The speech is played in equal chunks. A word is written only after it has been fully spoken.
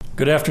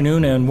Good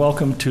afternoon and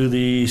welcome to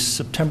the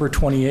September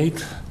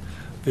 28th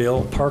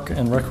Vail Park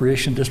and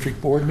Recreation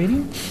District Board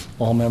Meeting.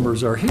 All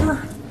members are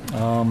here.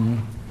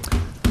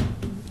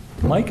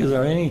 Mike, is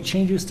there any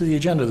changes to the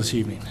agenda this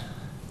evening?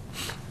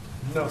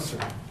 No, sir.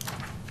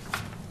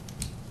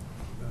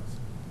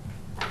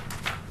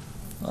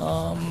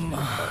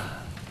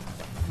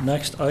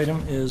 Next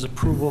item is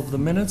approval of the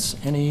minutes.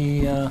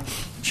 Any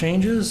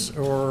changes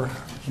or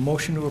a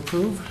motion to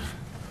approve?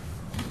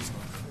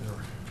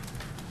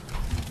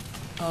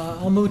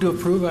 I'll move to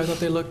approve. I thought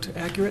they looked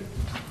accurate.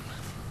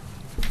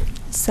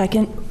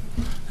 Second.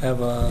 Have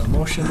a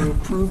motion to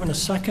approve and a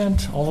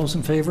second. All those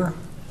in favor?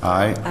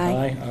 Aye.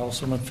 Aye. I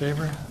also am in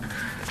favor.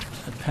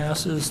 It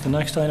passes. The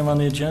next item on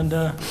the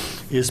agenda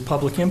is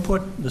public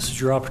input. This is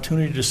your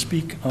opportunity to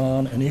speak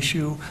on an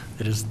issue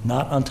that is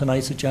not on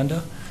tonight's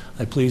agenda.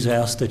 I please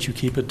ask that you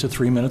keep it to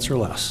 3 minutes or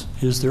less.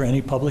 Is there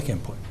any public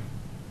input?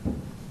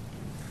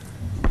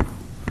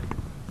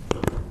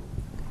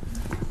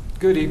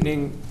 Good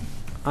evening.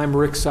 I'm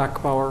Rick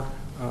Sackbauer,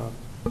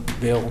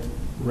 Vail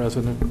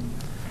resident,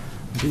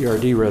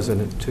 VRD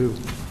resident too.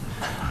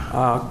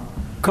 A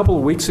couple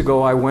of weeks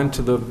ago I went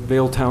to the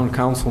Vail Town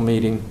Council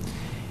meeting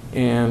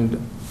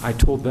and I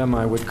told them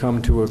I would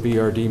come to a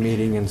VRD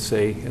meeting and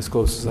say as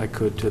close as I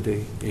could to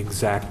the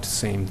exact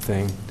same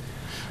thing.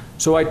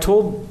 So I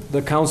told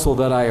the council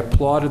that I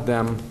applauded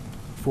them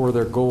for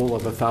their goal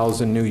of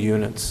 1,000 new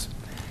units.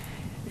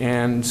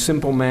 And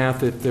simple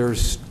math, if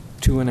there's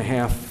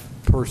 2.5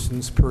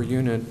 persons per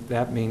unit,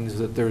 that means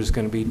that there's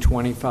going to be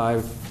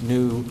 25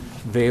 new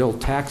Vail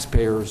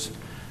taxpayers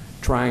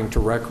trying to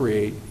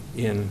recreate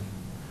in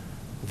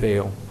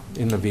Vail,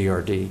 in the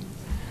VRD.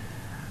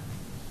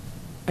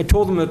 I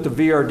told them that the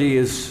VRD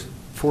is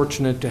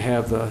fortunate to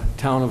have the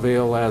town of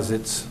Vail as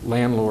its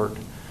landlord,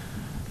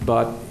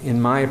 but in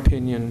my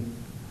opinion,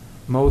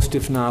 most,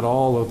 if not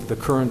all, of the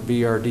current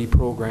VRD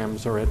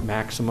programs are at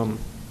maximum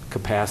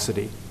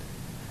capacity.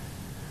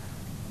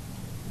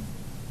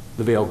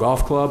 The Vail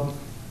Golf Club,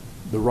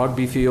 the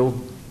rugby field,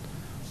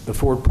 the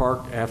Ford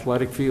Park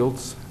athletic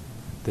fields,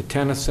 the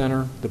tennis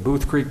center, the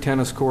Booth Creek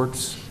tennis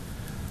courts,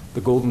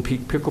 the Golden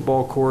Peak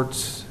pickleball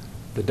courts,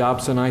 the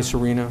Dobson Ice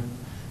Arena,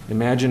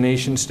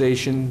 Imagination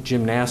Station,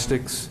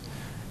 gymnastics,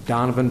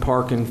 Donovan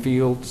Park and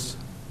Fields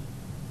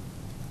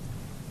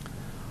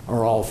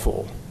are all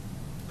full.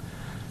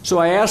 So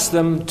I asked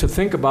them to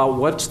think about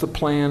what's the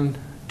plan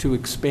to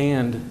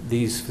expand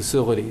these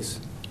facilities.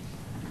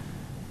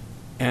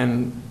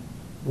 And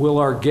will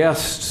our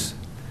guests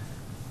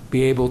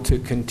be able to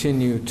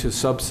continue to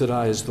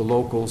subsidize the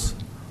locals,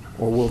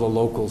 or will the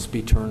locals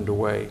be turned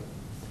away?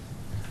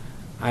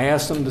 I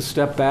asked them to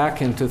step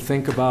back and to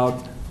think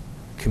about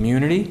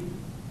community,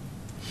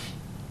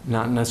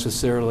 not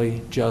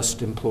necessarily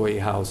just employee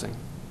housing.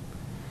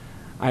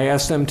 I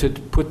asked them to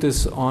put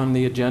this on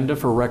the agenda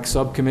for Rec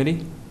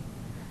Subcommittee,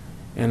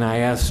 and I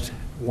asked,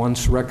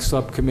 once Rec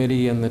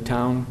Subcommittee and the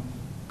town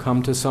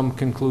come to some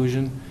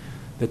conclusion,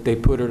 that they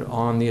put it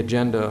on the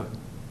agenda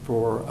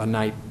for a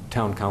night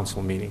town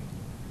council meeting.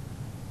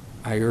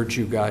 I urge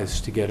you guys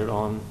to get it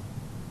on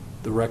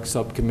the Rec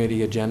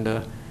Subcommittee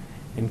agenda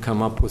and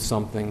come up with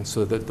something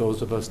so that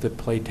those of us that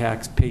pay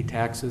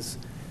taxes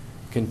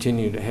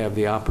continue to have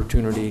the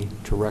opportunity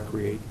to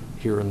recreate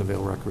here in the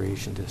Vail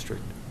Recreation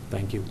District.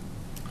 Thank you.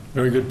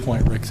 Very good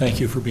point, Rick. Thank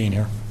you for being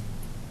here.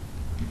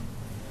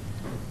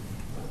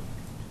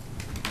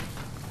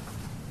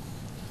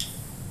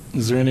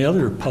 Is there any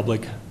other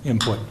public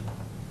input?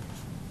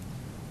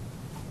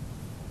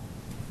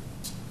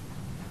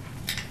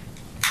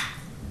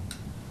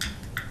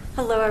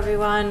 Hello,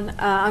 everyone.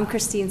 I'm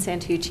Christine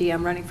Santucci.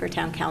 I'm running for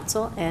town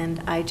council,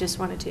 and I just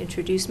wanted to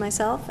introduce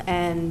myself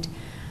and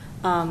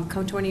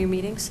come to one of your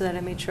meetings so that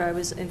I made sure I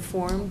was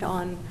informed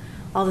on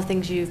all the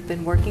things you've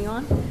been working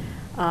on.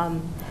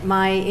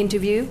 My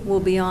interview will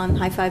be on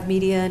High Five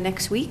Media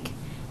next week,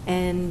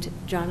 and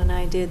John and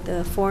I did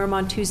the forum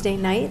on Tuesday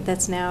night.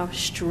 That's now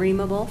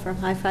streamable from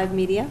High Five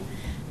Media.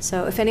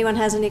 So if anyone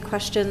has any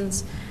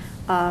questions,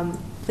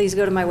 please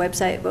go to my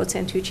website,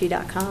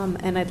 votesantucci.com,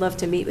 and I'd love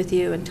to meet with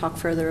you and talk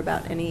further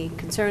about any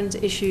concerns,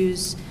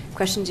 issues,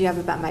 questions you have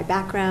about my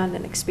background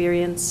and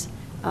experience.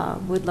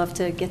 Would love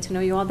to get to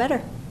know you all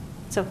better.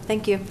 So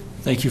thank you.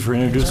 Thank you for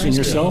introducing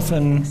yourself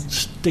and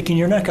sticking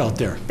your neck out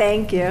there.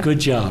 Thank you. Good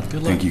job.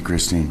 Good luck. Thank you,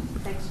 Christine.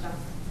 Thanks, John.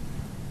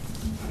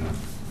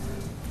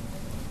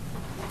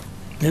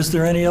 Is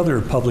there any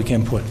other public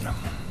input?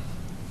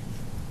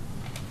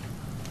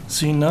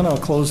 Seeing none, I'll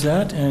close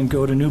that and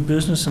go to new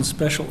business and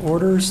special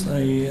orders.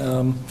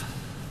 The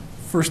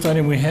first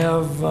item we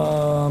have,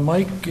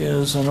 Mike,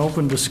 is an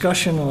open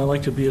discussion, and I'd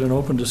like to be at an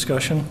open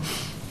discussion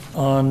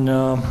on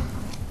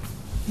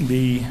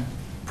the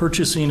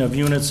purchasing of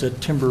units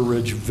at Timber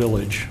Ridge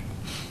Village.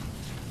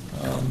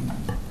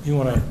 You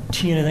want to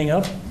tee anything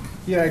up?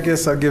 Yeah, I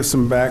guess I'll give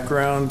some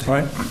background. All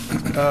right.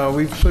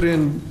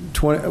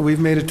 We've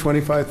made a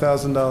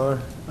 $25,000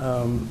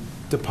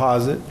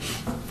 deposit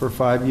for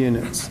 5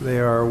 units. They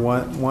are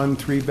one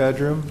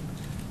 3-bedroom,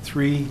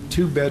 3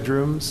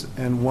 2-bedrooms,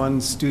 and 1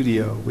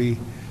 studio. We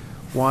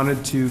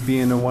wanted to be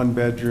in a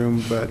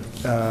one-bedroom, but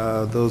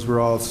those were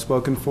all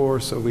spoken for,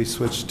 so we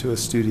switched to a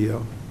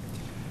studio.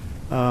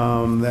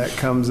 That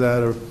comes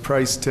at a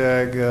price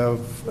tag of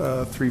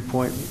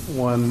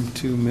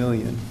 $3.12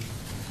 million.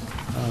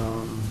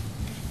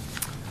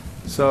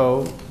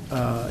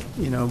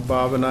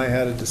 Bob and I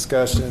had a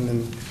discussion,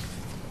 and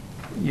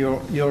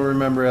you'll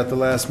remember at the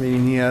last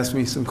meeting, he asked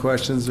me some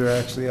questions. They're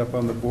actually up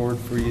on the board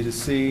for you to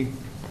see.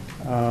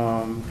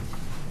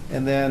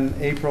 And then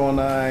April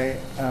and I,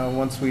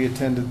 once we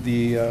attended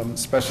the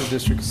Special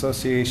District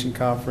Association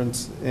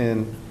Conference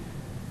in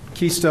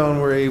Keystone,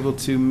 were able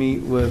to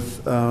meet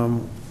with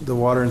the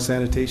Water and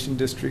Sanitation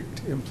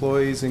District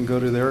employees and go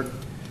to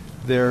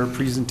their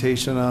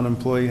presentation on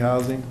employee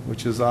housing,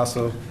 which is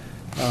also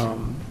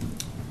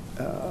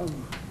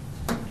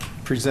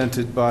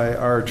presented by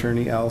our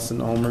attorney,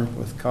 Allison Ulmer,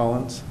 with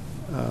Collins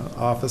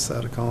office,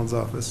 out of Collins'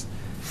 office.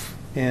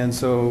 And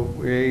so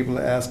we were able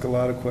to ask a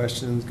lot of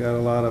questions, got a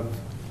lot of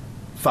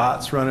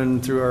thoughts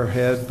running through our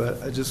head,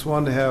 but I just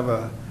wanted to have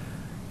a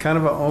kind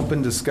of an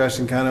open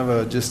discussion, kind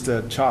of just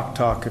a chalk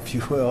talk, if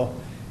you will,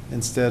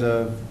 instead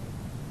of,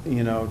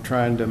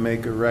 trying to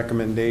make a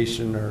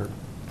recommendation or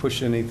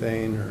push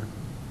anything, or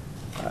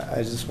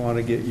I just want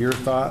to get your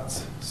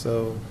thoughts.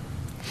 So,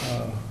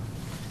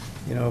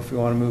 if we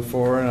want to move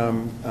forward,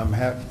 I'm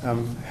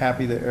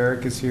happy that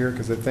Eric is here,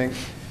 because I think,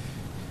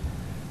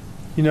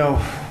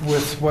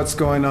 with what's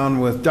going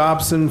on with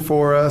Dobson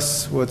for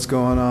us, what's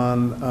going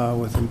on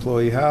with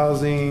employee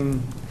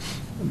housing,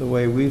 the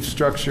way we've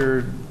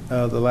structured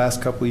the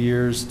last couple of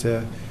years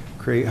to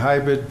create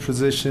hybrid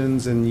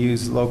positions and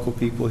use local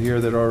people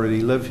here that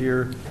already live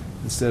here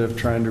instead of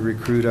trying to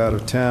recruit out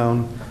of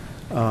town.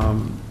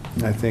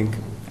 I think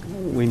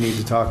we need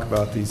to talk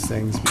about these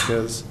things,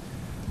 because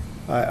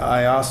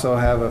I also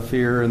have a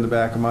fear in the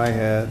back of my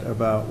head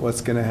about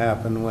what's going to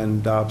happen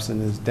when Dobson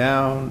is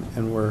down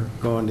and we're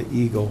going to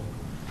Eagle.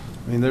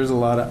 I mean, there's a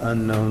lot of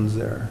unknowns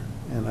there,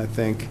 and I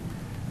think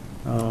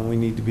we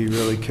need to be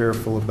really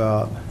careful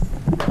about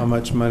how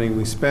much money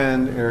we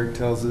spend. Eric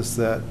tells us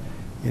that,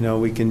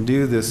 we can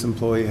do this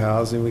employee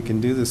housing, we can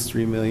do this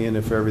 $3 million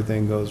if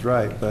everything goes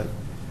right, but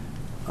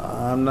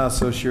I'm not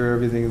so sure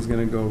everything is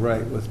going to go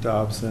right with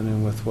Dobson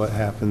and with what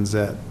happens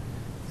at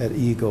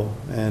Eagle.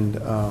 And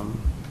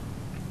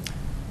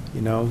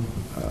there's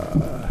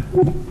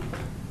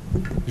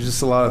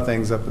just a lot of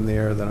things up in the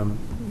air that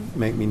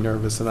make me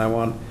nervous, and I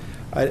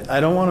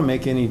don't want to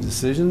make any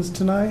decisions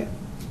tonight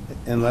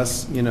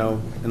unless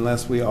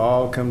we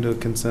all come to a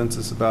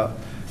consensus about,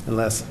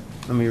 let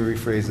me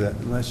rephrase that,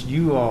 unless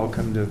you all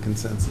come to a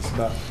consensus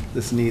about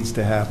this needs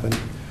to happen.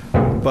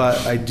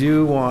 But I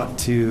do want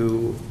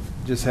to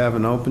just have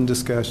an open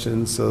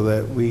discussion so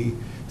that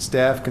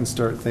staff can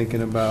start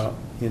thinking about,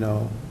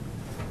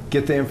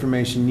 get the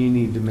information you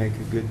need to make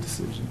a good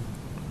decision.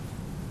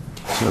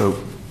 So,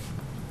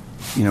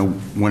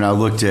 when I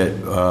looked at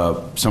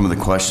some of the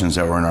questions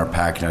that were in our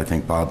packet, I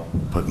think Bob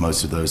put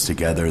most of those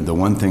together. The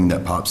one thing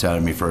that pops out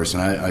at me first,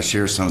 and I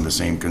share some of the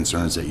same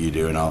concerns that you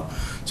do, and I'll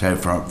say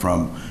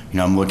from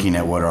I'm looking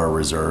at what our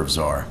reserves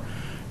are,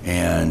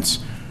 and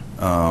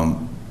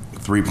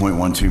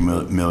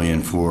 $3.12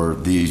 million for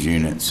these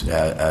units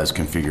as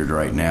configured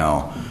right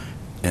now,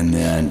 and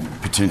then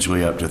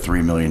potentially up to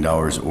 $3 million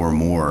or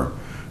more.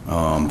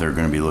 They're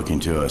going to be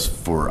looking to us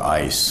for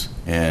ICE,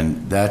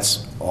 and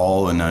that's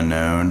all an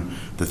unknown.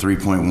 The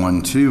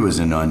 3.12 is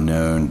an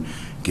unknown,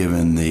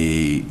 given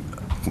the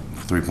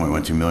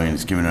 3.12 million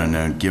is given an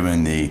unknown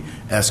given the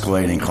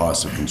escalating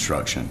cost of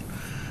construction.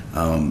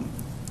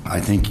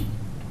 I think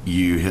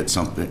you hit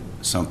on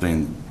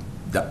something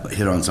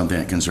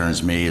that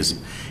concerns me, is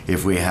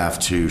if we have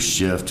to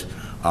shift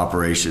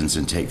operations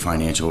and take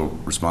financial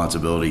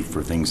responsibility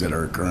for things that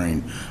are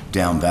occurring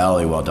down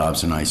valley while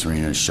Dobson Ice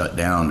Arena is shut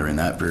down during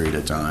that period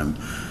of time.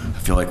 I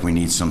feel like we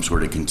need some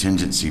sort of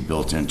contingency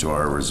built into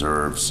our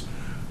reserves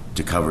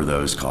to cover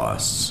those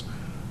costs.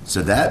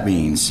 So that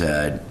being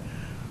said,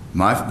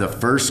 the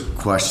first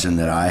question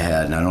that I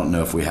had, and I don't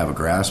know if we have a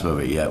grasp of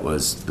it yet,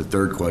 was the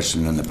third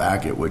question in the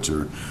packet, which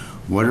are,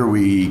 what are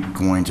we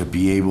going to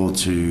be able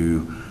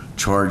to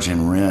charge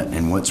in rent,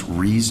 and what's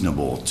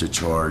reasonable to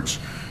charge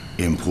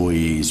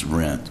employees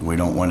rent? We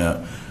don't want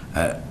to,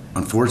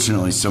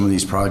 unfortunately, some of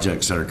these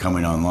projects that are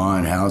coming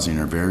online, housing,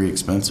 are very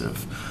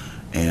expensive.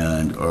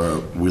 And are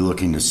we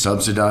looking to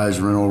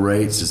subsidize rental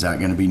rates? Is that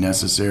going to be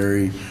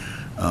necessary?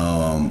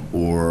 What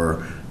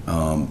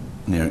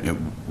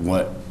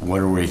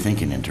are we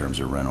thinking in terms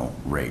of rental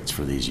rates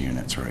for these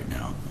units right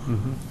now?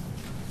 Mm-hmm.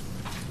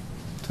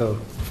 So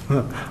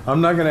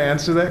I'm not going to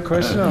answer that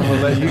question. I'm going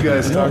to let you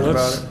guys talk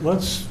about it.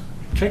 Let's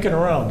kick it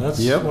around.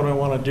 That's what I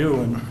want to do.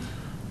 And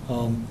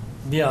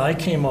I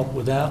came up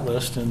with that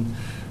list. And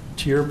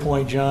to your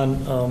point,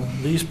 John,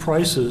 these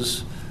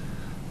prices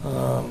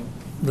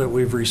that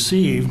we've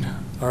received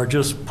are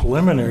just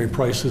preliminary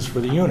prices for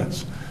the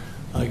units.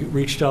 I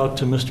reached out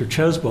to Mr.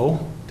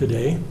 Chesbo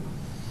today,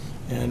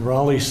 and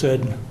Raleigh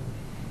said,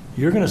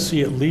 you're going to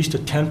see at least a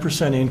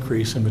 10%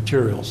 increase in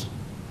materials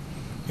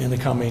in the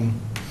coming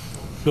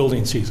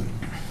building season.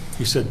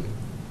 He said,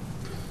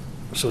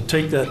 So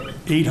take that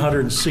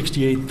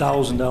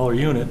 $868,000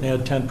 unit and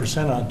add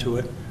 10% onto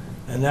it,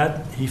 and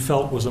that, he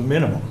felt, was a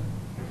minimum.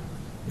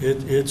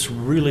 It's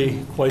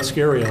really quite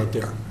scary out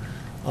there.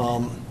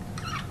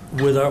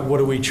 What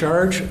do we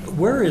charge?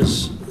 Where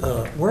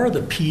are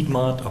the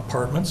Piedmont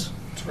Apartments?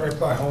 It's right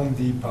by Home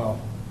Depot.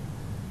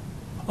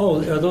 Oh,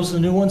 are those the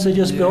new ones they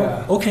just built?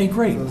 Yeah. Okay,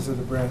 great. Those are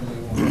the brand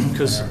new ones.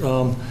 Because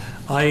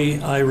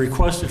I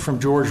requested from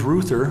George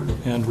Ruther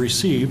and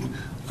received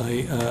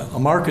a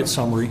market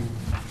summary,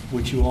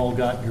 which you all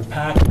got in your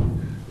packet.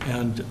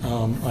 And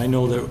I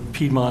know that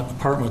Piedmont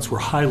Apartments were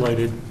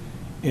highlighted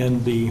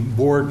in the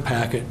board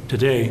packet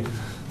today.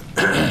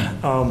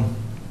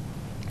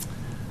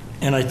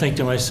 And I think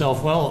to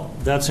myself, well,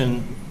 that's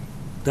in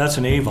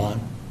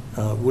Avon.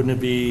 Wouldn't it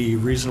be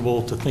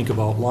reasonable to think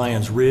about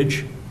Lions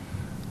Ridge,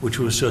 which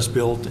was just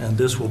built, and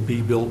this will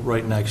be built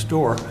right next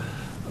door?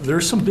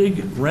 There's some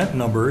big rent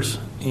numbers,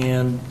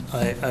 and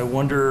I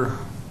wonder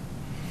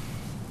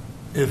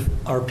if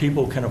our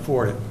people can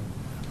afford it.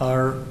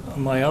 I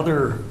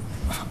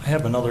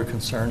have another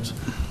concerns,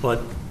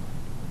 but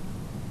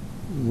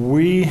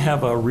we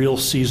have a real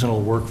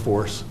seasonal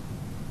workforce.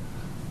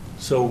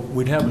 So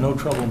we'd have no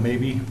trouble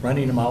maybe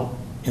renting them out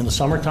in the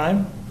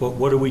summertime, but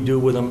what do we do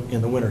with them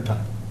in the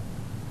wintertime?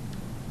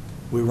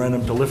 We rent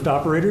them to lift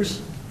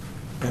operators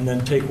and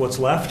then take what's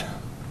left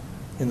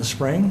in the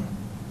spring.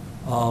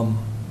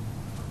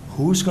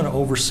 Who's going to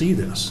oversee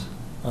this?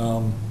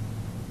 A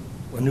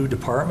new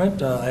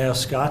department? I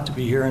asked Scott to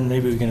be here, and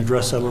maybe we can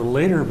address that a little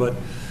later, but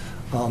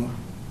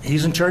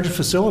he's in charge of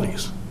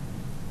facilities.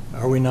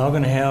 Are we now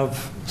going to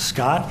have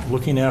Scott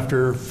looking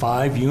after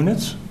 5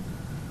 units?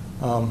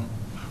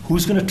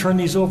 Who's going to turn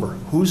these over?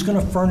 Who's going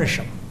to furnish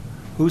them?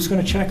 Who's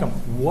going to check them?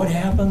 What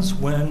happens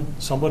when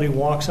somebody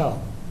walks out?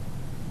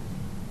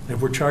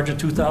 If we're charging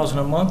 $2,000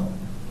 a month,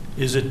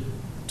 is it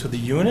to the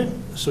unit?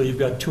 So you've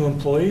got 2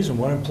 employees and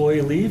 1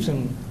 employee leaves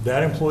and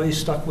that employee's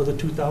stuck with a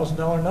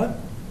 $2,000 nut?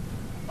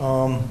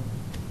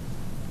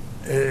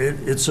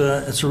 It's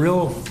a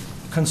real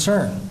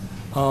concern.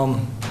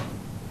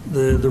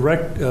 The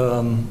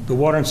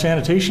Water and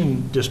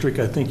Sanitation District,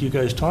 I think you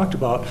guys talked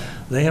about,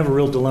 they have a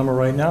real dilemma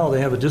right now.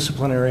 They have a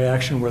disciplinary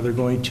action where they're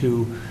going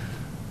to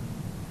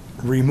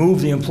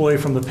remove the employee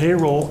from the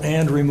payroll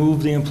and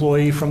remove the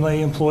employee from the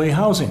employee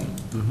housing.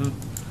 Mm-hmm.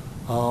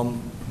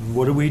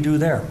 What do we do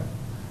there?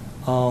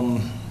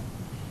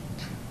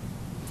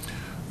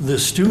 The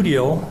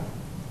studio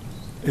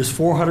is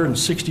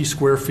 460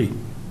 square feet,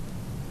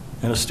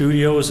 and a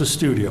studio is a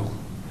studio.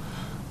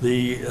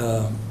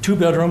 The 2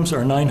 bedrooms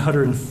are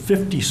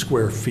 950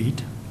 square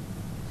feet,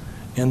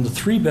 and the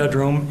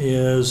 3-bedroom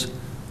is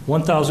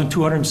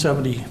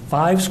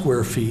 1,275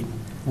 square feet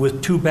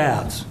with 2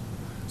 baths.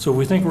 So if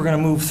we think we're going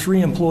to move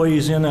 3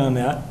 employees in on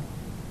that,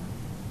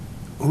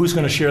 who's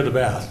going to share the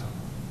bath?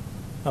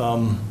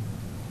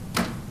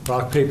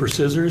 Rock, paper,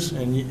 scissors,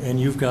 and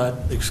you've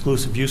got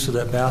exclusive use of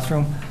that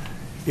bathroom.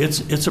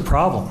 It's a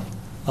problem.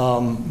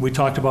 We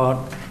talked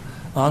about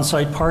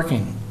on-site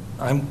parking.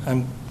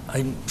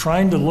 I'm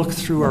trying to look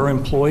through our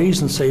employees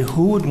and say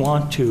who would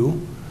want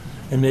to,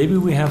 and maybe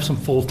we have some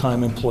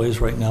full-time employees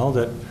right now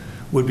that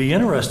would be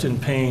interested in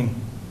paying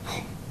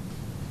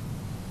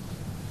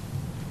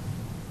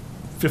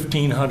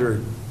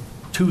 $1,500,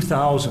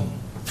 $2,000,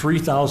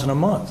 $3,000 a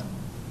month.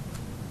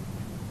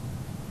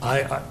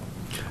 I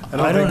I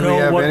don't don't think know we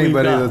have what we've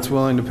anybody got. that's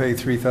willing to pay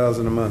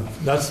 $3,000 a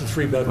month. That's the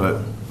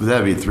 3-bedroom. But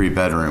that'd be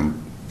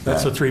 3-bedroom.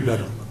 That's a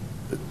 3-bedroom.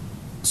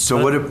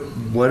 So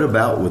what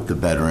about with the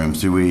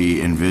bedrooms? Do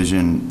we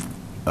envision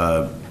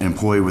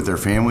employee with their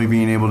family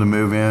being able to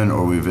move in,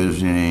 or are we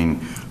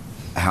envisioning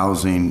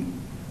housing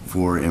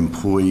for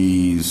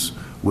employees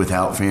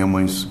without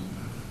families?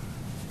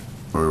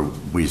 Or are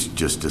we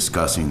just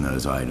discussing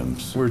those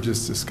items? We're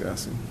just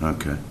discussing.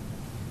 Okay.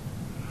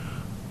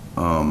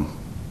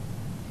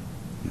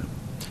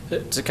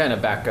 To kind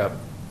of back up,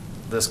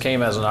 this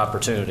came as an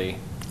opportunity.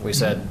 We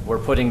said, we're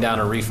putting down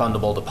a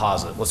refundable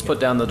deposit. Let's put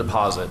down the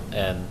deposit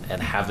and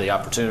have the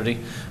opportunity.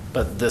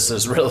 But this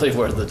is really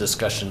where the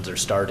discussions are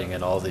starting,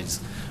 and all these,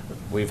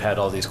 we've had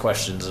all these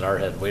questions in our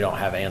head. We don't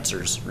have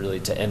answers really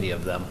to any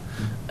of them.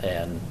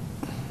 And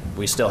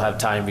we still have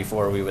time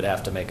before we would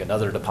have to make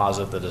another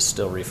deposit that is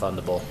still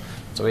refundable.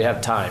 So we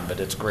have time,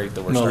 but it's great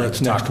that we're No, starting that's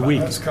to talk next about week.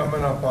 it. That's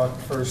coming up on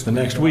first. The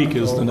next week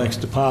is the next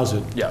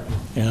deposit. Yeah,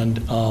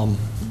 And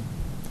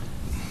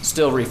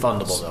still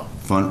refundable though.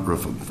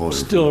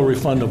 still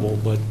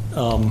refundable, but,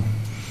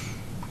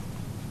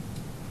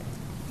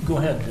 go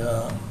ahead,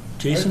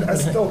 Jason. I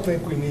still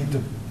think we need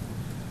to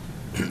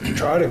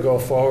try to go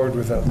forward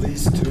with at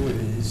least 2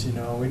 of these, you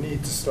know. We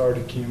need to start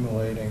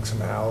accumulating some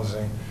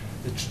housing.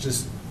 It's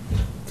just,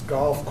 the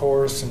golf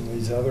course and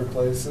these other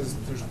places,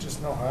 there's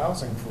just no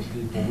housing for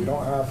people. We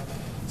don't have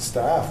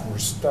staff. We're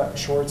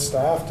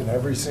short-staffed in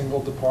every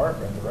single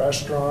department. The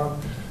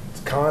restaurant,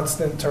 it's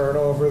constant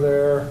turnover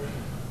there.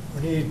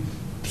 We need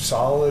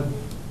solid,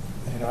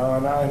 you know,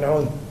 and I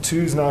know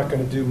 2's not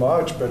going to do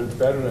much, but it's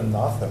better than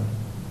nothing.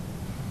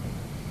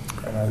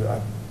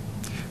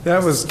 And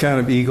that was kind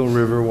of Eagle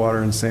River Water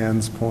and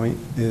Sands point,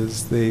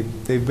 is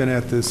they've been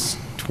at this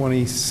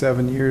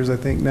 27 years, I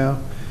think now.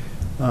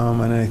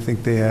 And I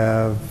think they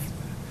have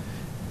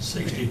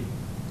 60.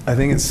 I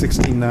think it's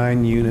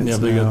 69 units Yeah,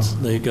 now.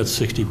 they got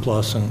 60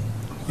 plus,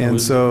 And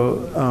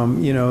so,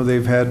 you know,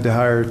 they've had to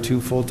hire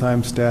 2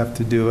 full-time staff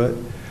to do it.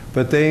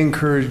 But they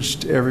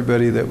encouraged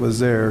everybody that was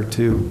there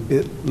to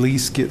at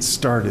least get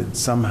started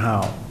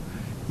somehow,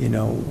 you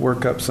know,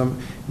 work up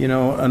some, you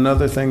know,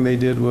 another thing they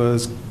did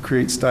was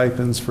create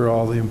stipends for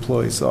all the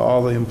employees. So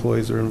all the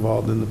employees are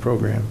involved in the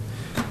program.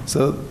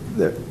 So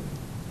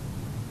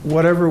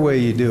whatever way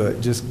you do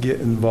it, just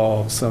get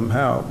involved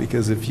somehow,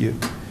 because if you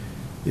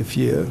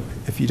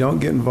don't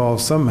get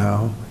involved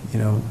somehow, you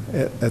know,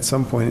 at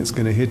some point it's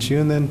going to hit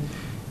you, and then,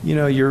 you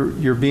know,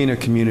 you're being a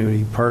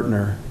community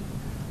partner.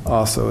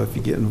 Also, if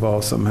you get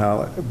involved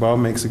somehow, Bob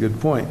makes a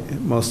good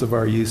point. Most of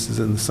our use is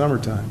in the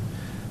summertime.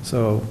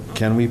 So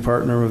can we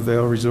partner with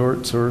Vail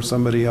Resorts or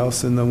somebody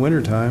else in the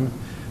wintertime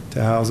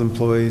to house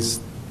employees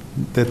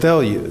that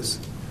they'll use?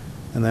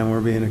 And then we're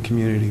being a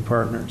community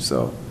partner.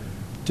 So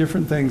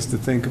different things to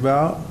think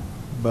about.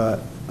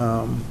 But,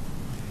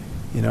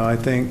 you know,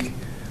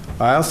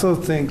 I also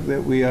think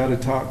that we ought to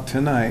talk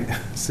tonight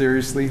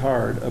seriously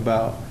hard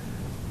about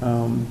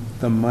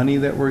the money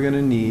that we're going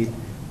to need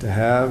to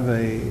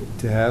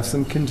have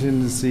some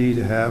contingency,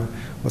 to have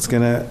what's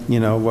going to, you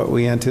know, what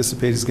we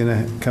anticipate is going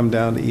to come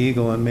down to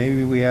Eagle, and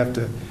maybe we have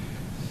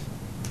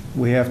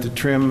to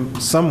trim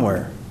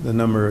somewhere the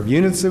number of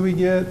units that we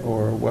get,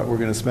 or what we're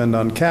going to spend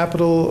on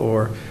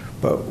capital,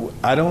 but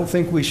I don't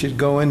think we should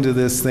go into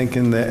this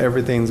thinking that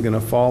everything's going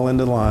to fall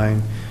into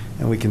line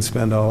and we can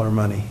spend all our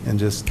money and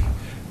just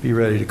be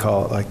ready to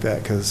call it like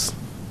that, because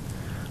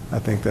I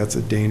think that's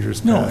a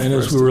dangerous path. No, and for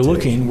as us we to were take.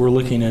 looking, we're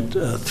looking at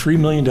 $3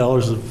 million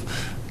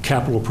of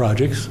capital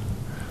projects.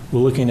 We're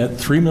looking at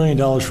 $3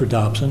 million for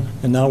Dobson,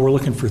 and now we're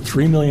looking for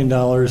 $3 million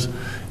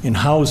in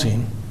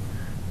housing.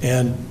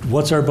 And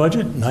what's our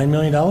budget? $9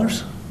 million?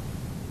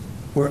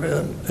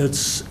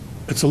 It's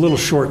a little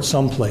short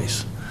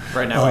someplace.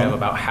 Right now, we have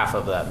about half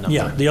of that number.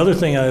 Yeah, the other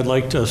thing I'd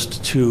like us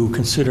to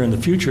consider in the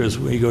future as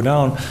we go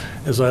down,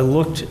 as I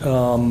looked,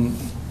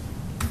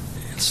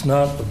 it's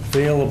not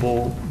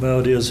available, well,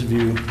 it is if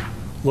you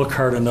look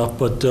hard enough,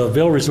 but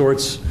Vail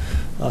Resorts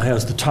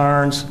has the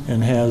Tarns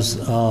and has,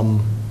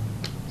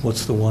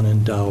 what's the one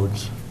in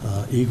Dowds?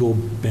 Eagle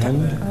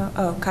Bend?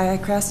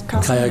 Kayak Crossing.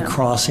 Kayak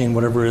Crossing,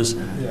 whatever it is.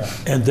 Yeah.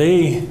 And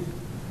they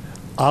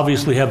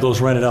obviously have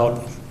those rented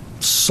out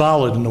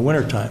solid in the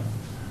wintertime,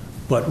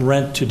 but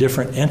rent to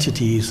different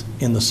entities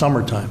in the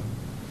summertime.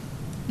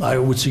 I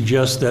would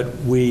suggest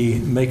that we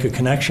make a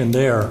connection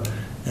there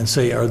and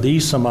say, are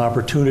these some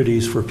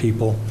opportunities for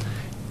people,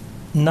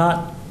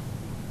 not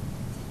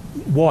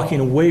walking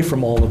away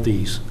from all of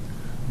these,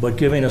 but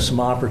giving us some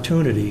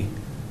opportunity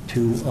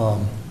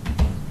to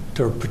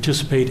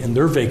participate in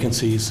their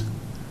vacancies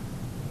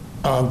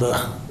on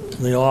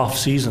the off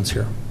seasons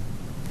here.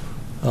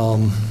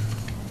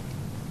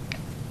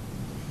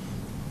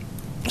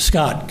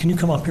 Scott, can you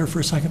come up here for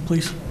a second,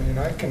 please? I mean,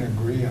 I can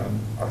agree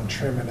on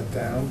trimming it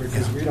down,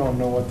 because we don't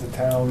know what the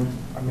town,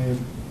 I mean,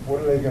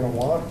 what are they going to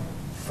want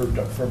from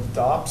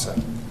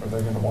Dobson? Are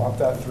they going to want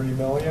that $3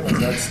 million? Is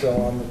that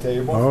still on the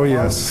table? Oh,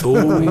 yes.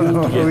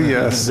 Oh,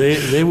 yes.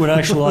 They would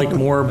actually like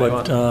more, They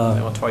but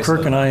want twice Kirk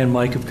that. and I and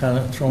Mike have kind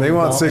of thrown. They the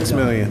want gauntlet $6 down.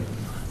 million.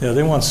 Yeah,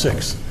 they want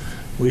 6.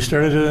 We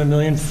started at $1.5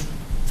 million,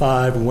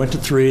 and went to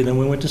 3, then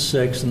we went to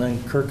 6, and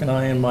then Kirk and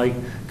I and Mike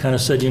kind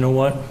of said, you know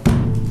what,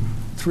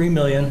 $3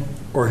 million,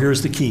 or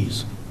here's the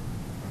keys.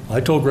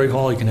 I told Greg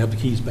Hall he can have the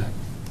keys back.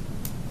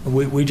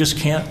 We just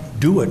can't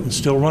do it and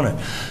still run it.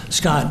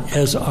 Scott,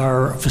 as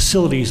our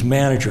facilities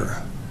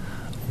manager,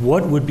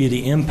 what would be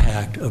the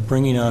impact of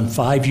bringing on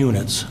 5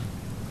 units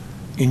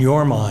in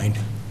your mind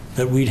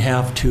that we'd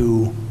have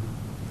to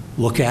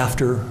look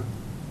after,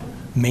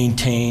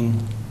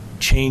 maintain,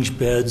 change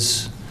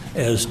beds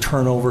as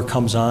turnover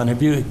comes on?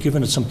 Have you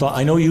given it some thought?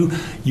 I know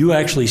you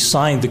actually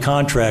signed the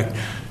contract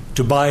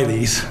to buy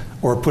these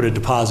or put a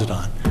deposit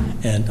on,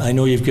 and I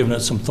know you've given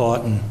it some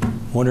thought and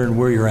wondering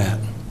where you're at.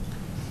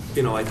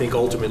 You know, I think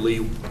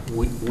ultimately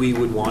we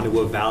would want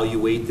to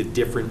evaluate the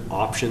different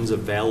options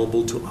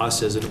available to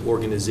us as an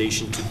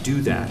organization to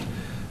do that.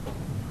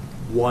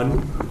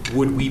 One,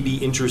 would we be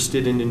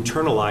interested in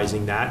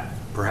internalizing that,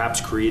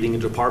 perhaps creating a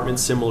department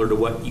similar to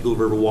what Eagle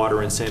River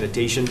Water and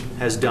Sanitation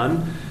has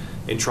done,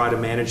 and try to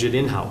manage it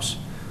in-house?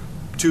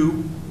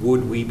 2,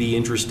 would we be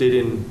interested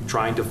in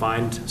trying to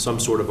find some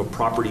sort of a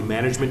property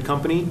management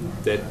company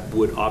that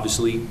would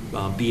obviously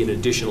be an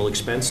additional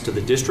expense to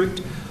the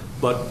district,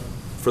 but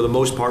for the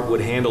most part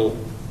would handle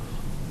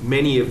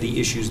many of the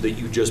issues that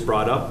you just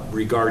brought up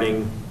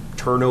regarding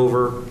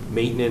turnover,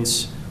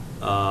 maintenance,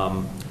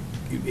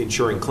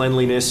 ensuring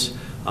cleanliness.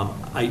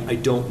 I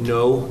don't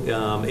know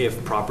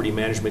if property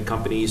management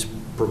companies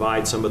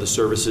provide some of the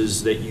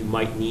services that you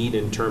might need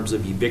in terms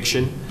of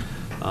eviction.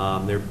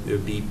 There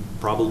would be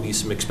probably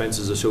some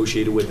expenses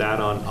associated with that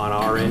on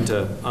our end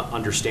to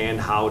understand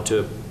how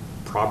to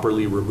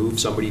properly remove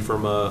somebody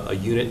from a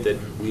unit that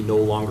we no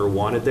longer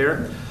wanted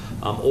there.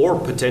 Or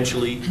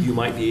potentially, you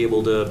might be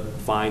able to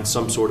find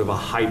some sort of a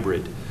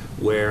hybrid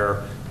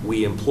where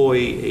we employ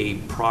a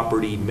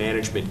property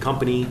management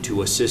company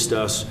to assist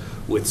us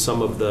with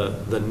some of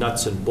the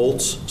nuts and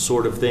bolts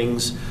sort of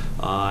things,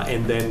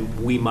 and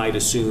then we might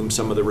assume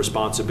some of the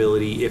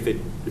responsibility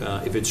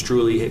if it's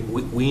truly,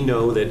 we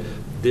know that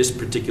this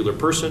particular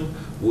person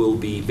will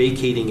be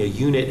vacating a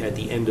unit at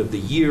the end of the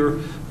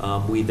year.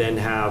 We then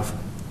have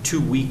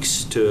 2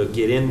 weeks to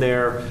get in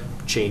there,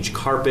 change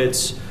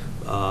carpets,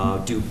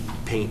 do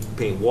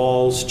paint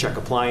walls, check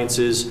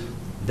appliances.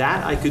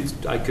 That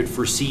I could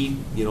foresee,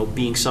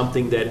 being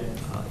something that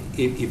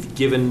if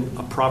given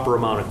a proper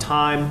amount of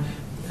time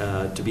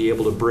to be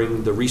able to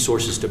bring the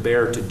resources to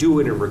bear to do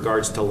it in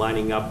regards to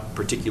lining up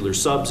particular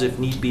subs if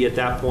need be at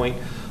that point,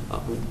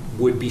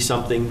 would be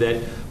something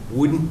that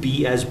wouldn't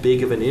be as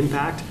big of an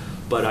impact.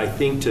 But I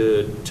think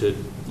to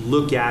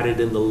look at it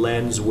in the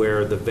lens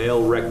where the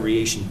Vail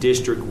Recreation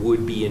District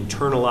would be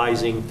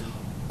internalizing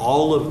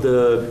all of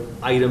the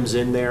items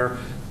in there,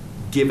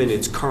 given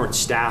its current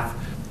staff,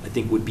 I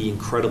think would be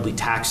incredibly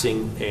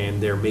taxing,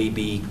 and there may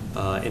be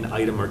an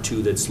item or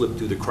two that slip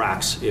through the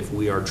cracks if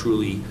we are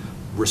truly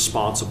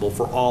responsible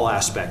for all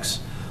aspects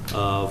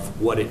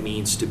of what it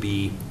means to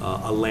be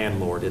a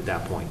landlord at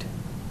that point.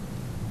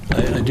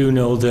 I do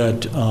know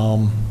that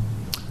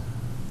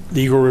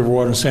the Eagle River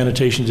Water and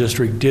Sanitation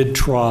District did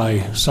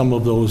try some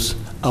of those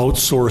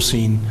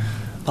outsourcing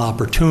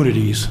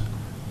opportunities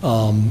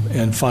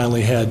and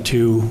finally had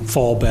to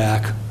fall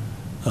back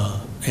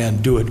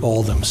and do it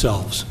all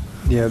themselves.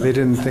 Yeah, they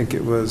didn't think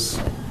it was,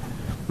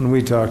 when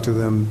we talked to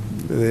them,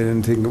 they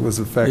didn't think it was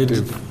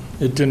effective.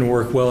 It didn't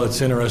work well.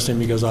 It's interesting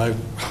because I've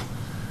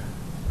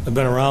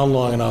been around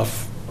long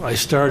enough. I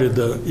started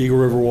the Eagle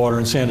River Water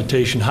and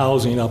Sanitation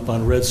Housing up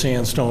on Red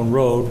Sandstone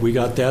Road. We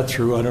got that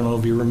through. I don't know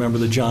if you remember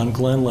the John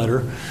Glenn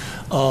letter.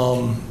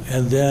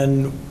 And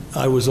then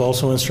I was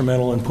also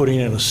instrumental in putting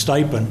in a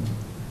stipend,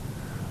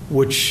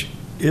 which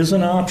is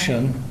an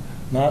option.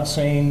 Not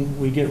saying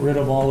we get rid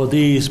of all of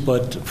these,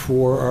 but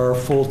for our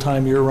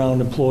full-time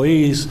year-round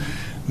employees,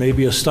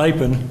 maybe a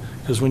stipend,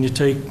 because when you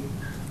take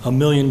 $1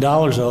 million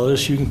out of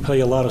this, you can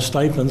pay a lot of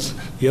stipends.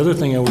 The other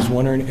thing I was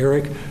wondering,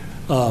 Eric,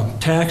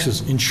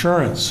 taxes,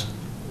 insurance,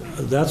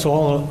 that's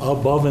all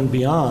above and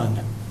beyond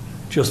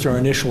just our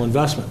initial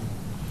investment.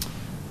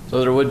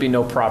 So there would be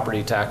no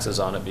property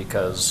taxes on it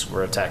because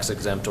we're a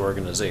tax-exempt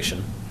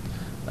organization.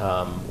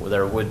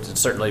 There would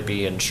certainly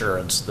be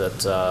insurance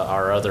that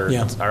our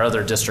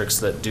other districts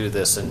that do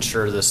this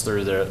insure this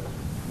through their.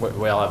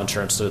 We all have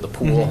insurance through the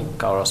pool,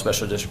 Colorado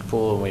Special District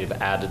Pool, and we've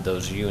added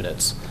those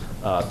units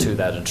to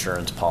that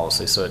insurance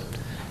policy. So it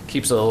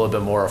keeps it a little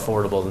bit more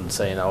affordable than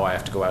saying, oh, I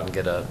have to go out and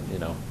get a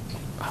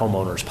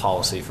homeowner's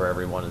policy for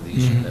every one of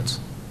these units.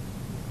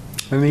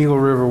 And Eagle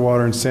River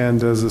Water and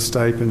Sand does a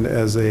stipend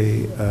as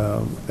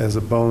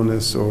a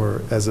bonus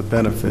or as a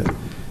benefit.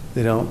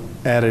 They don't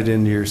add it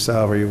into your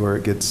salary where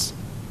it gets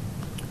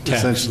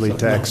essentially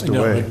taxed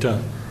away. I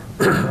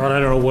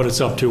don't know what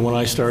it's up to. When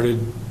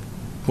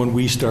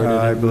we started,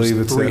 I believe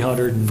it's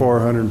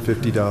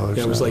 $450.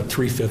 Yeah, it was like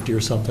 $350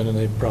 or something, and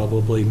they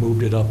probably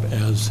moved it up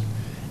as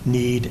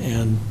need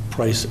and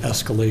price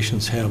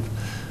escalations have.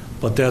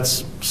 But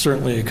that's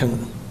certainly a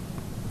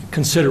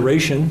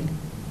consideration.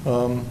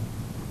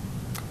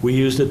 We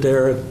used it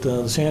there at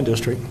the Sand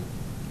District.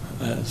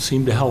 It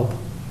seemed to help.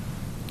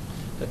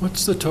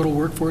 What's the total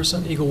workforce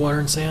on Eagle Water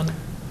and Sand?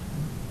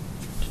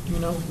 Do you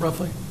know,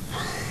 roughly?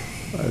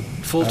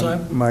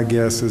 Full-time? My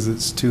guess is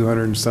it's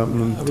 200 and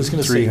something, I was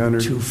going to say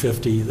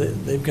 250.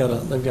 They've got a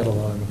lot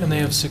of them. And they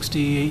have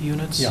 68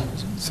 units? Yeah.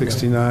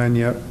 69,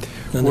 yep.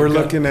 And We're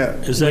looking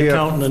at... Is that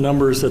counting the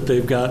numbers that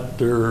they've got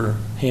their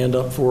hand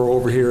up for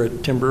over here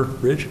at Timber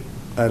Ridge?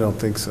 I don't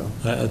think so.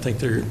 I think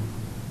they're,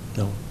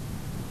 no.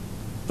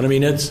 But I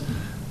mean, it's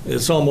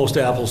almost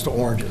apples to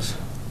oranges.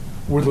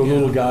 We're the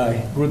little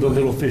guy, we're the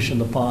little fish in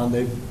the pond.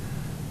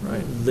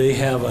 They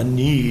have a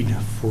need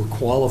for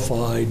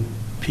qualified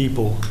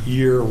people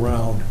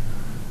year-round.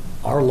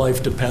 Our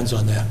life depends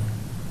on that.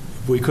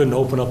 If we couldn't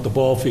open up the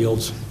ball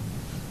fields.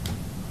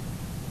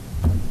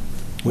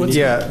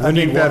 I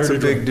think that's a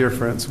big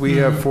difference. We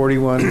have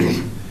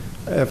 41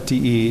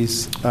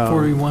 FTEs.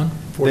 41?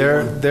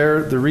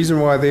 The reason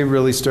why they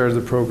really started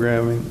the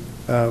program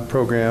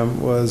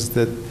was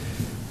that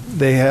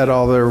they had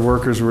all their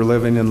workers were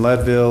living in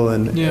Leadville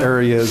and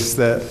areas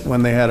that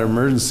when they had an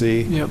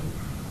emergency,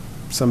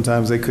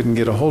 sometimes they couldn't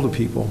get a hold of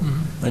people.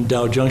 And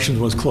Dow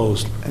Junction was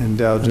closed. And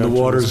Dow Junction and the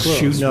water's was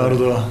shooting out of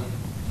the,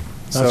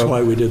 that's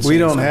why we did. We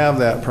don't have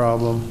that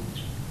problem.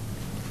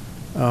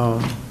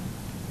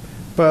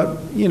 But,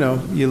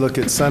 you look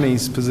at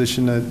Sonny's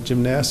position at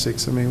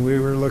gymnastics. I mean, we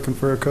were looking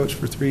for a coach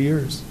for 3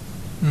 years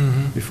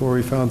before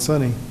we found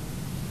Sonny.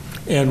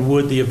 And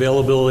would the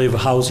availability of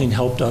housing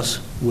helped us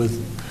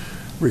with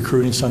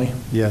recruiting Sonny?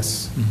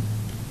 Yes.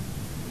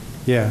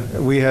 Yeah,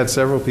 we had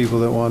several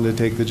people that wanted to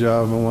take the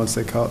job, and once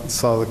they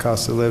saw the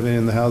cost of living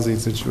and the housing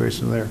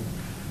situation there,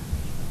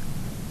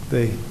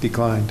 they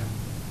declined.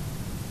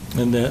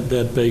 And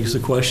that begs the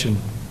question,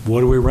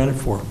 what do we rent it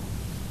for?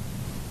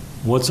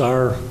 What's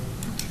our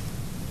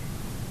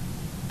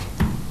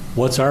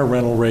what's our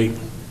rental rate,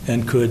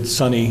 and could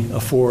Sunny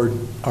afford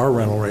our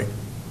rental rate?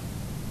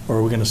 Or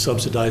are we going to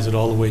subsidize it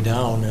all the way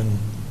down and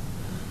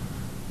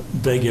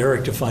beg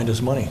Eric to find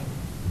us money?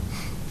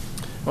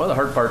 One of the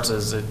hard parts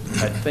is that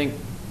I think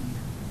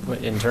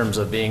in terms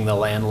of being the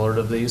landlord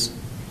of these,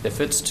 if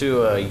it's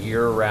to a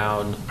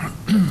year-round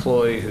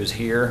employee who's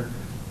here,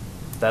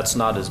 that's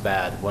not as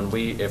bad.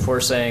 If we're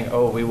saying,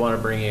 oh, we want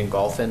to bring in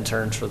golf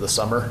interns for the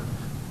summer,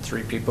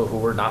 3 people who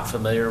we're not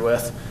familiar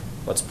with,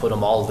 let's put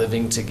them all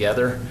living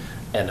together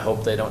and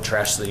hope they don't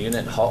trash the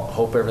unit,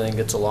 hope everything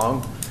gets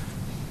along,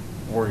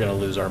 we're going to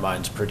lose our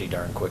minds pretty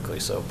darn quickly.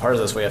 So part of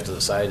this we have to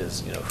decide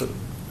is,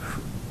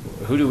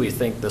 who do we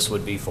think this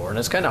would be for? And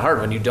it's kind of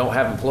hard when you don't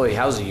have employee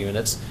housing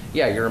units.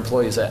 Yeah, your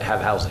employees that have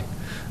housing.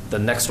 The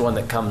next one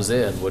that comes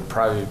in would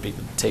probably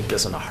take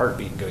this in a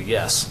heartbeat and go,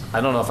 yes. I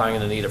don't know if I'm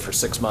going to need it for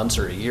 6 months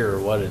or a year or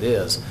what it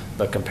is,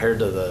 but compared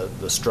to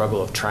the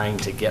struggle of trying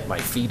to get my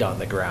feet on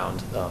the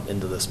ground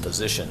into this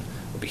position,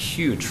 it would be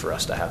huge for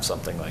us to have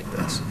something like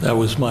this. That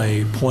was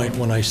my point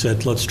when I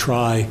said, let's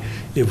try,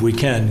 if we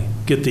can,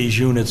 get these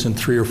units in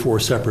 3 or 4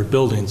 separate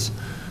buildings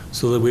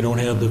so that we don't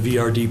have the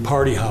VRD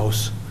party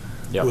house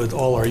with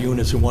all our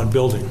units in one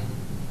building.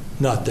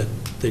 Not that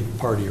they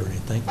party or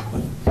anything,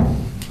 but.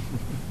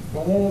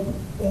 Well,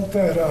 won't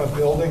that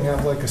building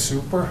have like a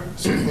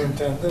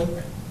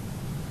superintendent?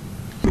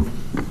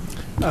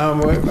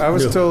 I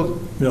was Yeah.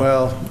 told, Yeah.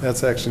 well,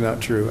 that's actually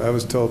not true. I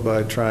was told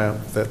by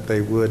Triumph that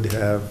they would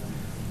have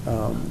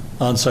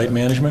On-site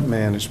management?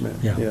 management.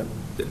 Yeah. I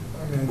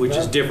mean, Which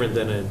is that- different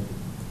than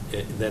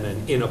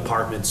an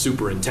in-apartment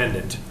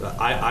superintendent.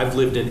 I've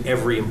lived in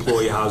every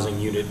employee housing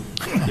unit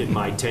in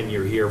my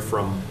tenure here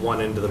from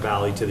one end of the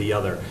valley to the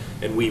other,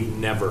 and we've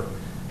never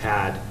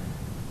had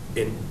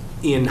an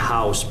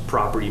in-house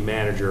property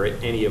manager at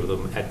any of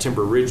them. At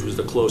Timber Ridge was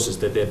the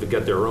closest that they've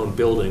got their own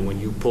building.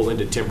 When you pull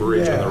into Timber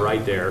Ridge on the Yeah.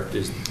 right there,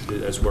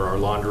 that's where our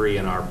laundry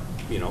and our,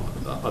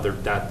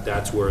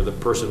 that's where the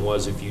person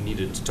was if you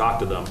needed to talk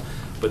to them.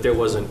 But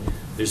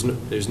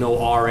there's no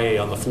RA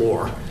on the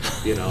floor,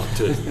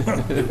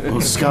 Well,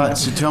 Scott,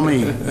 so tell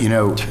me, in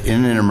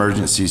an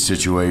emergency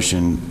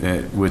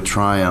situation with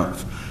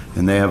Triumph,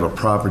 and they have a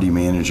property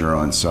manager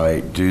on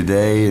site, do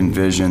they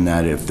envision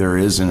that if there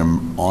is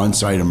an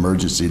on-site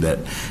emergency that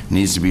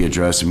needs to be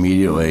addressed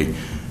immediately,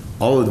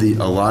 a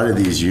lot of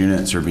these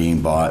units are being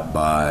bought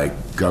by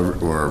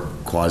or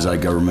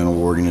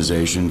quasi-governmental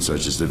organizations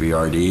such as the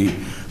VRD,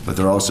 but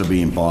they're also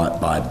being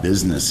bought by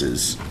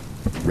businesses,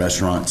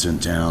 restaurants in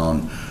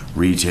town,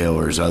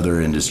 retailers,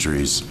 other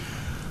industries.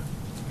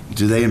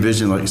 Do they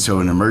envision, so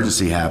an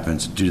emergency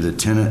happens, do the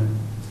tenant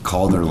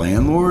call their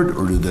landlord,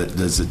 or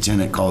does the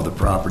tenant call the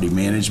property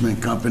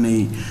management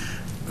company?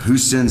 Who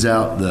sends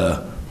out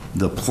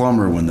the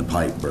plumber when the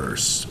pipe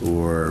bursts?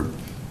 Or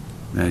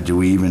do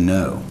we even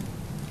know?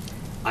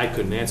 I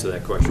couldn't answer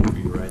that question for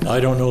you right now. I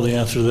don't know the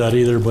answer to that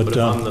either, but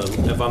But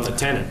if I'm the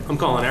tenant, I'm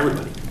calling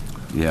everybody.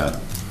 Yeah.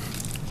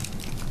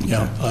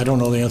 yeah, I don't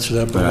know the answer to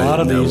that. But But a lot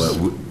I of didn't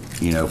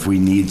these, know if we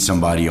need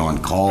somebody on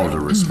call to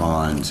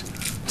respond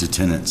to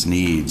tenants'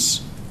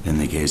 needs in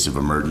the case of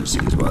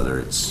emergencies, whether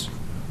it's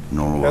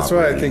normal That's why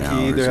I operating think you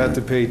either hours have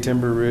to pay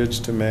Timber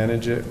Ridge to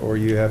manage it, or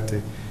you have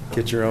to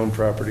get your own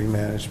property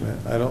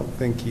management. I don't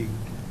think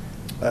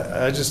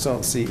I just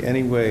don't see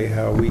any way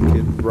how we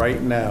could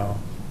right now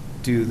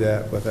do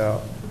that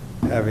without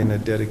having a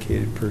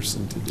dedicated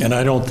person to do it. and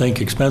I don't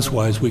think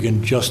expense-wise we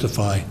can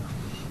justify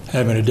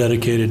having a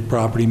dedicated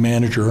property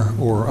manager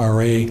or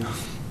RA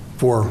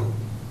for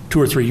 2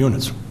 or 3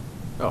 units.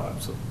 Oh,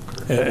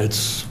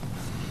 absolutely.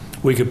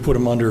 We could put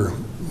them under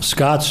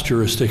Scott's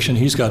jurisdiction.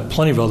 He's got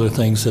plenty of other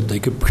things that they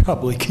could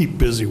probably keep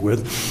busy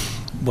with,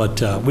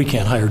 but we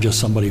can't hire just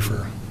somebody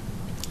for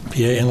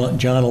PA. And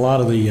John, a lot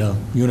of the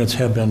units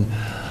have been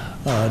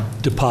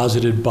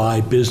deposited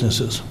by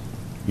businesses.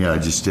 Yeah, I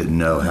just didn't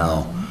know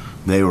how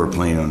they were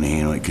planning on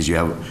handling it, because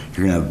you're going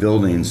to have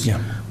buildings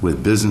Yeah.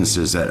 with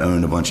businesses that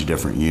own a bunch of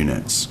different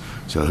units.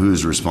 So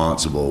who's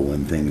responsible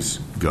when things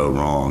go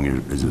wrong?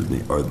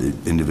 Are the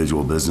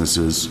individual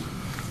businesses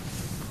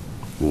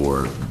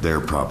or their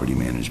property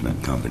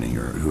management company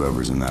or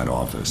whoever's in that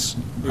office?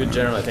 We would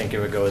generally think it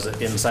would go as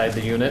inside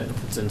the unit.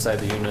 If it's inside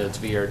the unit, it's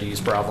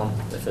VRD's problem.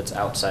 If it's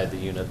outside the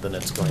unit, then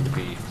it's going to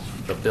be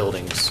the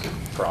building's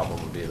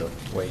problem, would be the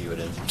way you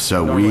would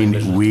So normally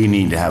envision it. we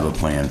need to have a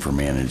plan for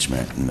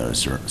management in those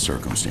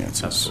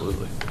circumstances.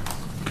 Absolutely.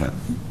 Okay.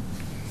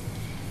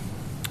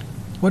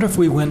 What if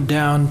we went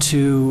down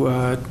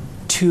to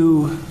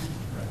 2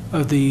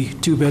 of the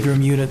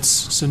 2-bedroom units?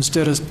 So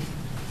instead of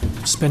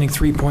spending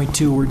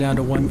 3.2, we're down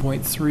to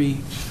 1.3,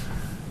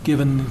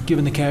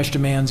 given the cash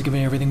demands,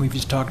 given everything we've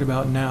just talked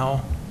about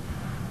now.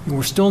 And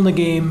we're still in the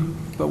game,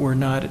 but we're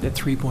not at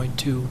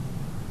 3.2.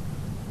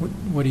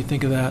 What do you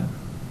think of that?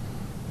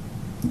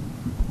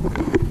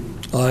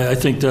 I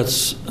think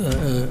that's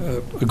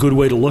a good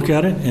way to look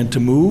at it and to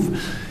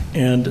move,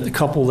 and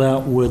couple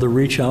that with a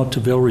reach out to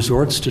Vail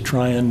Resorts to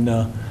try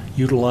and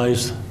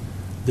utilize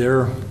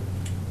their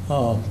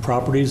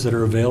properties that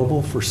are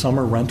available for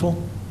summer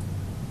rental.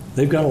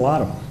 They've got a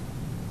lot of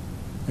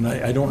them.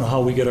 And I don't know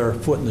how we get our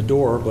foot in the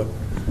door, but.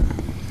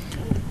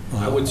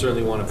 I would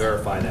certainly want to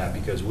verify that,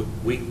 because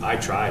I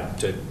tried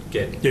to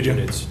get Did you?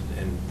 units,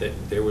 and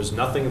there was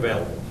nothing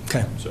available.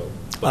 Okay. So,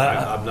 but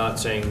I'm not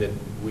saying that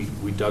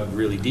we dug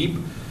really deep,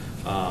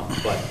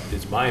 but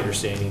it's my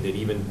understanding that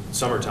even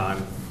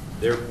summertime,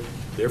 they're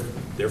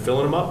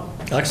filling them up.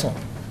 Excellent.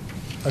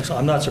 Excellent.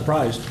 I'm not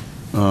surprised.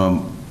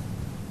 And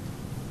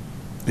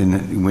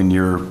when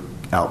you're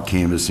out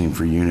canvassing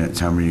for units,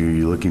 how many are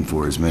you looking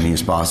for? As many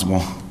as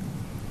possible?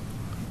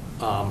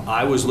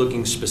 I was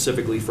looking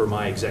specifically for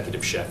my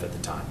executive chef at the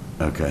time.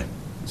 Okay,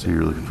 so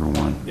you're looking for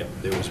one. Yep,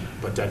 there was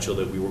potential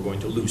that we were going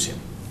to lose him.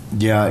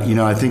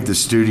 Yeah, I think the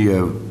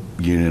studio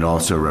unit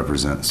also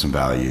represents some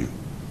value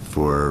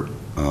for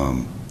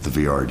the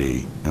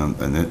VRD.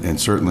 And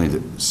certainly,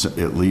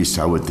 at least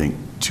I would think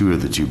 2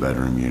 of the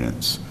 2-bedroom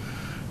units.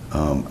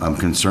 I'm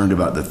concerned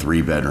about the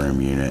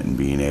 3-bedroom unit and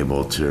being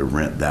able to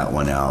rent that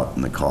one out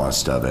and the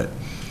cost of it.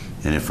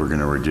 And if we're going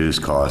to reduce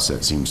costs,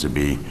 that seems to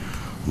be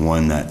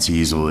one that's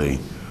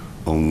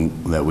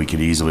that we could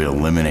easily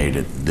eliminate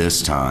at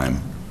this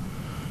time.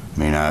 I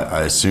mean,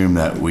 I assume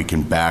that we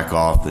can back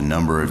off the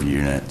number of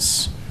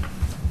units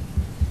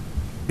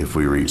if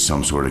we reach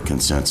some sort of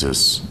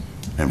consensus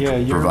and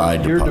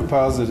provide. Your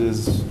deposit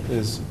is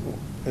 100%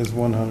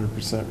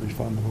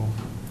 refundable.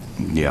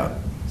 Yeah.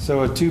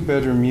 So a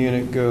 2-bedroom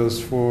unit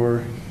goes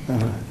for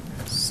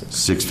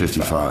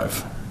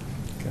 $655.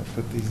 Gotta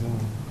put these on.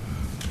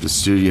 The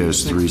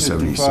studio's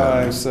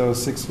 $377. So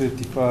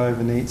 $655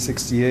 and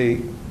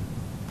 $868.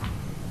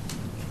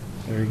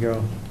 There you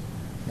go.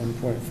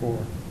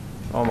 1.4.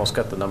 Almost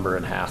cut the number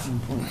in half.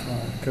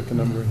 1.5. Cut the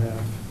number in half.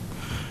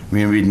 I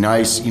mean, it'd be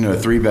nice, a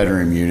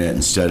 3-bedroom unit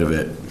instead of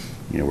it.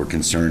 We're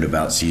concerned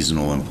about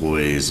seasonal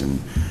employees and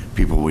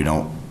people we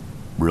don't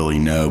really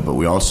know, but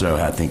we also,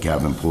 I think,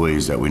 have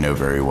employees that we know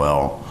very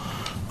well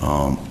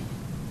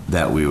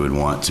that we would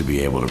want to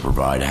be able to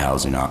provide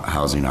housing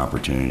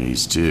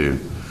opportunities to.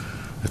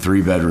 A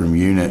 3-bedroom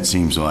unit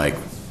seems like,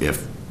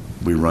 if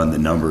we run the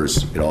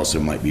numbers, it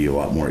also might be a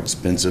lot more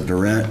expensive to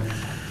rent,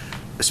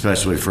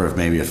 especially for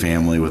maybe a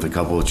family with a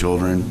couple of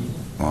children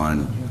for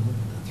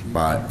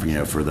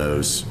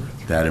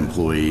that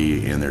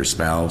employee and their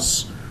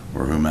spouse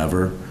or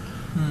whomever.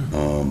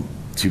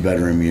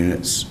 2-bedroom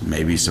units,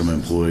 maybe some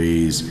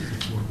employees.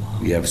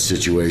 You have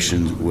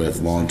situations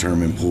with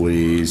long-term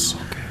employees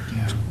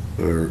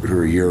who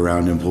are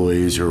year-round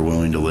employees who are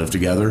willing to live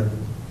together.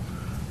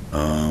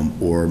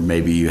 Or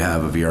maybe you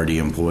have a VRD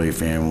employee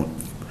family,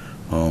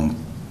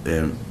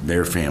 and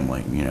their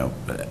family,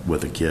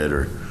 with a kid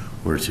or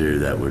 2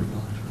 that would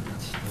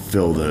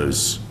fill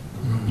those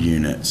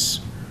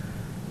units.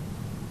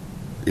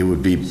 It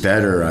would be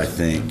better, I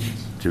think,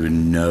 to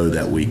know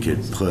that we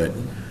could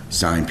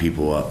sign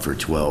people up for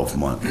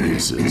 12-month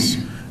leases,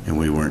 and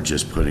we weren't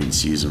just putting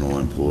seasonal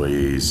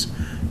employees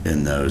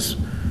in those.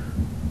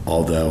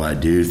 Although I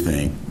do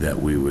think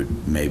that we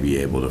would maybe be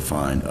able to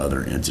find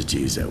other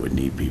entities that would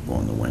need people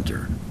in the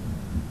winter.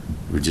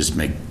 It would just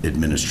make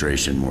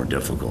administration more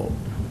difficult.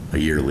 A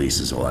year lease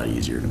is a lot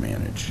easier to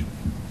manage.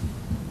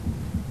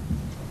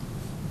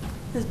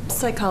 The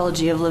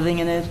psychology of living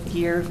in a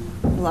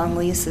year-long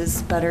lease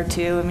is better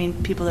too. I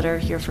mean, people that are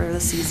here for the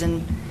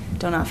season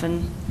don't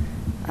often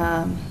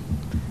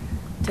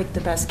take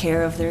the best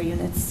care of their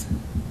units,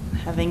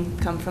 having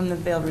come from the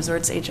Vail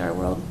Resorts HR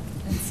world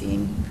and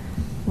seeing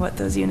what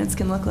those units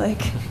can look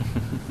like.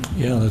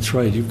 Yeah, that's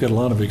right. You've got a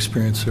lot of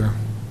experience there.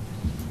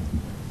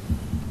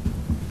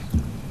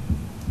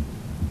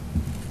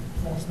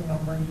 What was the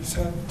number you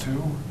said?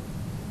 2?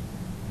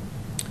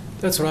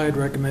 That's what I had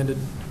recommended.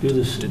 Do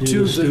the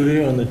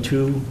studio on the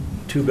 2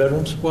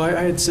 bedrooms? Well,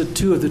 I had said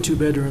 2 of the 2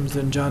 bedrooms,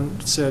 then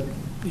John said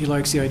he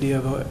likes the idea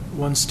of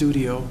 1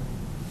 studio.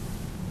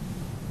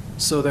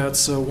 So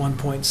that's a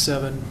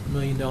 $1.7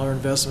 million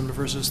investment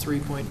versus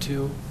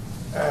 3.2.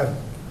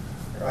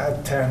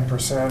 Add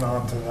 10%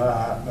 onto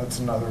that. That's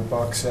another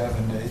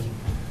 $1.70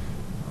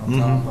 on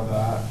top of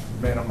that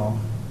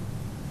minimum.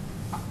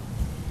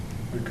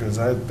 Because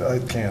I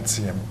can't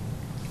see him.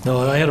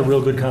 No, I had a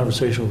real good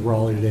conversation with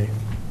Raleigh today.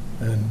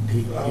 And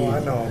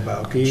I know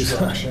about he's-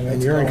 construction. and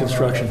It's you're in going up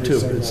construction every too.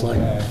 single It's like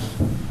day.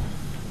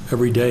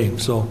 every day.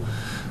 So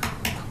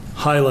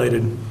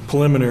highlighted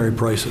preliminary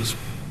prices.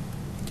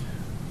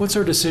 What's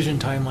our decision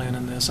timeline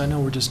on this? I know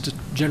we're just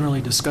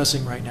generally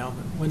discussing right now,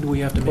 but when do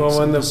we have to make Well,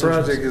 some when the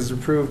decisions? project is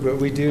approved, but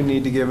we do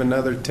need to give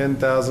another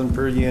 $10,000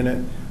 per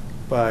unit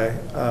by,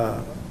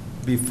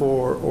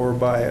 before or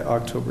by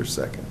October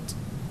 2nd.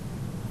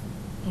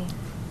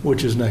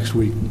 Which is next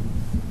week.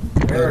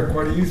 Eric,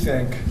 what do you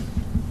think?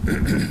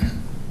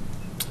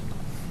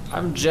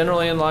 I'm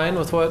generally in line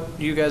with what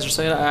you guys are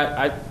saying.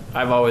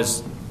 I've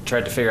always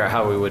tried to figure out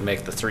how we would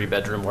make the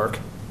 3-bedroom work.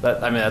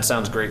 That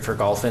sounds great for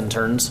golf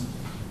interns.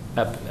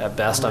 At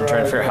best, I'm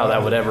trying to figure out how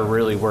that would ever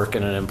really work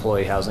in an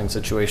employee housing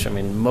situation. I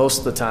mean, most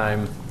of the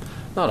time,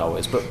 not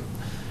always, but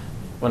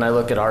when I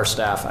look at our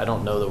staff, I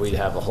don't know that we'd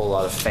have a whole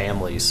lot of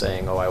families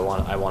saying, "Oh, I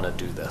want to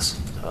do this."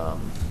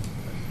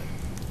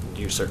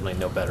 You certainly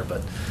know better,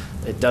 but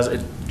it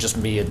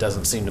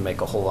doesn't seem to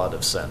make a whole lot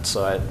of sense.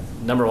 So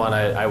number one,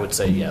 I would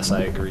say yes,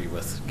 I agree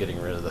with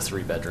getting rid of the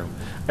 3-bedroom.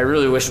 I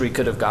really wish we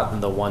could have gotten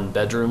the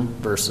 1-bedroom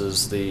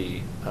versus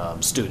the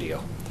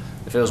studio.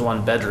 If it was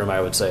 1 bedroom, I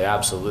would say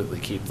absolutely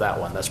keep that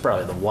one. That's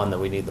probably the one that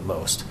we need the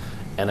most.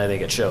 And I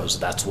think it shows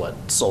that's what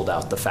sold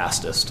out the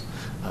fastest.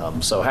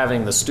 So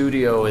having the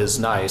studio is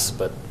nice,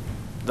 but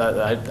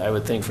I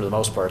would think for the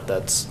most part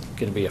that's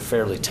going to be a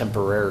fairly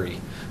temporary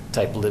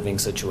type living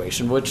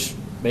situation, which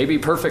may be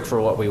perfect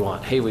for what we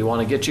want. Hey, we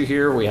want to get you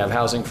here. We have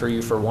housing for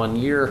you for 1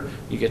 year.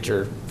 You get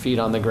your feet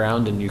on the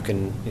ground and you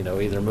can,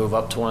 either move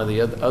up to one of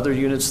the other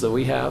units that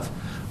we have,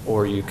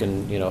 or you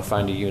can,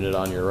 find a unit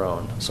on your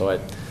own. So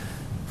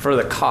for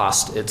the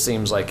cost, it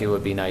seems like it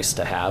would be nice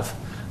to have.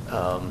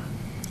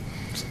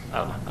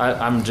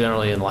 I'm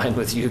generally in line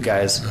with you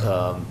guys,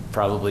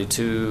 probably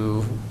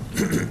two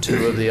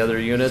of the other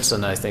units,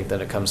 and I think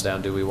that it comes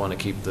down to, we want to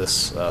keep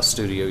this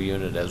studio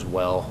unit as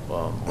well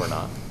or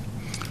not.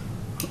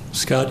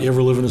 Scott, you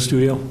ever live in a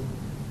studio?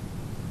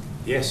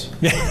 Yes.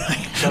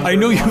 I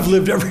know you've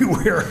lived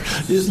everywhere.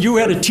 You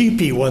had a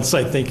teepee once,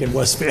 I think, in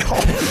West Vail.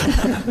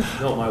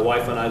 No, my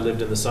wife and I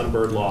lived in the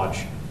Sunbird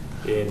Lodge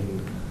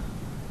in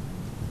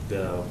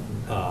the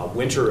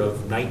winter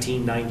of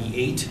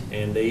 1998,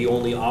 and they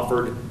only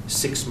offered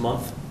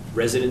 6-month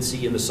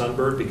residency in the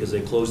Sunbird because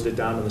they closed it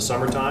down in the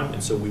summertime,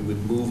 and so we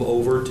would move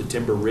over to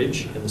Timber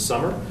Ridge in the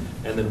summer,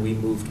 and then we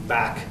moved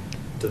back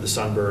to the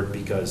Sunbird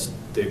because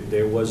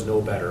there was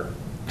no better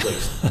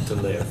place to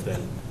live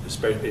than,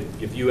 especially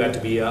if you had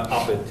to be up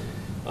at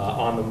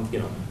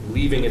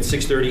leaving at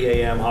 6:30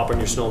 a.m., hop on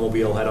your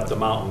snowmobile, head up the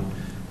mountain,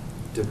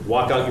 to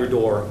walk out your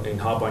door and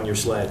hop on your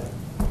sled.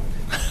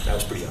 That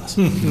was pretty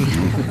awesome.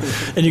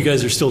 And you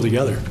guys are still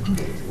together.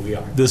 We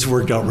are. This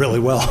worked out really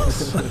well.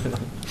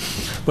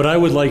 But I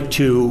would like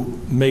to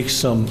make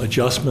some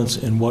adjustments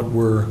in what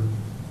we're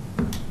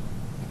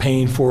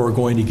paying for or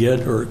going to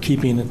get or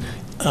keeping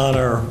on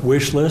our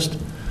wish list,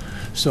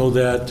 so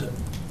that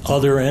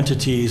other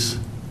entities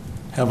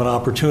have an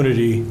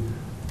opportunity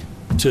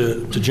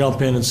to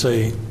jump in and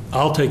say,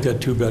 I'll take that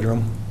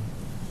 2-bedroom.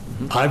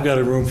 I've got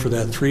a room for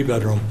that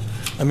 3-bedroom.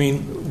 I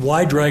mean,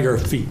 why drag our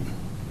feet?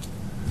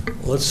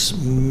 Let's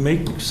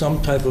make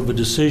some type of a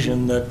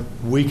decision that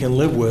we can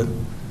live with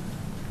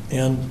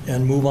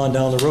and move on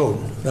down the road.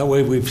 That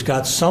way we've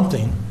got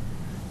something,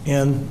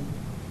 and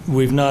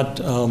we've not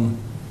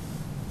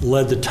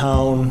led the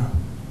town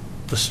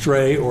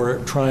astray or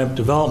Triumph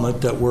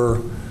Development that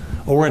we're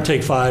going to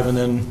take 5, and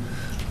then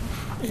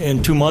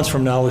in 2 months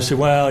from now we say,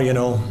 well,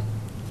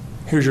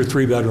 here's your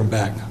 3-bedroom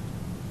back.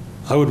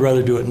 I would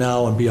rather do it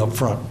now and be up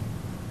front.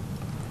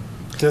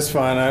 Just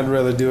fine. I'd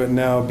rather do it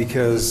now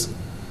because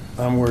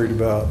I'm worried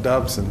about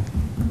Dobson,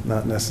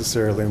 not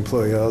necessarily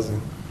employee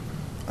housing.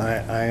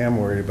 I am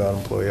worried about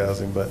employee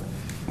housing, but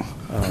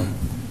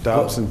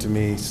Dobson to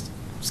me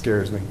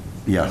scares me.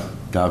 Yeah,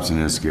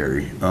 Dobson is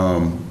scary.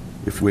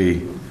 If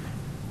we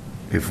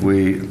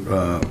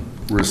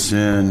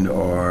rescind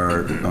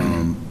our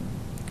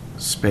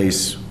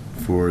space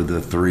for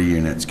the 3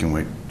 units, can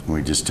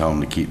we just tell them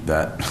to keep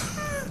that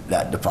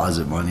that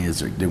deposit money?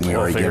 Didn't we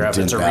already get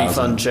 10,000? It's a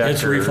refund check.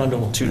 It's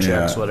refundable. 2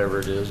 checks, whatever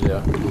it is.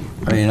 Yeah.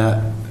 I mean,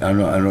 I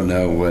don't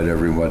know what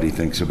everybody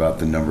thinks about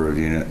the number of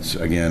units.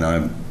 Again,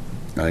 I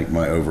think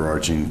my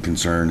overarching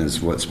concern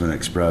is what's been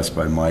expressed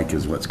by Mike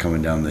is what's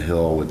coming down the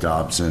hill with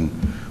Dobson,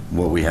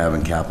 what we have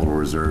in capital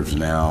reserves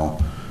now,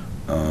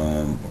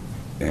 and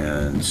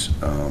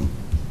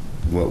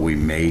what we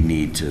may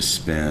need to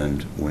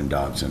spend when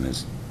Dobson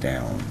is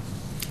down.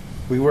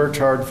 We worked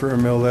hard for a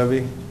mill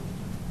levy,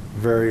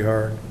 very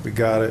hard. We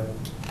got it.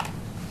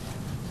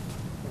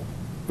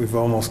 We've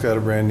almost got a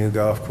brand new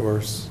golf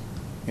course,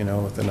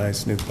 with a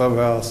nice new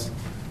clubhouse.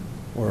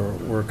 We're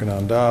working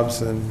on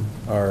Dobson.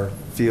 Our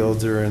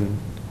fields are in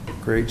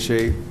great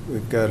shape.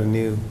 We've got a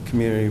new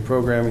community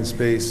programming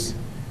space.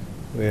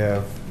 We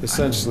have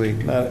essentially,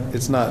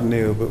 it's not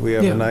new, but we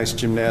have a nice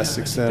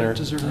gymnastics center. That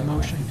deserves a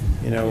motion.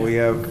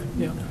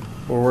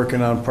 We're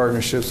working on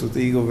partnerships with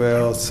Eagle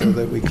Vail so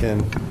that we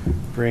can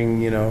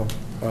bring,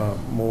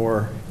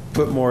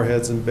 put more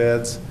heads in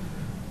beds,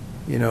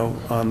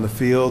 on the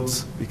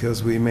fields,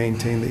 because we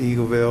maintain the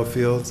Eagle Vail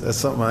fields. That's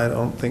something I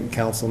don't think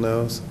council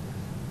knows,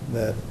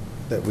 that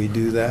we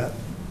do that.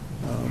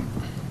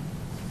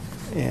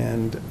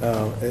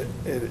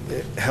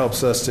 It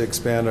helps us to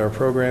expand our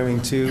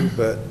programming too,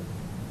 but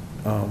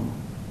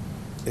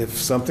if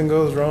something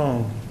goes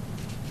wrong,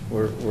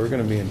 we're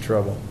going to be in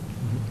trouble.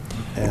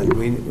 And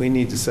we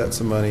need to set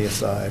some money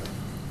aside.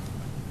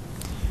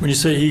 When you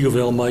say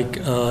Eagleville, Mike,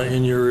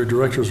 in your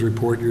director's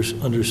report, you're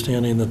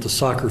understanding that the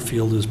soccer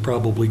field is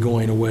probably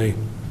going away.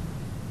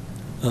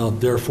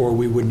 Therefore,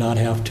 we would not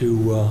have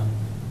to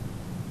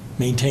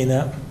maintain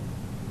that?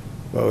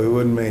 Well, we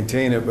wouldn't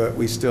maintain it, but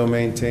we still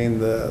maintain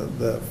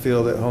the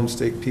field at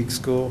Homestake Peak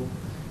School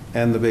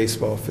and the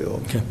baseball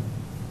field. Okay.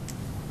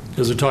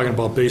 Because they're talking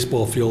about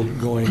baseball field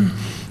going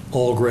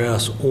all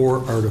grass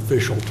or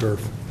artificial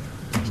turf.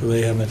 So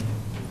they haven't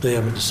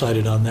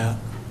decided on that.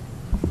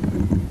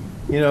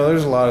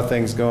 there's a lot of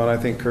things going. I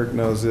think Kirk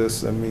knows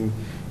this. I mean,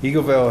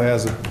 Eagleville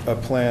has a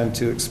plan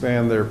to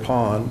expand their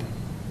pond.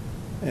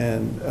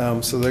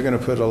 And so they're going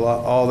to put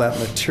all that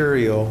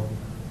material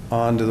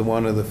onto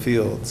one of the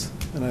fields.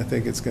 And I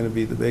think it's going to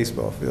be the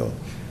baseball field.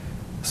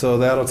 So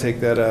that'll take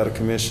that out of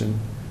commission.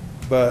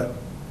 But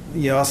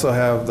you also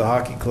have the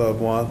hockey club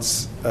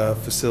wants a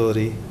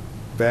facility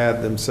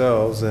bad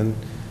themselves, and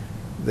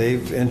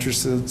they've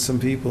interested some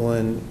people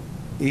in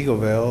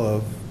Eagleville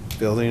of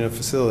building a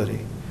facility.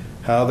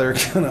 How they're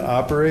going to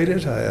operate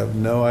it, I have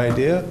no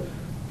idea,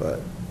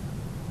 but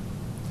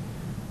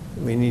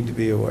we need to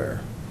be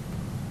aware.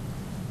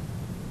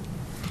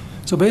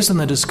 So based on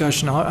the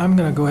discussion, I'm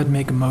going to go ahead and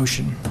make a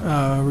motion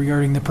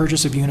regarding the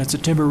purchase of units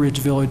at Timber Ridge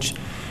Village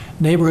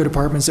neighborhood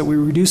apartments, that we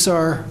reduce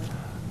our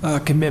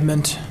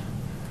commitment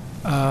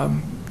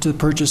to the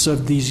purchase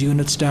of these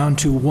units down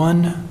to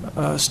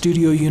 1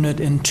 studio unit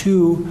and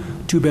 2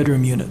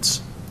 two-bedroom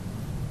units.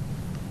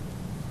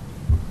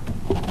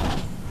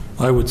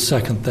 I would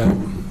second that.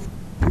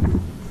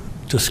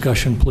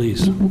 Discussion,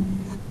 please.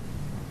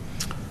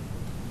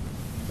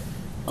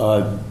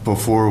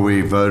 Before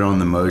we vote on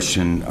the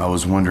motion, I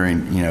was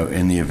wondering,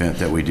 in the event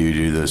that we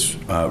do this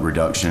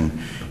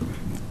reduction,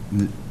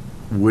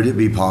 would it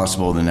be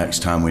possible the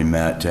next time we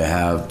met to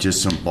have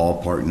just some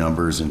ballpark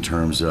numbers in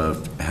terms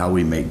of how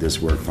we make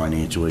this work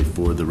financially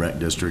for the rec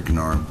district and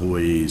our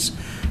employees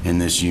in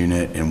this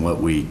unit, and what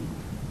we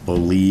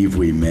believe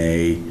we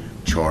may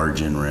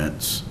charge in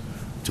rents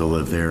to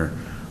live there,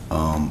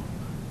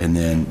 and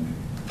then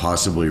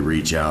possibly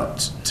reach out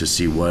to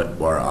see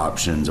what our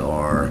options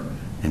are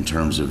in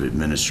terms of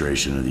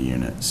administration of the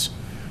units,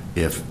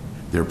 if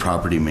they're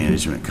property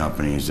management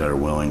companies that are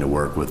willing to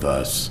work with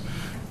us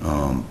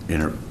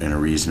in a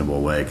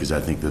reasonable way, because I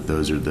think that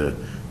those are the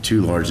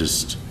 2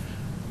 largest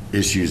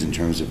issues in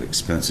terms of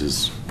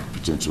expenses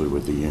potentially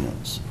with the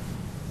units.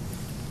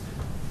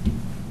 Do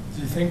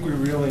you think we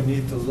really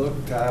need to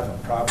look to have a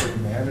property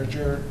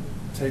manager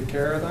take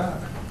care of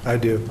that? I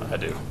do. I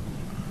do.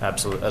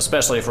 Absolutely.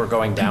 Especially if we're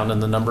going down in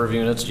the number of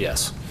units,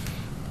 yes.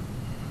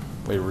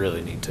 We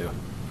really need to.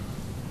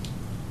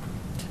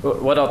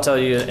 What I'll tell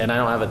you, and I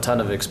don't have a ton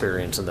of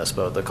experience in this,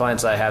 but the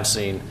clients I have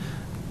seen,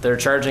 they're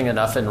charging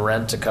enough in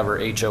rent to cover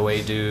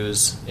HOA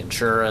dues,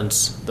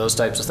 insurance, those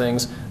types of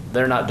things.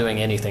 They're not doing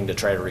anything to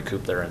try to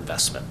recoup their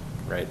investment,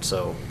 right?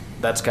 So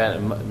that's kind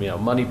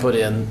of, money put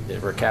in,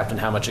 we're capped in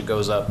how much it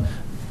goes up.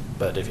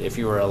 But if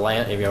you were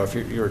if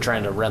you were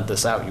trying to rent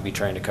this out, you'd be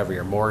trying to cover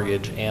your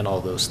mortgage and all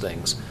those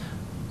things.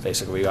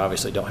 Basically, we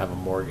obviously don't have a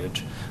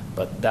mortgage,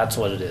 but that's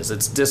what it is.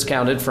 It's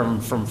discounted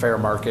from fair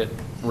market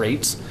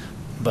rates,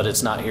 but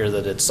it's not here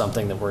that it's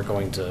something that we're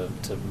going to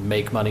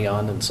make money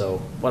on. And so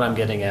what I'm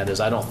getting at is,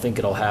 I don't think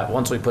it'll have,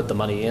 once we put the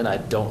money in, I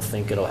don't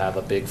think it'll have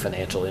a big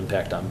financial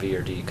impact on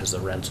VRD, because the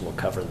rents will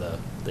cover the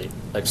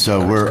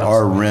So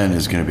our rent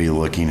is going to be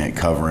looking at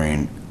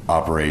covering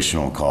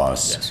operational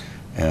costs. Yes.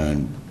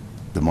 And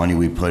the money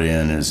we put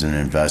in is an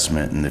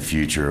investment in the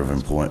future of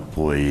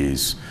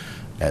employees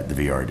at the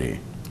VRD.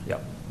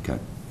 Yep. Okay.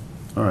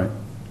 All right.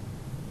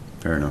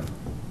 Fair enough.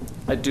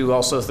 I do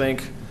also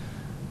think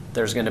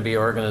there's going to be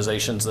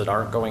organizations that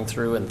aren't going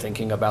through and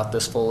thinking about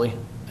this fully,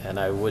 and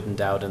I wouldn't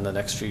doubt in the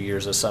next few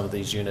years as some of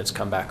these units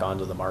come back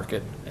onto the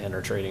market and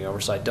are trading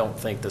over. So I don't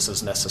think this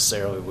is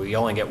necessarily, we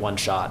only get one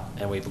shot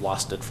and we've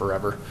lost it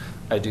forever.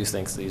 I do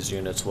think these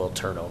units will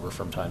turn over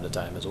from time to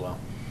time as well.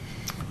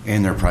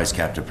 And they're price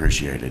capped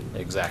appreciated.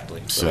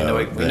 Exactly.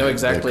 So we know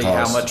exactly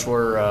how much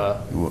we're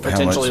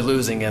potentially much?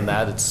 losing in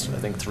that. It's, I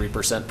think,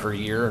 3% per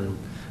year, and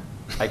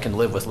I can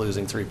live with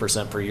losing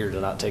 3% per year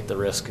to not take the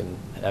risk and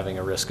having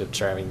a risk of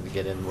trying to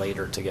get in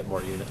later to get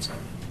more units.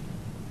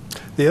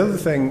 The other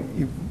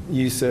thing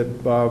you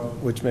said,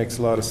 Bob, which makes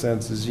a lot of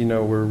sense, is,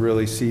 we're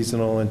really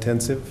seasonal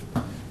intensive.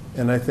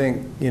 And I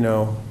think,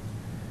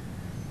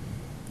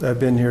 I've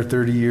been here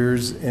 30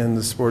 years, and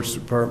the sports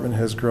department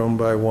has grown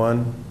by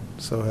 1,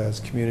 so has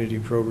community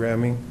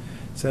programming.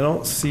 So I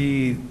don't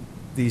see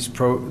these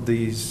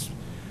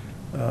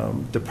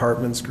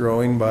departments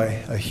growing by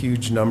a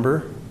huge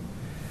number.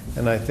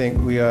 And I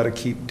think we ought to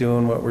keep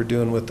doing what we're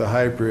doing with the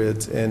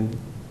hybrids and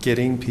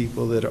getting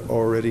people that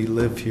already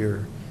live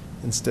here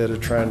instead of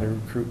trying to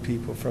recruit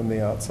people from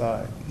the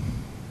outside.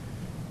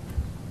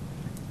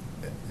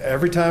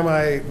 Every time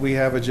we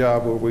have a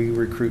job where we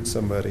recruit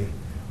somebody,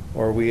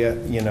 or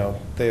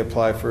they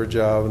apply for a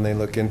job and they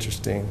look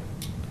interesting,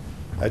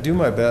 I do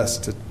my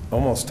best to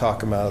almost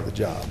talk them out of the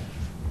job.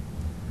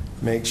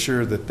 Make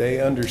sure that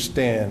they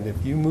understand,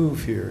 if you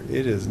move here,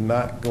 it is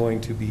not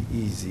going to be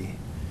easy.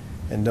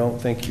 And don't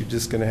think you're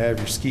just going to have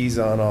your skis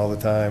on all the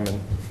time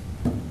and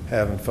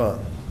having fun,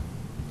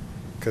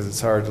 because it's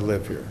hard to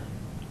live here.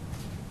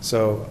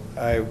 So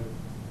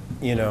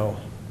you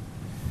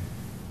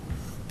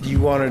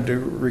wanted to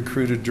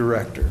recruit a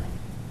director,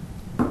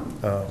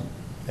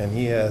 and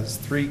he has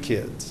 3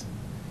 kids.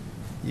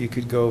 You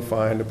could go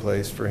find a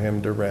place for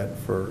him to rent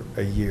for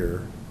a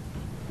year,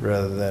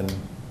 rather than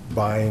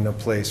buying a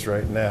place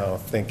right now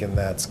thinking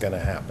that's going to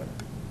happen.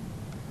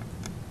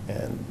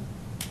 And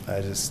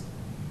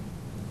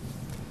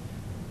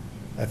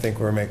I think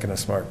we're making a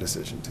smart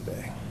decision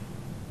today.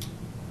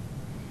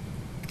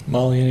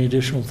 Molly, any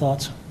additional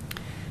thoughts?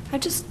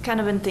 I've just kind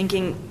of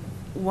been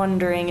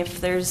wondering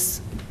if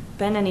there's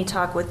been any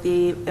talk with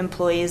the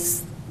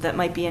employees that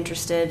might be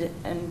interested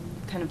in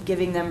kind of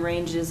giving them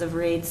ranges of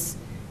rates.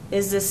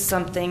 Is this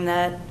something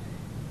that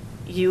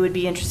you would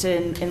be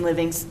interested in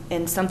living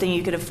in, something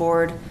you could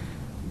afford?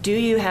 Do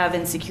you have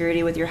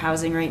insecurity with your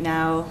housing right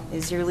now?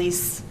 Is your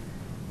lease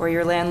or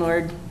your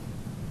landlord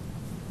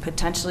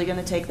potentially going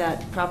to take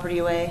that property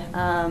away?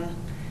 I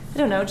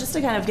don't know, just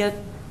to kind of get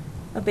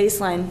a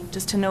baseline,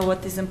 just to know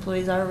what these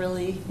employees are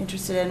really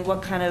interested in,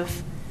 what kind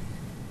of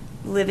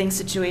living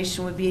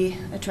situation would be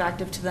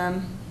attractive to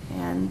them,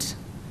 and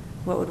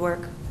what would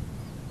work.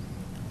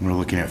 We're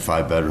looking at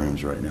 5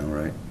 bedrooms right now,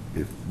 right?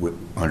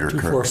 Under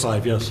 2, 4,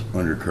 5, yes.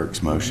 Under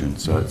Kirk's motion,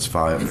 so it's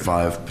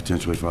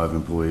potentially 5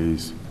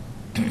 employees.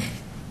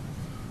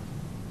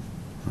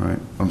 All right,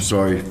 I'm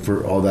sorry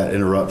for all that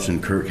interruption.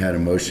 Kirk had a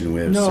motion,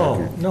 we have a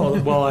second. No,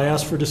 well, I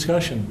asked for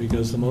discussion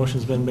because the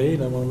motion's been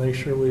made. I want to make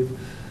sure we've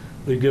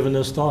given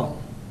this thought.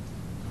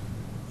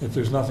 If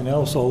there's nothing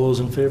else, all those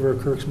in favor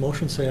of Kirk's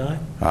motion, say aye.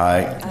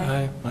 Aye.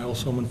 Aye. I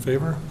also am in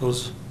favor.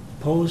 Those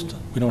opposed?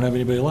 We don't have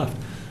anybody left.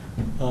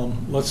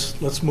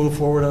 Let's move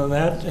forward on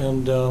that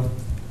and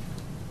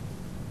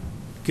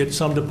get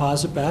some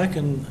deposit back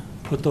and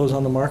put those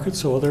on the market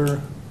so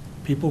other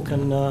people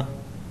can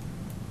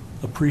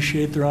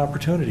appreciate their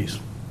opportunities.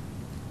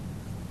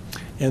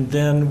 And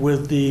then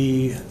with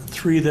the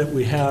 3 that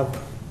we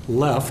have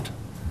left,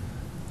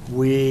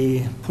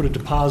 we put a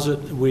deposit,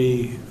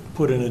 we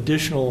put an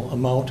additional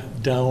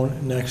amount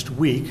down next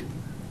week,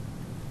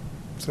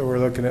 So we're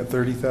looking at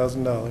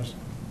 $30,000.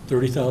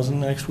 $30,000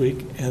 next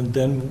week, and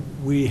then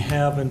we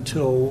have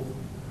until,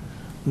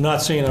 I'm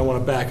not saying I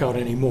want to back out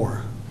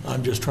anymore,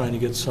 I'm just trying to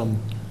get some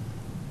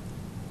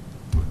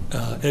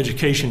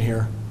education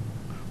here.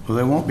 Well,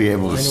 they won't be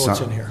able to I know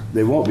what's in here.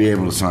 They won't be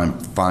able to sign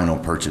final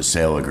purchase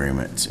sale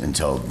agreements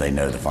until they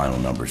know the final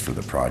numbers for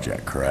the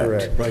project, correct?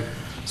 Correct. Right.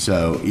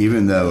 So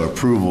even though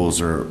approvals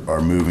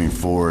are moving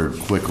forward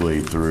quickly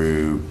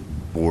through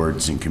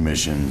boards and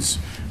commissions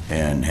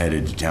and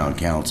headed to town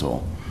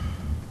council,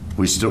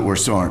 we're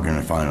still aren't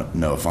going to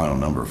know a final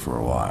number for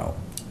a while.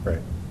 Right.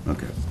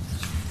 Okay.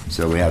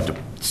 So we have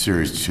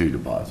Series 2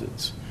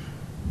 deposits.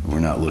 We're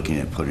not looking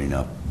at putting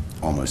up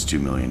almost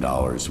 $2 million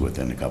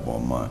within a couple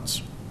of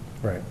months.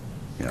 Right.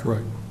 Yeah.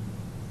 Correct.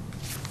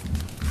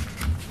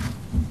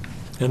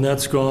 And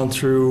that's gone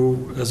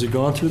through, has it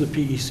gone through the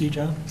PEC,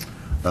 John?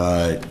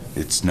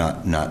 It's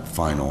not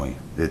finally.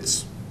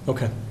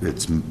 Okay.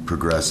 It's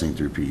progressing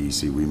through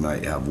PEC. We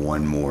might have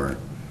one more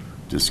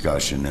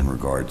discussion in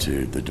regard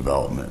to the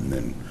development, and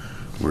then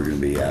we're going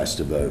to be asked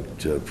to vote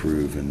to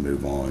approve and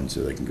move on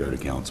so they can go to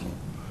council,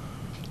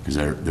 because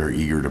they're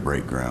eager to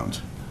break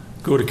ground.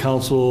 Go to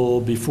council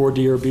before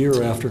DRB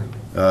or after?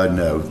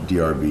 No,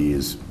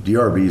 DRB's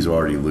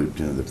already looped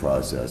into the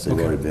process. They've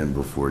Okay. already been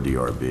before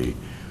DRB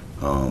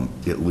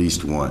at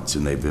least once,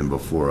 and they've been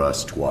before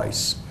us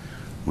twice.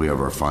 We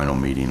have our final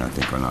meeting, I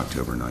think, on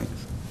October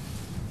 9th.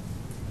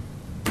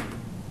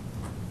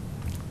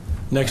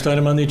 Next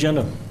item on the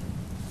agenda.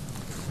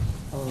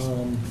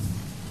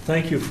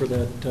 Thank you for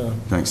that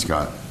Thanks,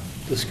 Scott.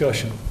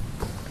 discussion.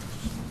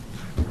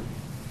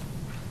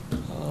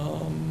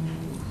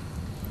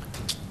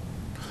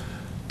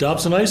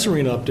 Dobson Ice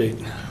Arena update.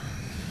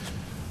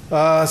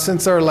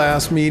 Since our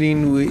last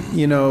meeting,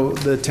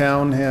 the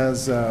town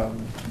has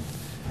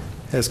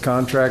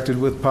contracted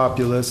with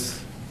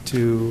Populous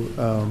to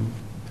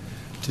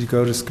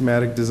go to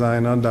schematic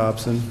design on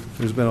Dobson.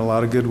 There's been a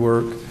lot of good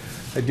work.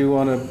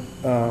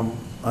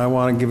 I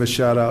want to give a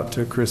shout out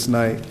to Chris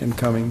Knight in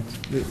coming.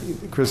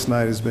 Chris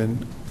Knight has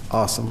been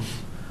awesome.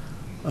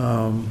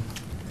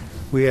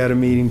 We had a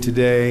meeting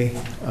today.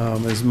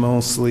 It's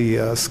mostly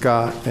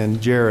Scott and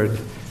Jared,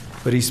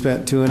 but he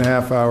spent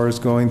 2.5 hours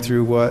going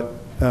through what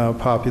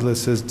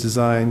Populous has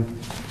designed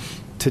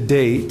to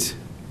date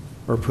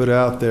or put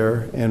out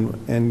there,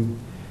 and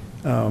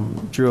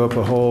drew up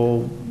a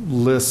whole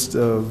list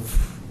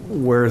of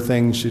where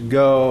things should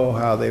go,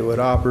 how they would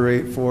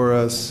operate for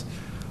us,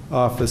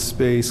 office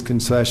space,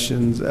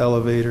 concessions,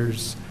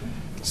 elevators,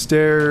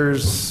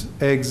 stairs,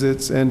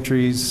 exits,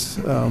 entries,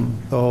 the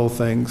whole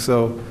thing.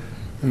 So,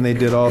 and they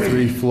did all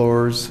 3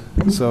 floors,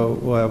 so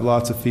we'll have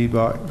lots of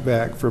feedback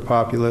back for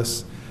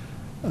Populous.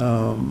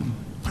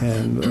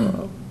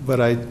 But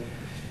I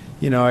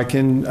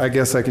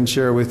guess I can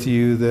share with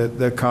you that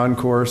the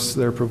concourse,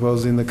 they're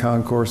proposing the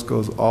concourse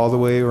goes all the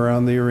way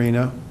around the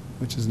arena,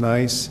 which is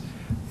nice.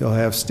 You'll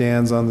have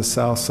stands on the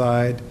south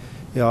side.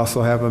 You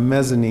also have a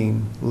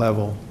mezzanine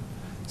level,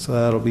 so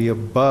that'll be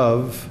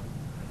above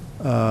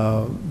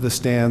the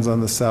stands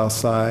on the south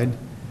side.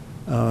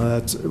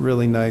 That's a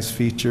really nice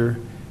feature.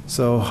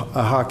 So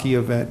a hockey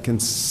event can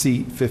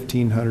seat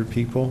 1,500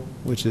 people,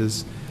 which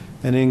is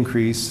an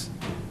increase,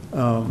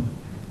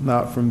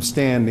 not from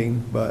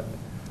standing, but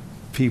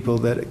people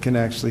that can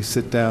actually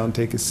sit down,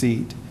 take a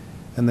seat.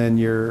 And then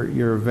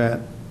your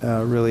event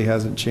really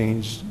hasn't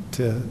changed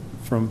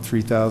from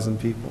 3,000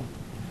 people.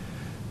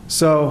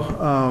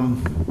 So,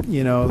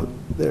 you know,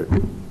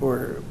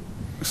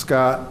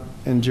 Scott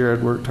and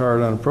Jared worked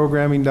hard on a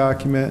programming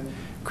document.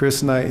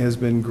 Chris Knight has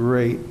been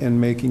great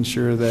in making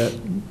sure that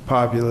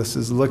Populous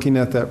is looking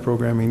at that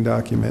programming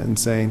document and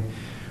saying,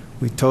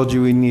 we told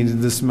you we needed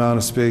this amount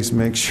of space,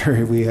 make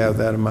sure we have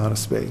that amount of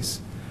space.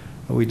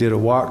 We did a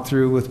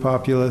walkthrough with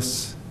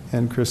Populous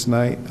and Chris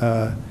Knight.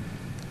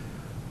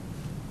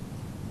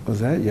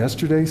 Was that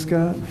yesterday,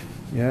 Scott?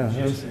 Yeah.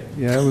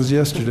 Yeah, it was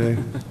yesterday.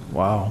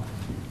 Wow.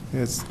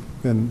 It's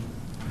been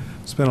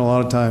a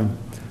lot of time.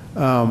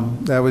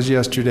 That was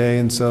yesterday,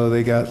 and so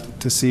they got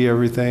to see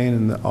everything,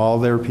 and all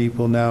their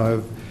people now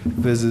have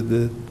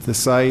visited the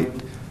site.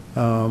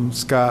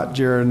 Scott,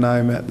 Jared, and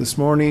I met this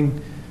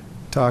morning,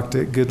 talked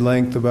at good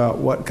length about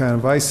what kind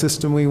of ice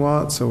system we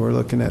want. So we're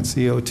looking at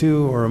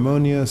CO2 or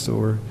ammonia, so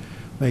we're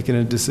making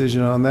a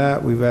decision on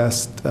that. We've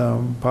asked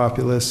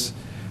Populous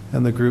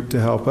and the group to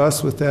help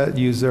us with that,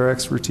 use their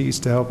expertise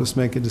to help us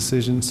make a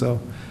decision. So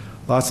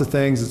lots of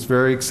things. It's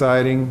very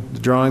exciting. The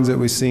drawings that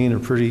we've seen are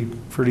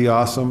pretty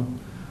awesome.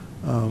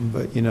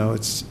 But you know,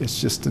 it's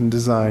just in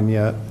design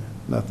yet.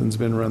 Nothing's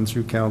been run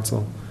through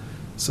council.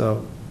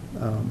 So.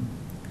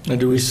 And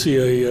do we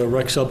see a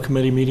rec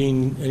subcommittee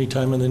meeting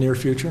anytime in the near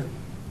future?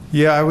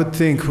 Yeah, I would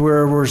think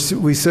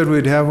we said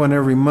we'd have one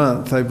every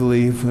month, I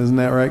believe. Isn't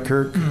that right,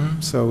 Kirk?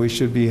 Mm-hmm. So we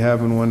should be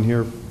having one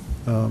here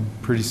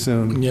pretty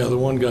soon. Yeah, the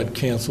one got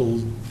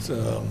canceled.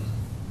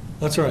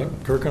 That's all right.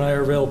 Kirk and I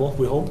are available,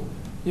 we hope.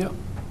 Yeah.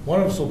 One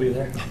of us will be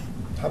there.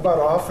 How about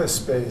office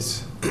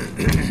space?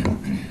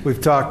 We've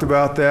talked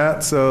about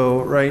that.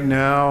 So right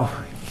now,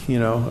 you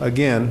know,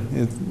 again,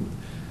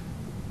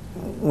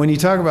 when you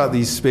talk about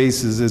these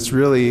spaces, it's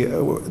really,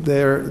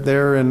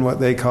 they're in what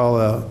they call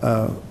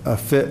a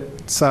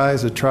fit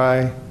size, a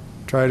try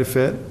to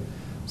fit.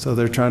 So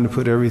they're trying to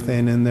put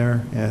everything in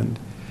there. And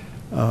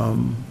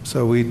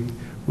so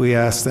we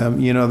asked them,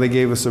 you know, they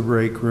gave us a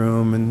break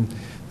room and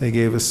they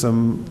gave us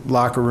some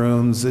locker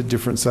rooms at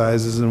different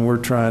sizes, and we're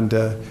trying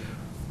to,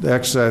 the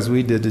exercise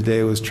we did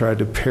today was try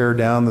to pare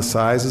down the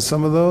size of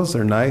some of those.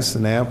 They're nice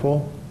and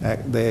ample.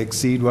 They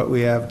exceed what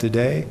we have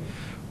today,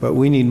 but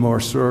we need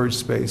more storage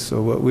space.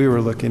 So what we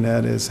were looking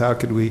at is how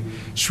could we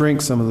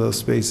shrink some of those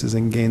spaces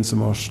and gain some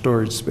more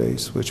storage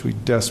space, which we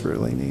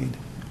desperately need,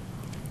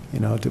 you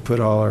know, to put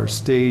all our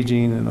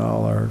staging and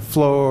all our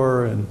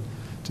floor and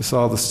just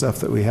all the stuff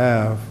that we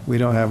have. We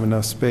don't have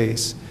enough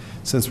space.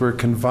 Since we're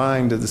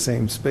confined to the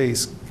same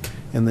space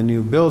in the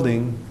new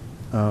building,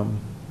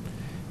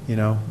 you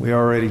know, we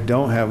already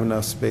don't have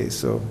enough space.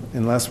 So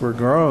unless we're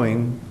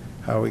growing,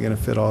 how are we going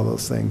to fit all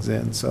those things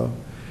in? So,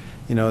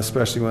 you know,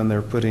 especially when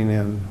they're putting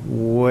in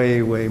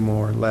way, way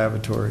more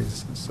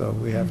lavatories. So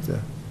we're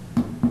going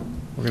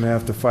to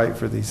have to fight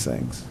for these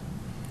things.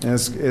 And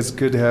it's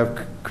good to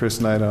have Chris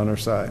Knight on our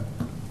side.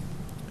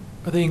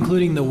 Are they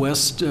including the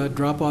west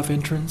drop-off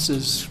entrance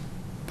as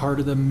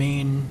part of the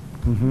main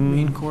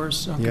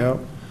course? Okay. Yep.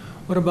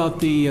 What about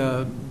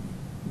the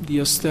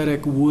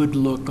aesthetic wood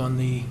look on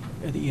the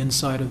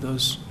inside of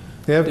those?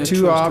 They have that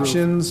two truss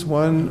options.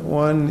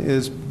 One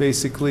is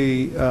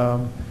basically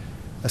a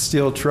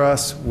steel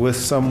truss with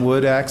some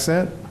wood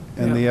accent,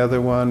 and the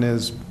other one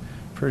is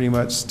pretty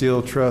much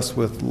steel truss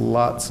with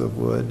lots of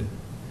wood.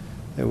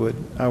 I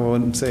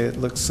wouldn't say it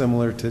looks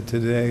similar to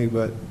today,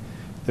 but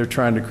they're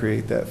trying to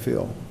create that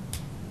feel.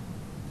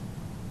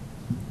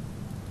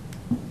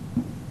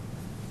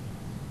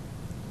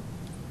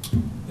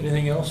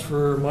 Anything else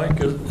for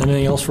Mike?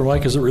 Anything else for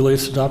Mike as it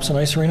relates to Dobson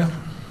Ice Arena?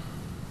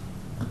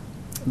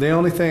 The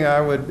only thing I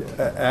would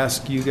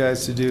ask you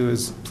guys to do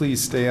is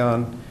please stay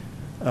on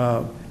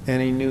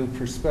any new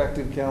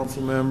prospective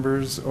council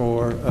members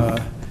or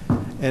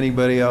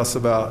anybody else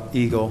about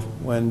Eagle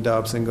when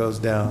Dobson goes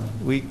down.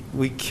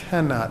 We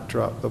cannot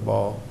drop the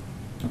ball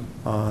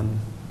on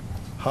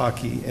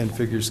hockey and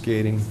figure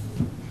skating.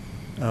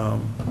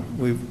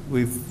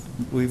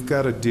 We've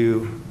got to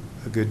do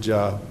a good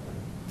job.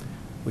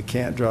 We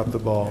can't drop the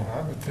ball. I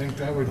would think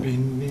that would be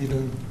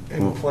needed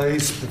in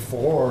place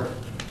before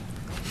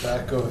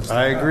that goes down.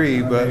 I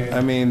agree, but I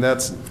mean,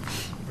 that's,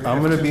 I'm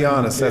going to be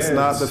honest, that's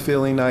not the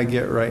feeling I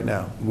get right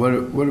now.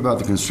 What about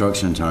the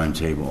construction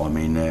timetable? I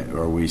mean,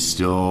 are we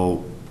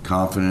still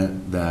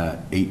confident that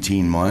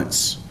 18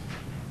 months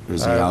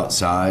is the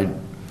outside,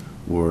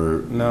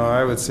 or? No,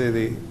 I would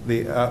say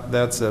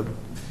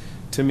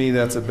to me,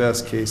 that's a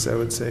best case. I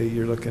would say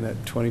you're looking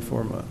at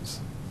 24 months.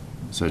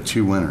 So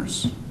 2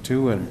 winters.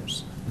 2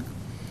 winters.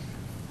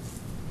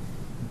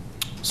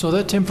 So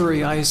that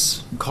temporary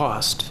ice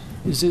cost,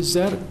 is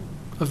that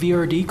a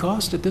VRD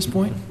cost at this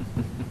point?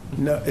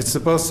 No, it's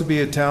supposed to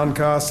be a town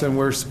cost, and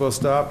we're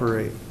supposed to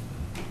operate,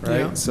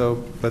 right? Yeah.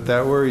 So, but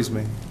that worries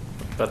me.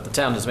 But the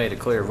town has made it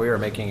clear we are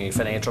making a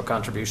financial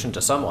contribution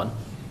to someone,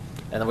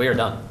 and then we are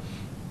done.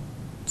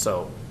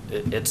 So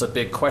it's a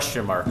big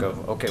question mark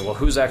of, okay, well,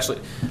 who's actually,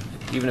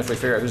 even if we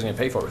figure out who's going to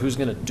pay for it, who's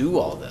going to do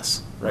all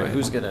this, right?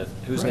 Who's going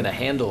to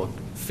handle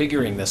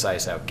figuring this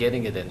ice out,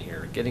 getting it in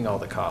here, getting all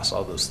the costs,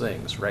 all those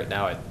things. Right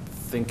now, I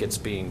think it's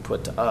being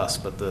put to us,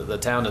 but the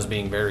town is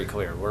being very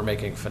clear. We're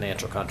making a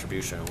financial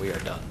contribution, and we are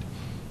done.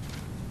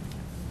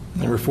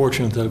 And we're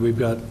fortunate that we've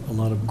got a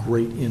lot of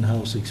great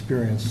in-house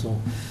experience,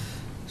 so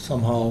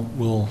somehow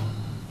we'll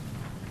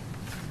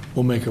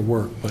make it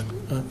work. But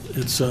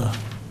it's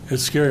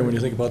scary when you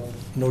think about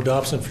no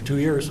Dobson for 2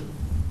 years.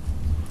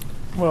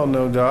 Well,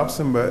 no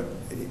Dobson, but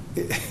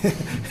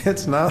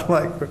it's not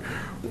like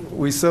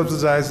we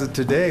subsidize it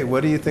today.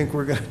 What do you think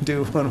we're going to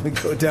do when we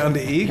go down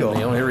to Eagle?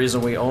 The only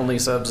reason we only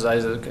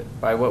subsidize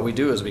it by what we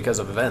do is because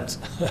of events.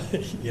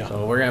 Yeah.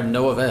 So we're gonna have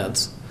no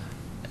events,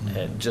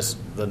 and just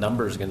the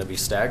number's gonna be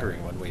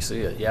staggering when we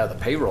see it. Yeah, the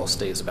payroll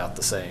stays about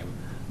the same,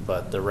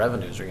 but the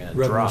revenues are gonna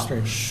Revenue drop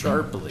stream.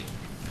 sharply.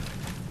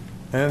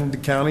 And the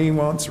county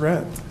wants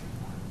rent.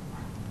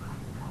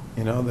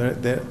 You know,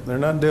 they're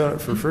not doing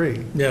it for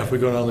free. Yeah, if we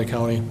go down to the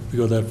county, we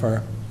go that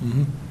far.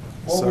 Mhm.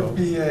 What So- would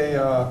be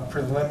a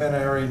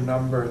preliminary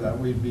number that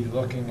we'd be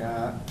looking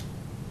at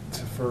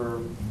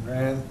for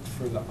rent,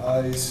 for the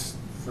ice,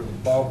 for the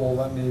bubble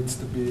that needs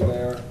to be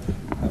there?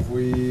 Have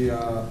we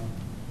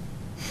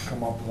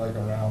come up with like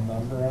a round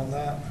number on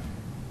that?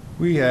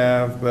 We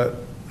have,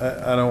 but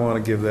I don't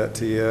want to give that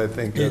to you. I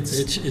think It's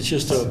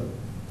just a.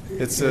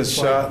 it's a it's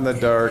shot like, in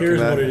the dark. Here's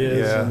and what it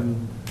is. Yeah,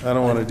 and I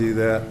don't want to do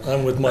that.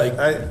 I'm with Mike.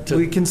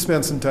 We can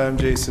spend some time,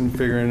 Jason,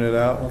 figuring it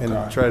out Okay.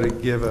 and try to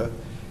give a,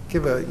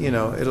 you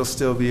know, it'll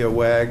still be a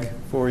wag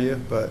for you,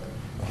 but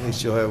at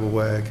least you'll have a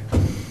wag.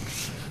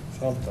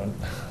 Something.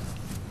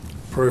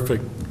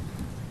 Perfect.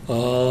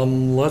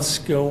 Let's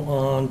go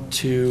on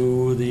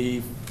to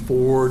the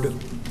Ford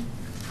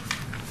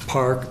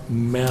Park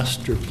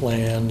Master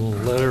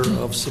Plan Letter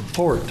of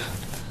Support.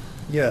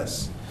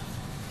 Yes.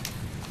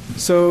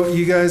 So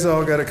you guys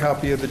all got a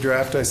copy of the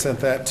draft. I sent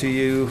that to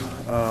you.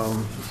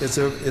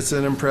 It's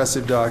an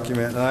impressive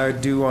document, and I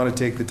do want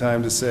to take the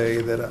time to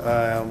say that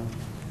I'm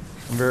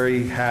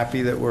very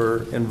happy that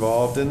we're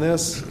involved in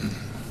this,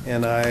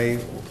 and I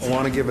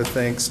want to give a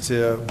thanks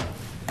to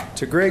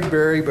Greg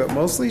Berry, but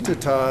mostly to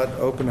Todd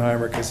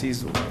Oppenheimer, because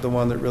he's the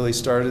one that really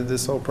started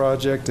this whole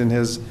project, and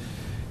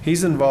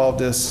he's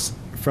involved us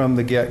from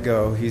the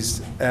get-go.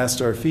 He's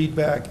asked our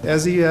feedback,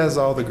 as he has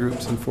all the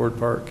groups in Ford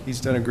Park. He's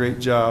done a great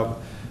job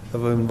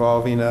of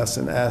involving us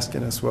and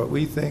asking us what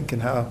we think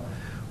and how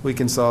we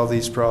can solve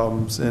these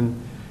problems. And,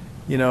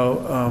 you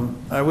know,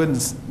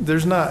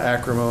 there's not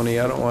acrimony,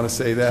 I don't want to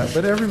say that,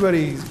 but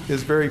everybody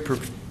is very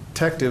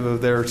protective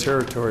of their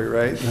territory,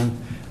 right? And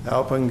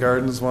Alpine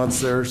Gardens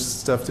wants their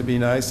stuff to be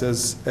nice,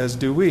 as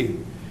do we.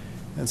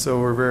 And so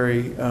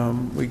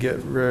we get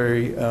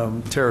very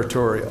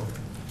territorial,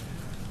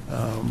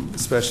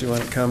 especially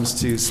when it comes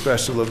to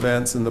special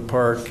events in the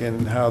park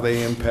and how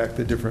they impact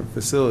the different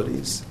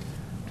facilities.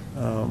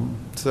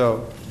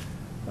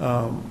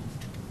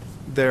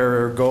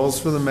 There are goals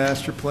for the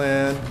master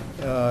plan.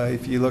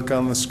 If you look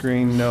on the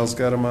screen, Nell's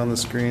got them on the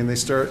screen.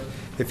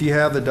 If you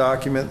have the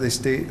document, they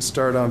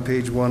start on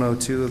page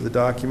 102 of the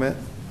document.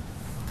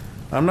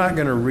 I'm not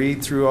going to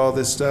read through all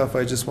this stuff.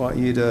 I just want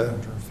you to,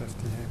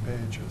 158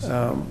 pages.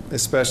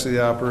 especially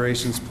the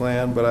operations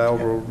plan, but I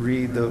will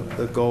read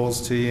the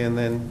goals to you, and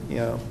then, you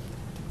know,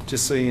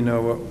 just so you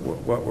know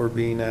what we're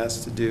being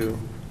asked to do.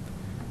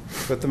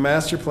 But the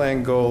master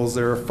plan goals,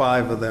 there are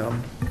 5 of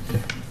them.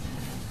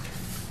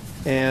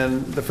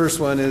 And the first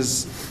one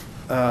is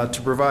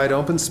to provide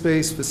open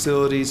space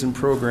facilities and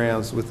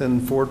programs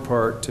within Ford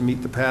Park to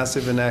meet the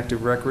passive and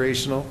active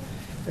recreational,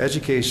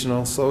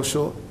 educational,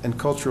 social, and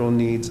cultural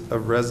needs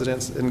of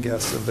residents and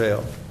guests of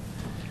Vail.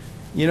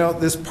 You know,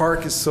 this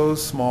park is so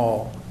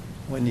small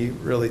when you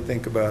really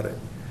think about it.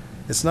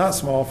 It's not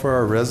small for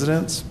our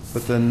residents,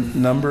 but the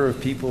number of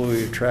people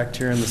we attract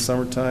here in the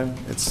summertime,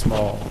 it's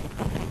small.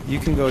 You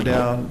can go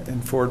down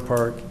in Ford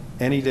Park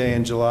any day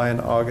in July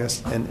and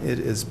August, and it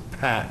is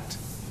packed.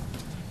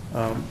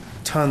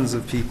 Tons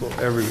of people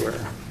everywhere.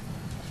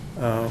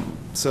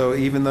 So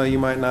even though you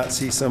might not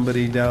see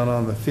somebody down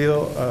on the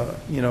field,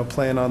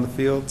 playing on the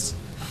fields,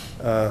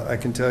 I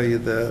can tell you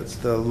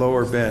the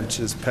lower bench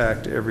is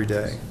packed every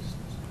day.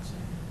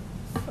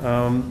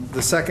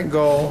 The second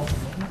goal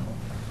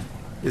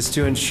is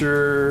to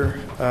ensure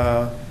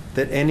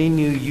that any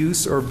new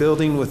use or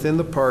building within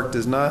the park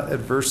does not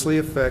adversely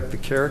affect the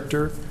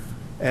character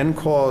and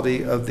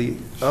quality of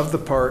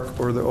the park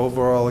or the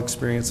overall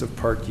experience of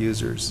park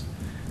users.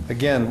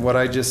 Again, what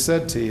I just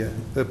said to you,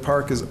 the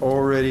park is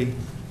already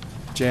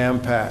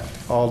jam-packed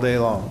all day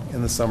long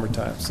in the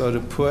summertime. So to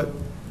put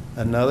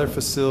another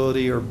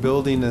facility or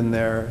building in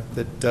there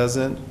that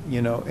doesn't,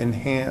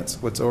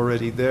 enhance what's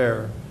already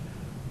there,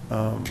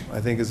 I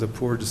think is a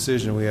poor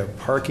decision. We have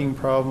parking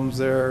problems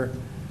there.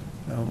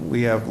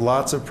 We have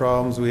lots of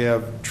problems. We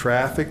have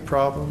traffic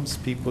problems,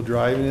 people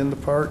driving in the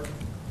park.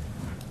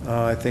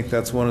 I think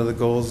that's one of the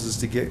goals, is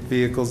to get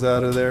vehicles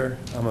out of there.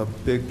 I'm a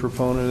big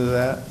proponent of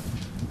that.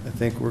 I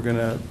think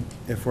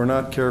if we're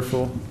not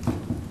careful,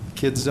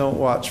 kids don't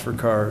watch for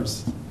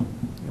cars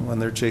when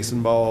they're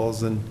chasing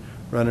balls and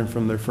running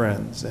from their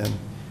friends. And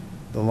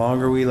the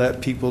longer we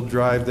let people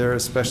drive there,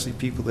 especially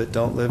people that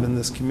don't live in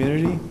this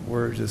community,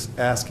 we're just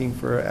asking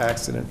for an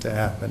accident to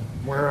happen.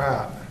 Where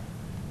at?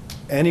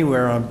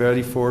 Anywhere on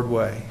Betty Ford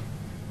Way.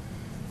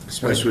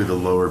 Especially the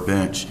lower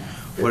bench.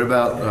 What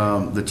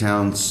about the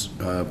town's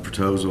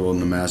proposal in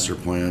the master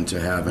plan to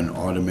have an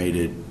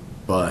automated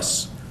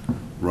bus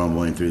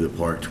rumbling through the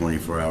park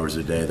 24 hours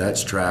a day?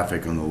 That's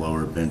traffic on the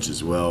lower bench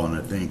as well, and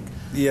I think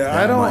Yeah,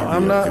 that might be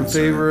I'm a not in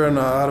concern. favor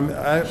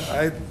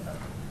of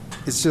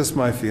it's just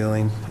my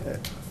feeling.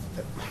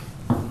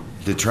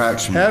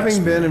 Detracts from the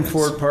Having been in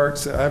experience. Ford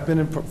Park, I've been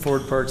in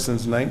Ford Park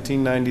since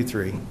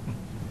 1993.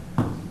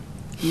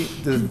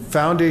 The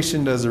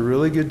foundation does a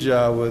really good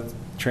job with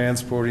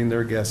transporting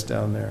their guests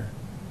down there.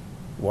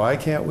 Why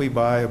can't we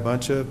buy a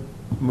bunch of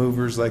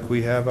movers like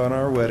we have on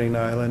our wedding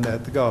island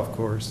at the golf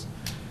course,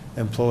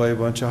 employ a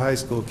bunch of high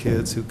school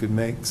kids who could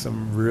make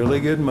some really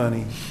good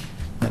money,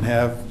 and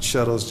have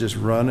shuttles just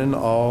running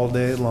all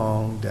day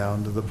long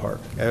down to the park?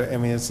 I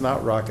mean, it's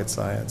not rocket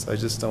science. I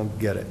just don't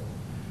get it.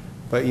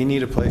 But you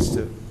need a place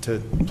to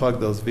plug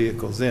those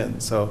vehicles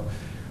in. So,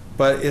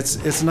 but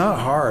it's not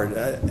hard.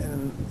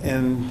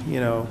 And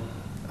you know,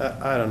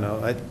 I don't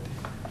know.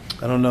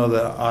 I don't know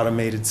the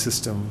automated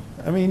system.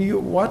 I mean, you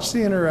watch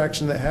the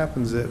interaction that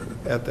happens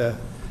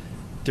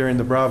during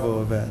the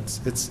Bravo events.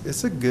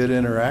 It's a good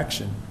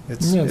interaction.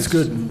 It's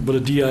good, but a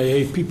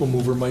DIA people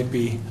mover might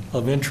be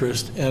of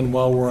interest. And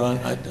while we're on,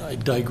 I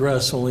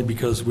digress only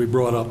because we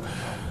brought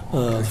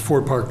up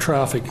Ford Park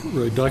traffic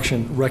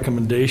reduction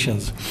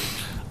recommendations.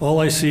 All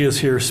I see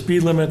is here,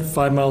 speed limit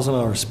 5 miles an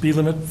hour, speed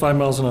limit 5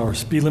 miles an hour,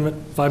 speed limit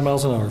 5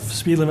 miles an hour,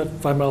 speed limit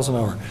 5 miles an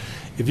hour.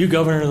 If you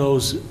govern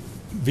those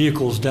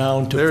vehicles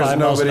down to 5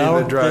 miles an hour.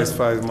 There's nobody that drives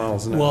 5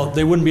 miles an hour. Well,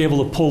 they wouldn't be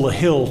able to pull the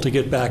hill to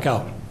get back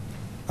out.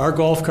 Our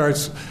golf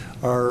carts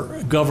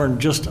are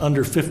governed just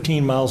under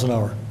 15 miles an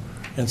hour.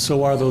 And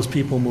so are those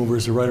people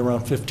movers, they're right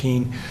around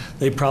 15.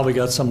 They probably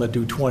got some that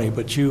do 20,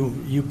 but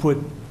you put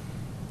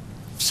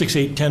 6,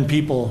 8, 10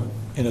 people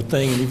in a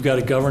thing and you've got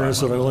a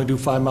governors that only do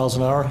 5 miles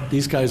an hour,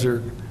 these guys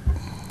are.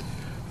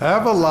 I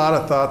have a lot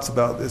of thoughts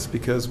about this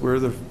because we're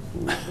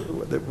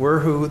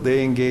who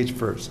they engage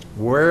first.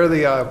 Where are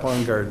the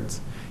Alpine Gardens?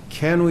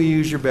 Can we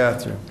use your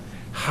bathroom?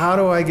 How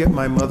do I get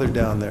my mother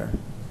down there?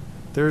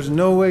 There's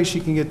no way she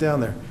can get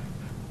down there.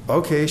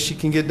 Okay, she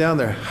can get down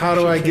there. How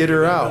do I get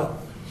her out?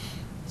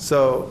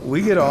 So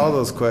we get all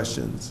those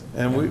questions,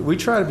 and we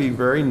try to be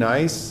very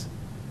nice.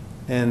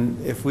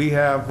 And if we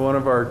have one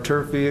of our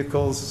turf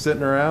vehicles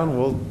sitting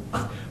around,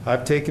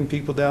 I've taken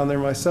people down there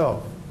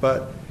myself,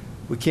 but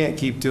we can't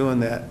keep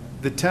doing that.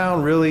 The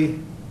town really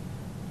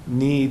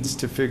needs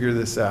to figure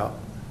this out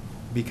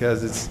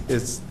because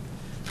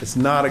it's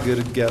not a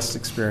good guest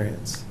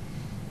experience.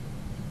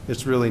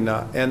 It's really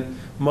not. And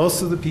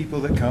most of the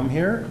people that come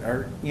here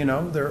are,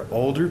 they're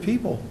older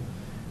people,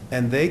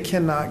 and they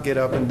cannot get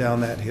up and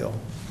down that hill.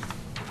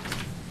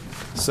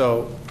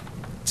 So,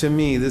 to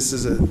me,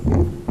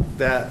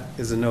 that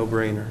is a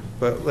no-brainer.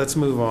 But let's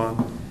move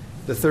on.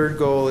 The third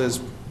goal is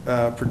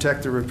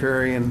protect the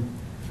riparian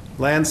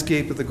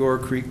landscape of the Gore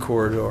Creek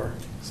corridor.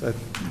 So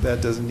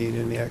that doesn't need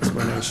any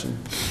explanation.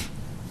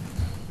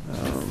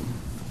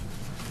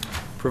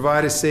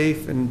 Provide a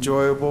safe,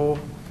 enjoyable,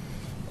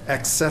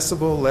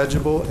 accessible,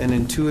 legible, and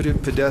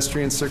intuitive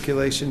pedestrian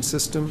circulation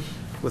system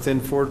within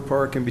Ford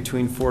Park and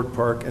between Ford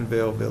Park and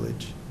Vail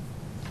Village.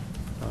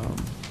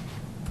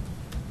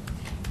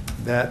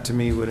 That, to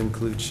me, would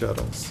include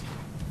shuttles.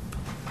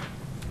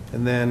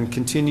 And then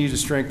continue to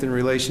strengthen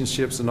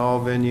relationships in all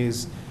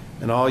venues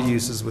and all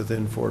uses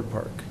within Ford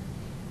Park.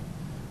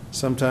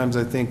 Sometimes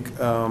I think,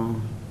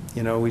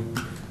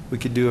 we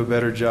could do a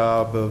better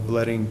job of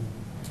letting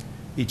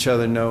each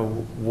other know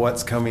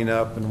what's coming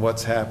up and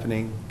what's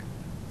happening.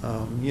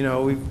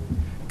 We've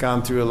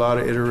gone through a lot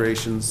of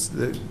iterations.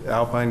 The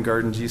Alpine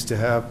Gardens used to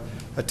have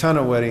a ton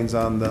of weddings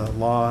on the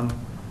lawn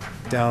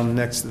down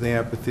next to the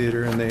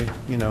amphitheater, and they,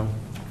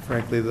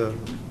 frankly,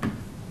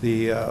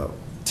 the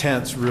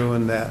tents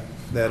ruined that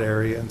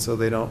area, and so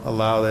they don't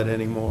allow that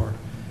anymore.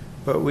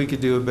 But we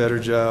could do a better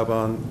job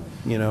on,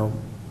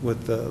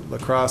 with the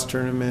lacrosse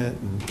tournament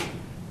and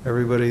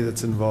everybody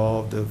that's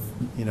involved of,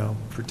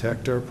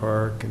 protect our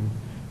park and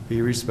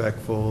be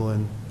respectful.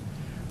 And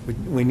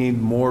we need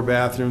more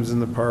bathrooms in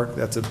the park.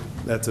 That's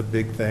a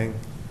big thing.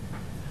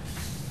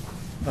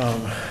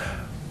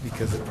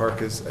 Because the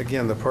park is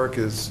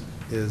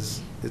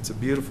it's a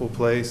beautiful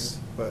place,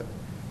 but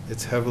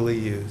it's heavily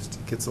used.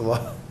 It gets a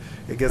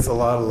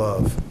lot of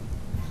love,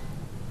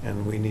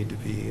 and we need to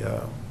be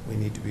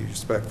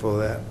respectful of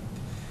that.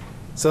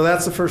 So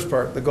that's the first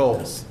part, the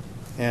goals.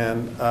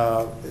 And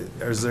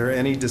is there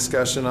any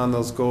discussion on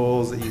those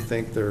goals that you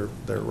think they're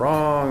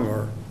wrong,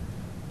 or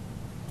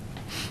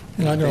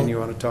anything you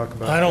want to talk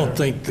about? I don't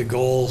think the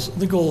goals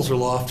are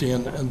lofty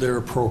and they're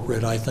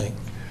appropriate, I think.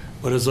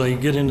 But as I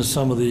get into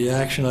some of the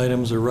action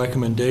items or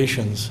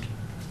recommendations,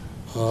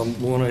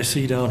 when I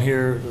see down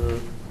here,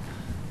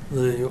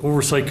 the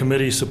Oversight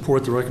Committee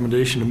support the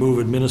recommendation to move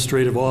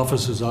administrative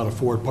offices out of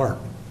Ford Park.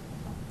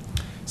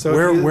 So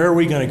where are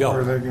we going to go?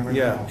 Where are they going to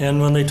go? And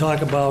when they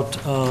talk about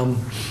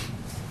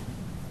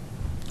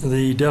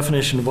the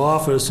definition of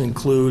office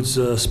includes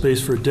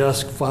space for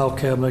desk, file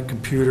cabinet,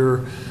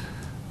 computer,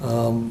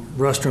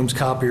 restrooms,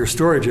 copier,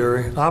 storage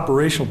area.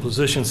 Operational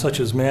positions such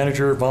as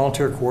manager,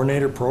 volunteer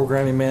coordinator,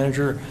 programming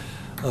manager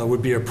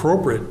would be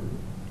appropriate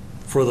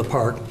for the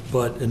park,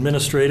 but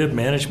administrative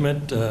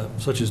management,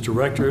 such as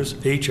directors,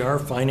 HR,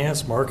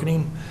 finance,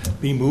 marketing,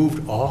 be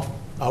moved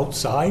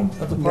outside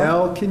of the park?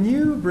 Now, can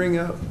you bring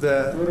up Go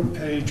that, to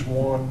page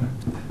 1.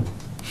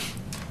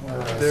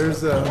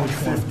 there's a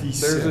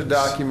 156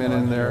 document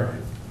in there.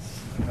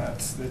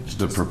 It's The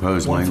just-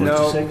 proposed language.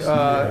 No,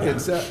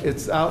 156?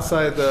 it's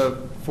outside the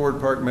Ford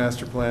Park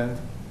Master Plan.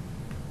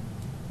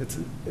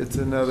 It's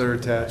another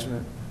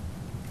attachment.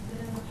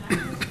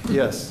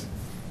 Yes.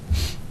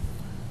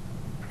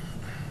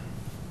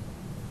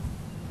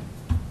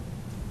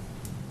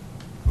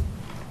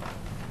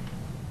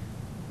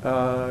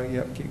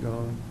 Yep, keep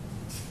going.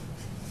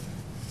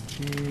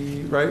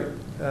 Right,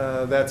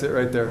 that's it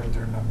right there,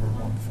 They're number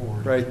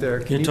 140. right there.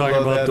 Can You're you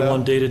talking blow about that the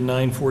one up? dated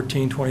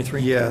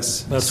 9/14/23?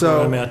 Yes. That's So-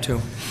 where I'm at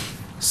too.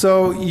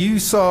 So you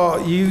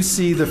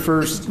see the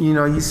first,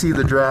 you see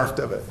the draft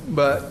of it,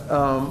 but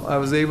I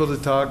was able to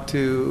talk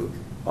to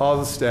all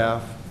the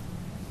staff,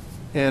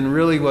 and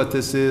really what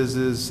this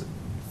is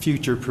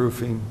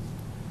future-proofing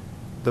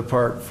the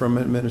park from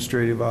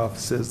administrative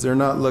offices. They're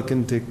not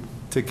looking to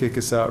kick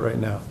us out right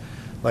now.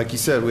 Like you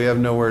said, we have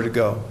nowhere to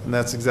go, and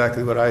that's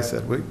exactly what I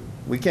said.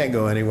 We can't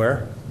go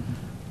anywhere.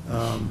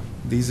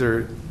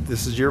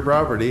 This is your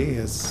property,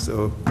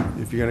 so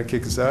if you're going to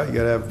kick us out, you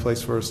got to have a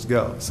place for us to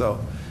go. So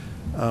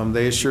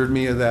they assured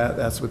me of that.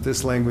 That's what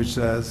this language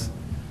says,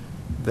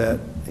 that,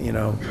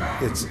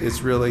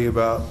 it's really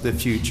about the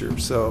future.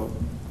 So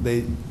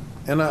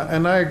and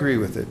I agree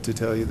with it, to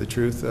tell you the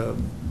truth.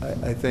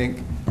 I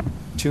think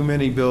too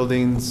many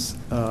buildings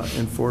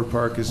in Ford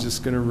Park is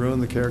just going to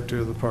ruin the character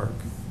of the park.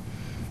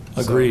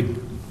 So- Agreed.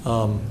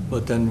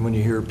 But then when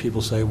you hear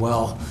people say,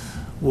 well,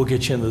 we'll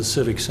get you into the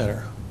Civic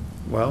Center.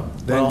 Well,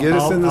 then Well, get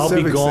us in the I'll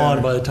Civic be Center.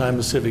 gone by the time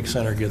the Civic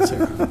Center gets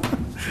there.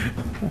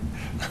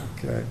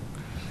 Okay.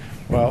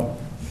 Well,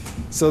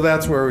 so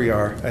that's where we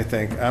are, I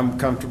think. I'm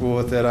comfortable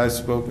with that. I've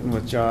spoken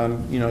with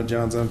John,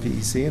 John's on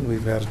PEC, and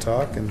we've had a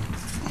talk, and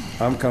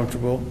I'm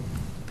comfortable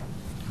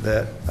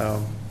that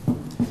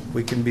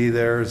we can be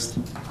there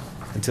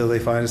until they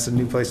find us a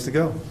new place to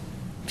go.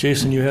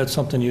 Jason, you had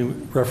something, you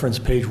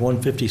referenced page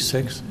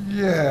 156?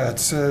 Yeah, it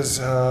says,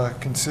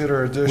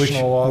 consider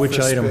additional Which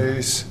office item?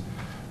 space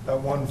at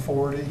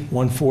 140.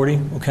 140,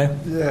 okay.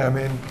 Yeah, I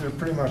mean, they're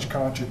pretty much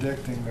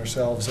contradicting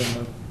themselves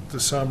in the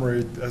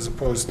summary as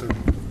opposed to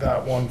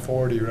that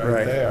 140 Right.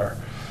 right there.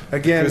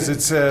 Again, Because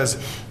it says,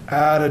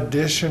 add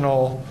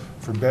additional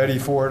for Betty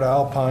Ford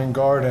Alpine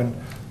Garden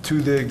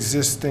to the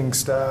existing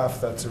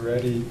staff that's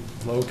already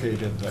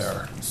located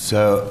there.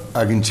 So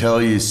I can tell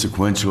you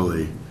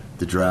sequentially,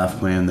 the draft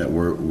plan that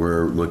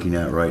we're looking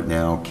at right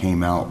now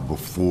came out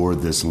before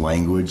this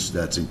language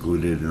that's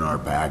included in our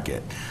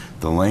packet.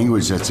 The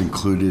language that's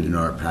included in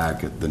our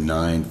packet, the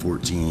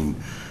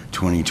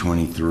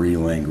 9/14/2023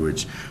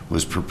 language,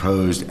 was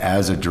proposed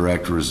as a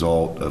direct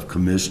result of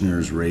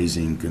commissioners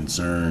raising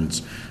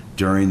concerns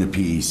during the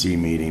PEC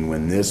meeting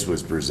when this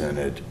was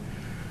presented.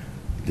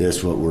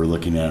 This, what we're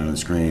looking at on the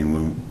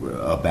screen,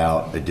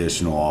 about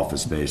additional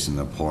office space in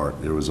the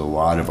park. There was a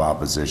lot of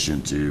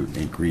opposition to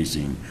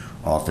increasing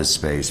office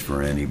space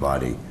for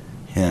anybody.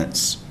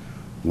 Hence,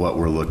 what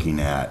we're looking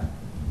at,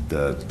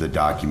 the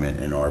document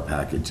in our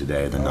packet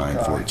today, the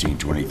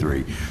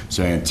 9/14/23.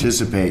 So I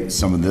anticipate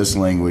some of this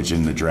language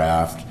in the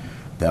draft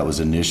that was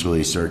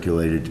initially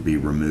circulated to be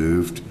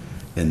removed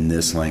and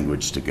this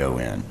language to go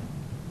in.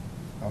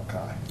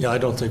 Okay. Yeah, I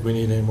don't think we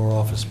need any more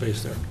office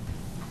space there.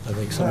 I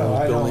think some No, of I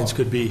those don't. buildings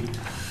could be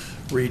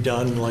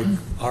redone, like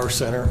our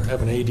center,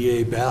 have an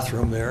ADA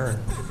bathroom there.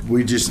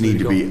 We just need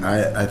to There you be,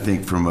 I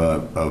think from a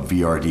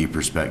VRD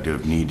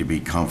perspective, need to be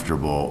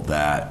comfortable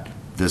that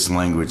this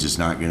language is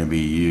not going to be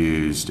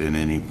used at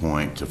any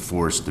point to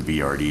force the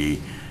VRD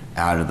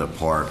out of the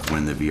park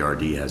when the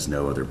VRD has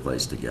no other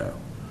place to go.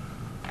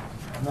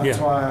 And that's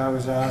Yeah. why I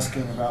was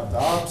asking about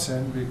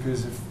Dobson,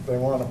 because if they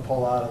want to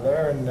pull out of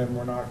there and then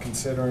we're not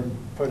considering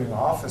putting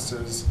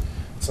offices,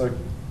 it's like,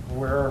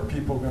 where are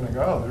people going to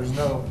go? There's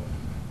no,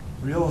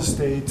 real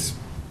estate's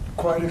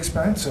quite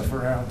expensive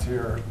around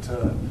here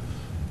to.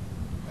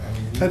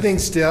 I think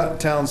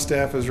town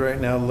staff is right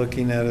now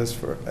looking at us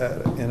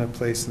in a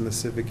place in the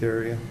civic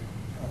area,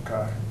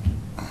 Okay.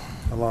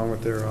 along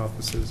with their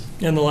offices.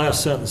 And the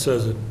last sentence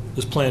says that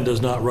this plan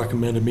does not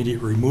recommend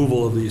immediate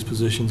removal of these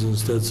positions,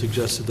 instead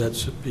suggested that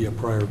should be a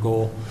prior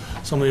goal.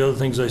 Some of the other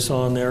things I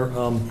saw in there,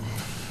 and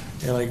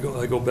I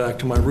go back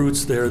to my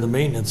roots there, the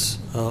maintenance.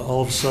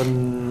 All of a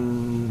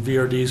sudden,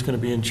 VRD is going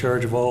to be in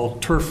charge of all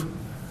turf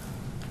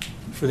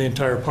for the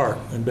entire park,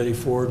 and Betty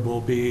Ford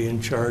will be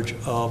in charge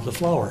of the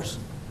flowers.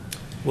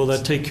 Will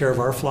that take care of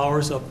our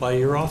flowers up by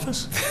your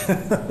office?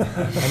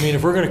 I mean,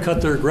 if we're going to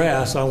cut their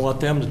grass, I want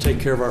them to take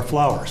care of our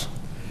flowers.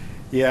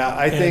 Yeah,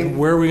 I And think,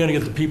 where are we going to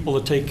get the people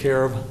to take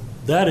care of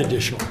that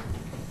additional?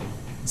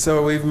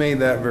 so we've made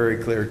that very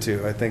clear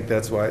too. I think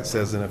that's why it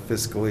says in a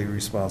fiscally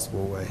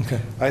responsible way.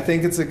 Okay. I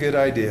think it's a good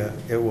idea.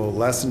 It will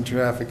lessen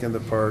traffic in the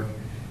park.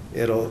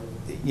 it'll,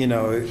 you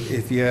know,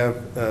 if you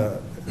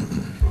have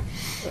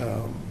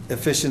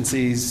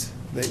efficiencies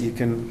that you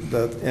can,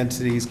 the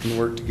entities can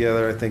work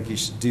together, I think you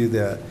should do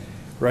that.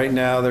 Right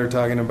now, they're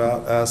talking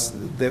about us,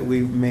 that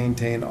we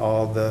maintain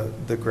all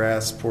the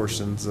grass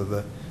portions of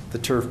the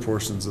turf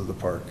portions of the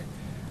park.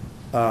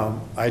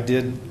 I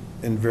did,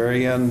 in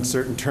very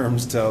uncertain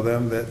terms, tell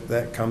them that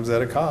that comes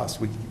at a cost.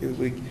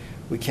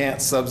 We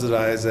can't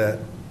subsidize that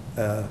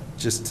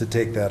just to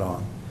take that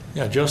on.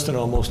 Yeah, Justin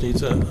almost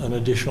needs an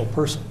additional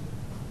person.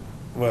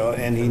 Well,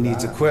 and he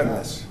needs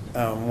equipment.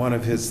 One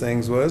of his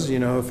things was, you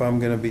know, if I'm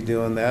going to be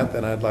doing that,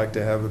 then I'd like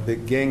to have a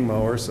big gang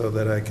mower so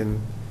that I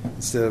can,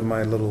 instead of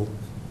my little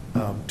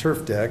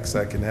turf decks,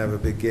 I can have a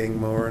big gang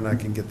mower and I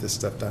can get this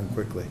stuff done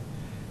quickly.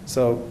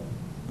 So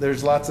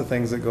there's lots of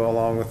things that go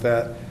along with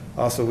that.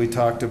 Also, we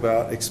talked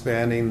about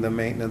expanding the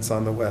maintenance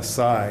on the west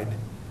side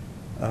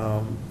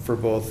for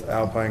both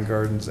Alpine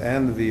Gardens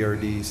and the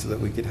VRD so that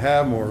we could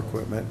have more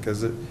equipment,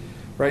 because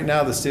right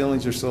now the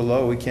ceilings are so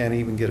low we can't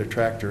even get a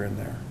tractor in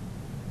there.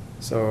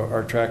 So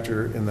our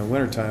tractor in the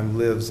wintertime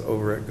lives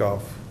over at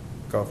golf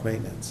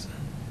maintenance.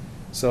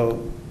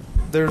 So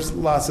there's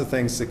lots of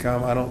things to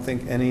come. I don't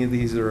think any of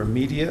these are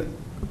immediate.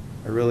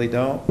 I really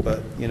don't,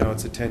 but you know,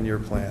 it's a 10-year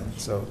plan.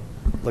 So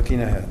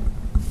looking ahead.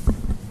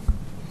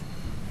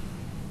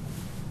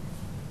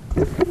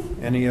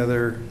 Any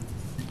other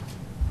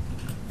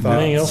thoughts?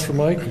 Anything else for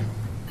Mike?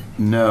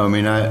 No, I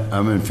mean,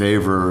 I'm in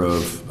favor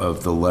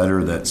of the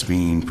letter that's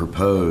being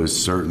proposed,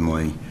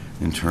 certainly,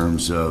 in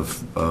terms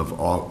of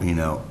all, you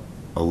know,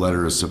 a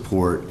letter of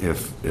support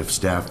if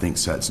staff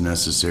thinks that's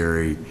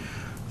necessary.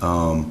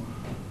 The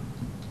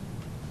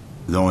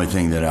only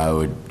thing that I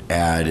would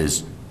add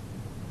is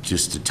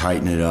just to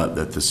tighten it up,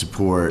 that the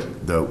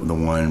support, the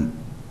one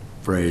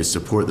phrase,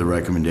 support the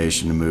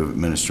recommendation to move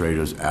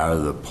administrators out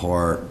of the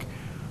park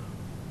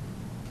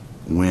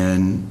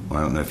when, I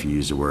don't know if you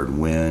use the word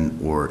when,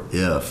 or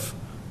if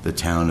the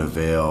town of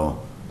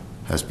Vail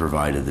has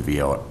provided the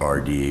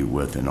VRD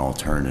with an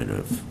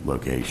alternative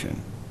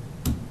location.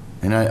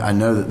 And I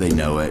know that they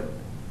know it.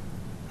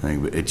 I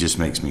think it just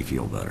makes me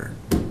feel better.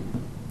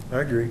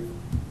 I agree.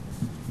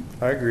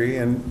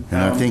 And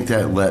I think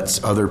that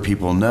lets other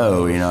people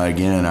know, you know,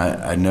 again,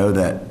 I know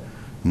that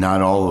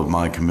not all of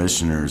my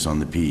commissioners on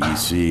the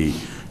PEC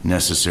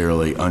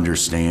necessarily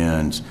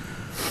understand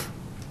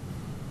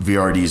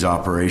VRD's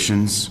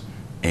operations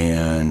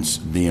and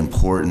the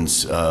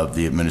importance of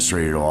the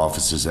administrative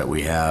offices that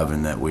we have,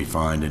 and that we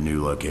find a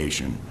new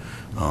location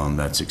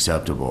that's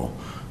acceptable.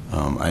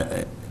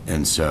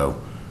 And so,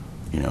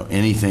 you know,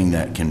 anything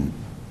that can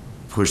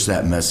push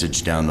that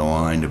message down the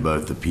line to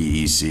both the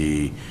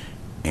PEC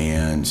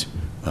and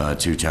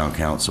to town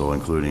council,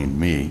 including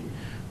me,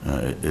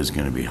 is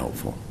going to be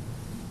helpful.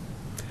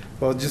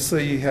 Well, just so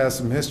you have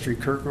some history,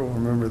 Kirk will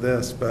remember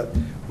this, but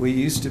we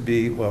used to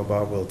be, well,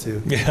 Bob will too.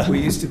 Yeah.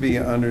 We used to be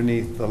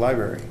underneath the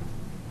library.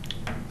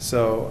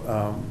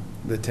 So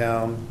the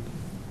town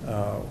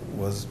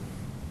was,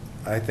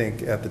 I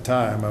think at the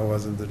time, I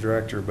wasn't the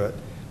director, but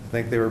I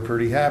think they were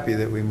pretty happy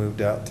that we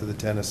moved out to the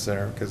tennis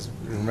center, because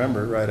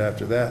remember, right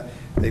after that,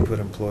 they put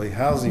employee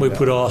housing We down.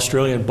 put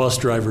Australian bus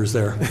drivers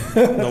there.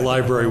 The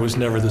library was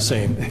never the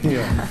same.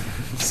 Yeah.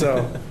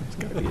 So,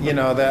 you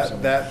know,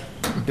 that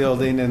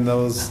building and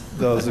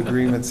those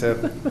agreements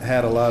have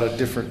had a lot of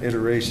different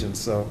iterations.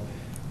 So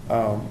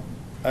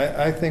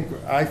I think,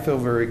 I feel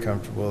very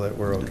comfortable that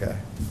we're okay.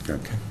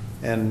 Okay.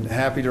 And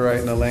happy to write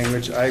in the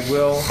language. I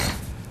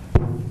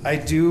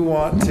do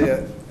want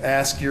to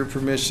ask your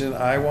permission.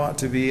 I want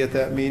to be at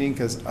that meeting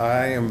because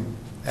I am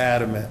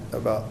adamant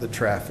about the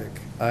traffic.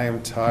 I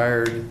am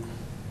tired.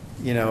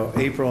 You know,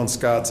 April and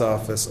Scott's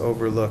office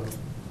overlooked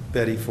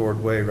Betty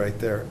Ford Way right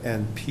there,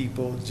 and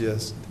people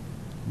just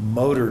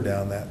motor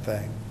down that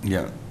thing.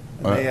 Yeah.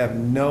 And they have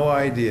no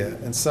idea.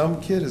 And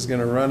some kid is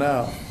going to run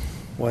out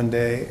one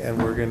day,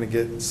 and we're going to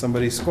get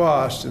somebody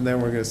squashed, and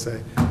then we're going to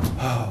say,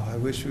 oh, I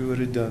wish we would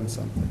have done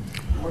something.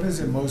 What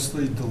is it,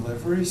 mostly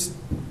deliveries?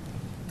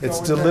 It's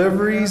going down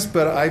deliveries,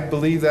 there? but I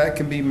believe that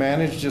can be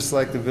managed just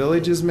like the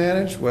village is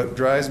managed. What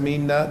drives me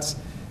nuts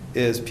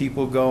is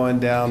people going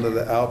down to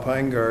the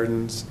Alpine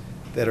Gardens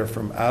that are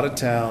from out of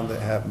town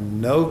that have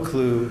no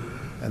clue,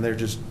 and they're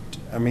just,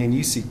 I mean,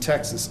 you see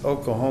Texas,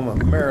 Oklahoma,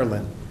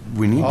 Maryland,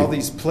 all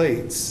these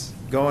plates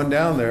going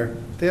down there.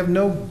 They have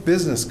no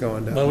business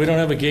going down. Well, we don't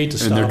have a gate to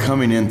stop And they're them.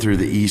 coming in through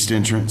the east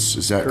entrance,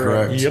 is that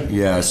correct? Yep.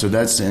 Yeah, so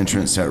that's the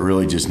entrance that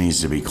really just needs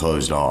to be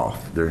closed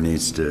off. There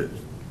needs to,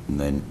 and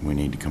then we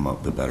need to come up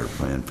with a better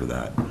plan for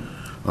that.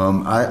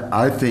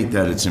 I think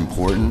that it's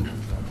important,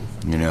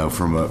 you know,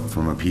 from a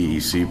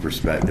PEC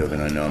perspective,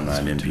 and I know I'm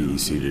not in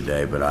PEC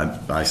today, but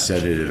I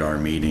said it at our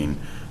meeting.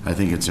 I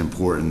think it's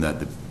important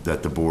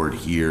that the board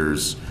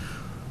hears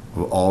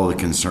all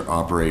the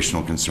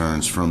operational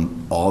concerns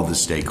from all the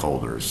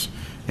stakeholders.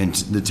 And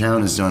the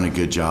town has done a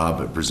good job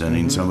at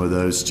presenting some of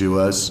those to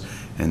us,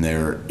 and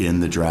they're in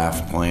the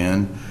draft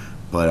plan.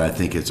 but I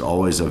think it's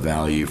always a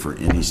value for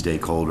any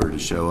stakeholder to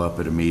show up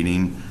at a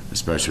meeting,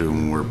 especially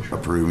when we're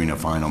approving a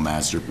final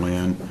master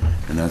plan,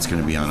 and that's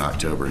going to be on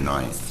October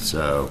 9th.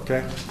 So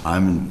Okay.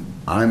 I'm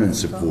in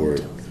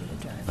support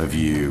of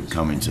you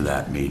coming to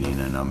that meeting,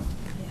 and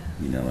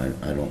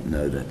I don't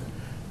know that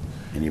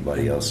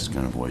anybody else is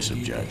going to voice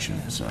objection,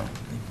 so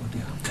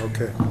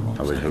Okay.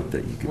 I would hope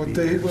that you could be What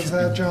there. date was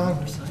that,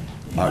 John?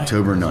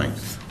 October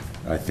 9th,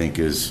 I think,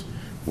 is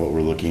what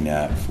we're looking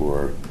at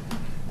for,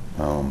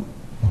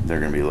 they're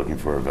going to be looking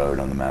for a vote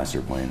on the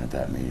master plan at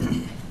that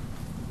meeting.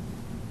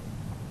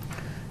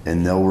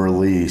 And they'll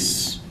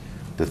release,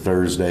 the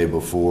Thursday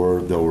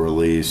before, they'll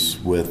release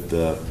with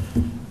the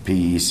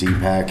PEC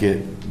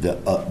packet, the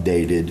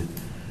updated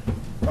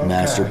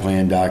master Okay.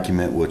 plan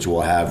document, which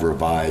will have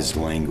revised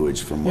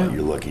language from what Yeah.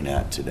 you're looking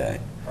at today.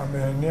 I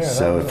mean, yeah.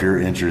 So that if you're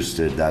was-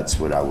 interested, that's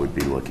what I would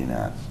be looking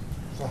at,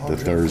 it's the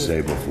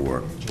Thursday 150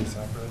 before. pages.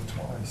 I've read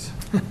twice.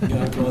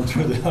 Yeah, I've gone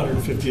through the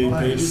 158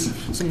 pages.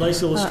 Some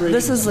nice illustrations.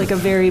 This is like a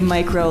very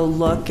micro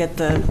look at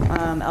the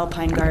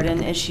Alpine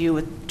Garden issue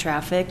with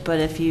traffic, but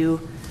if you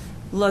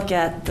look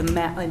at the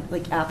map,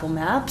 like Apple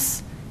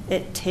Maps,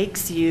 it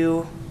takes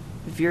you,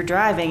 if you're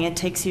driving, it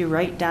takes you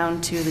right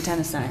down to the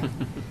tennis center.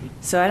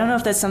 So I don't know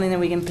if that's something that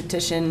we can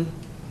petition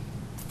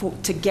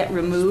to get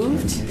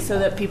removed so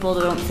that people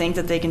don't think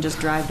that they can just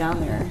drive down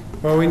there.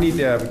 Well, we need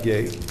to have a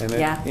gate. And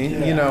Yeah.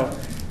 you know,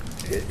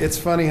 it's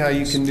funny how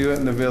you can do it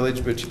in the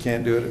village, but you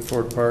can't do it at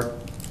Ford Park.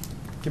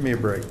 Give me a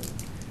break.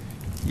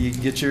 You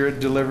get your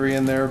delivery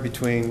in there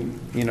between,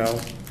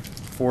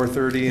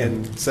 4:30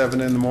 and 7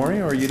 in the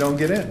morning, or you don't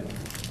get in.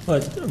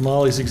 But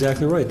Molly's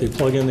exactly right. They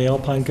plug in the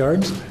Alpine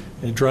Gardens,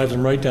 and it drives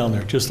them right down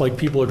there, just like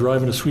people are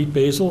driving to Sweet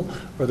Basil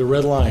or the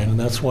Red Lion. And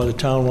that's why the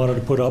town wanted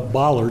to put up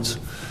bollards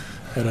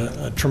at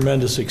a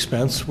tremendous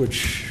expense,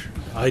 which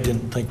I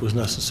didn't think was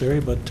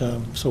necessary, but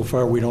so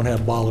far we don't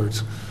have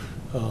bollards.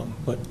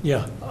 But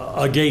yeah,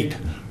 a gate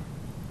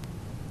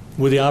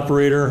with the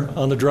operator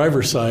on the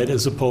driver's side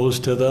as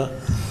opposed to the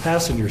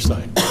passenger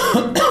side.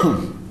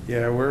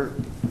 Yeah,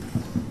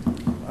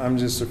 I'm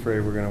just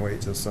afraid we're gonna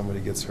wait till somebody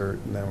gets hurt,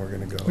 and then we're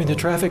gonna go. I mean, the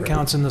traffic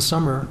counts in the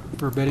summer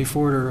for Betty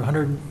Ford are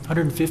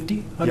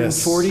 150,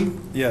 140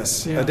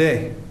 Yes, Yeah. a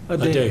day. a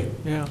day. day.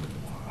 Yeah,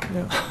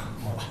 yeah.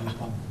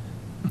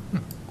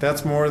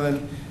 That's more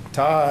than,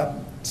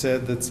 Todd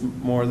said that's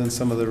more than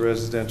some of the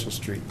residential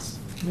streets,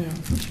 Yeah.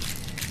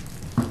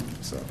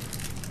 so.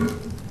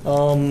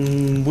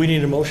 We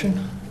need a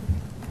motion?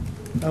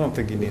 I don't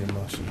think you need a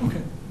motion.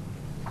 Okay.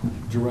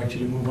 Direct you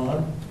to move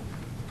on?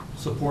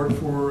 Support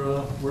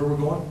for where we're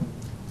going?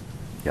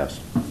 Yes.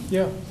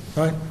 Yeah.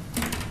 All right.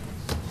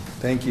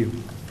 Thank you.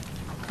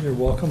 You're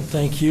welcome.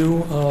 Thank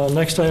you.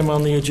 Next item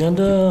on the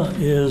agenda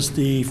is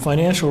the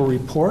financial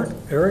report.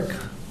 Eric?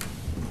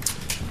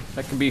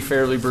 That can be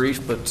fairly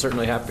brief, but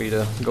certainly happy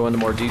to go into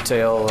more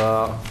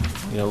detail.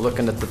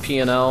 Looking at the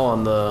P&L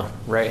on the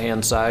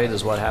right-hand side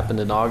is what happened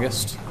in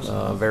August.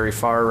 Very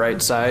far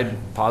right side,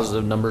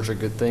 positive numbers are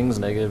good things,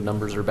 negative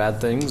numbers are bad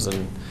things,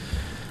 and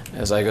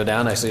as I go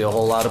down, I see a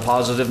whole lot of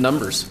positive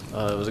numbers.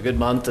 It was a good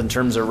month in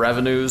terms of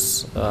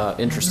revenues.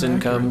 Interest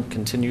income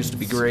continues to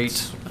be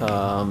great.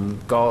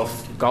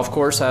 Golf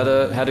course had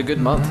a good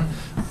month.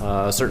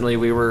 Certainly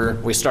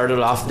we started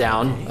off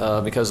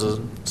down because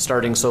of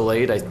starting so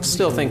late. I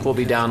still think we'll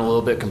be down a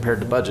little bit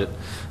compared to budget.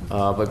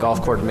 But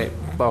golf course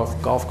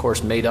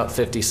made up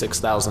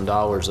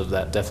 $56,000 of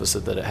that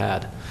deficit that it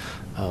had.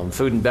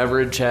 Food and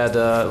beverage had,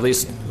 at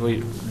least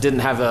we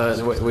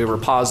were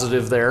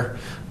positive there.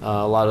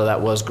 A lot of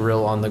that was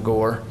grill on the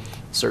Gore.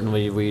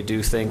 Certainly, we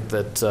do think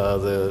that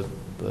the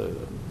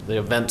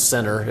event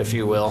center, if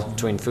you will,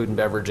 between food and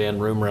beverage and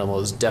room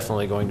rental is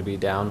definitely going to be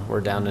down.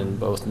 We're down in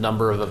both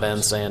number of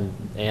events and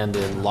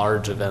in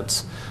large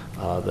events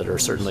that are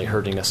certainly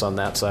hurting us on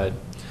that side.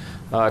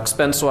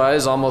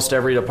 Expense-wise, almost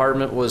every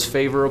department was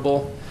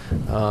favorable,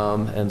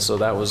 and so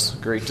that was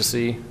great to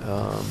see.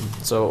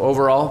 So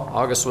overall,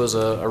 August was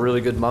a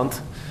really good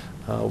month.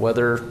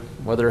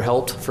 Weather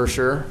helped for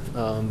sure,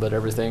 but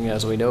everything,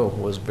 as we know,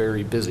 was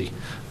very busy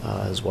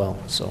as well.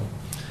 So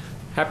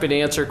happy to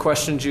answer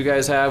questions you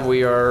guys have.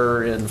 We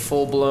are in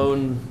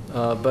full-blown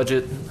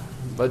budget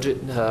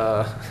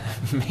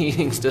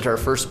meetings. Did our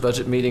first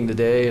budget meeting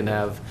today and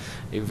have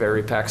a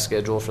very packed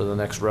schedule for the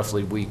next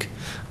roughly week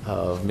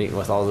of meeting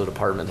with all the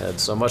department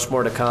heads. So much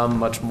more to come,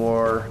 much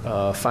more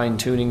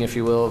fine-tuning, if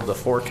you will, of the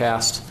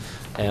forecast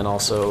and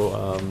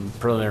also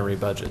preliminary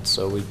budgets.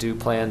 So we do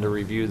plan to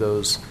review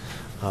those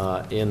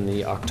in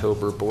the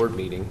October board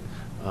meeting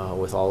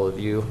with all of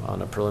you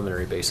on a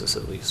preliminary basis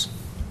at least.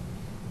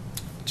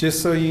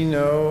 Just so you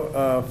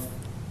know,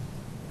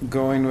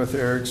 going with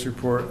Eric's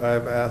report,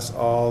 I've asked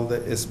all the,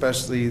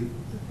 especially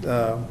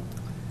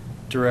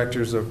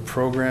directors of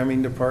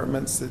programming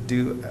departments that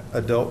do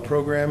adult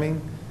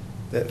programming,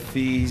 that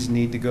fees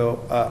need to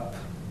go up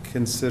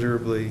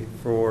considerably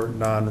for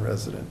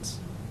non-residents.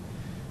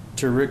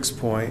 To Rick's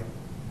point,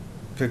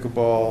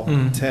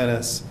 pickleball,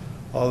 tennis,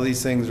 all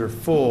these things are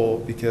full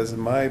because, in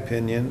my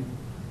opinion,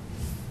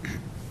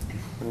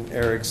 and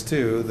Eric's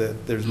too,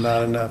 that there's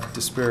not enough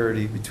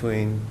disparity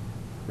between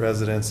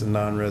residents and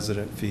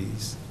non-resident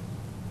fees.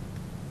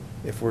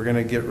 If we're going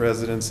to get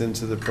residents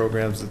into the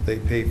programs that they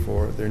pay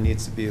for, there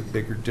needs to be a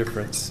bigger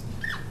difference.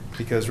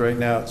 Because right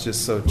now, it's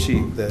just so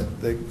cheap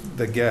that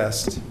the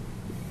guest,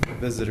 the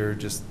visitor,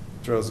 just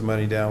throws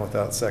money down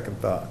without second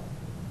thought.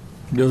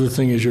 The other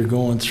thing is you're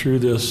going through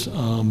this,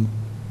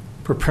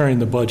 preparing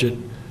the budget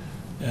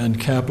and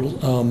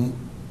capital.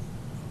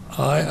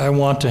 I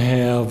want to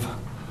have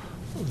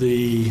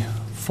the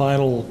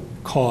final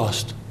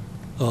cost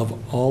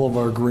of all of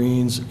our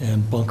greens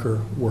and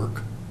bunker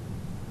work,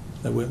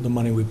 the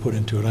money we put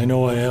into it. I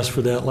know I asked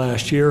for that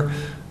last year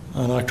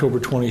on October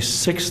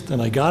 26th,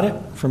 and I got it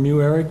from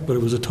you, Eric, but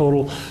it was a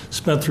total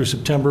spent through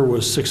September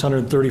was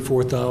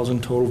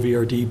 $634,000 total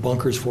VRD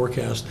bunkers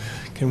forecast.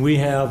 Can we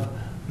have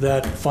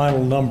that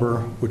final number,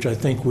 which I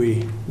think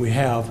we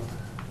have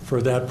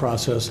for that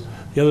process?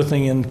 The other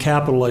thing in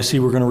capital, I see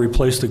we're going to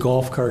replace the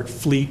golf cart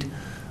fleet.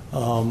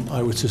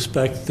 I would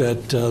suspect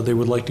that they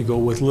would like to go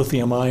with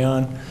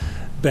lithium-ion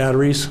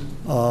batteries.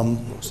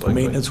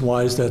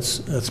 Maintenance-wise,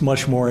 that's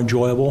much more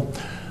enjoyable.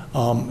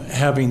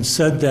 Having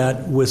said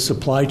that, with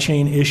supply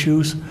chain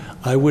issues,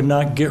 I would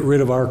not get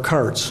rid of our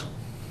carts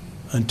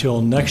until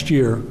next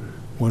year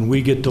when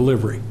we get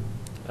delivery.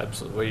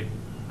 Absolutely.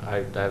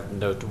 I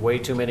have way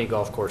too many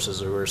golf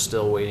courses who are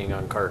still waiting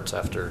on carts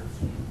after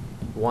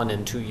 1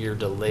 and 2 year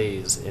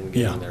delays in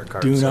getting their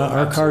carts.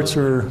 Our carts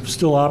are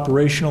still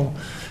operational,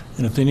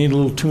 and if they need a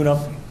little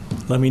tune-up,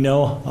 let me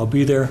know. I'll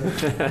be there.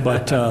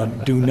 But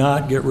do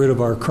not get rid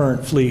of our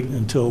current fleet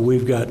until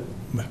we've got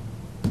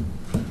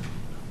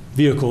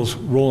vehicles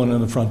rolling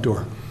in the front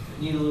door.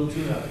 Need a little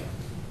tune-up.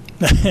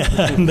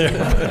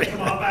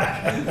 Come on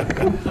back.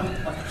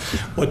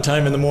 What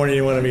time in the morning do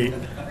you want to meet?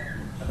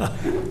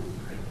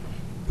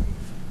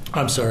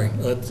 I'm sorry.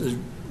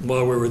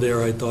 While we were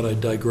there, I thought I'd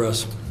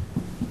digress.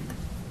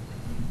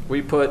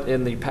 We put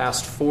in the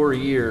past 4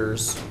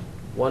 years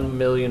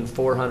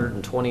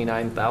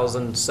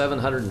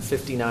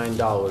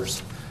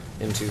 $1,429,759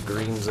 into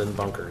greens and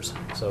bunkers.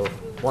 So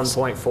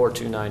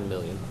 $1.429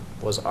 million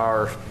was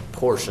our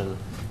portion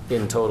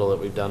in total that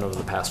we've done over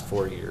the past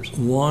 4 years.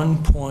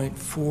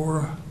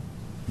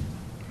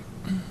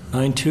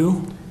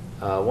 1.492?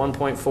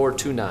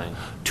 1.429.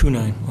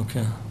 29,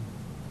 okay.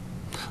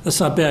 That's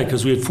not bad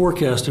because we had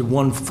forecasted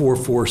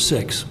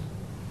 1.446.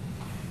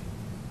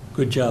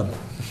 Good job.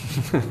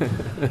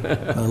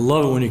 I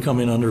love it when you come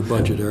in under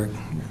budget, Eric.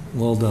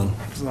 Well done.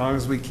 As long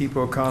as we keep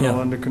O'Connell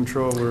under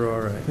control, we're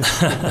all right.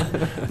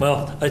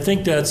 Well, I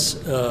think that's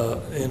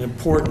an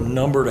important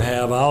number to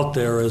have out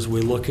there as we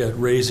look at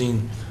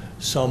raising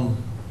some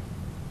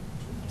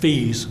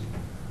fees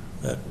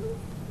that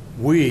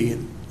we,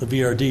 the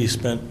VRD,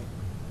 spent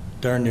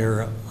darn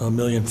near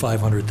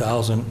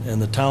 $1,500,000, and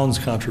the town's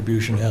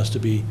contribution has to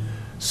be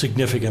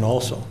significant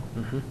also.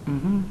 Mm-hmm.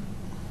 Mm-hmm.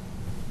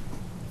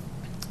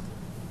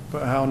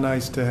 But how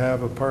nice to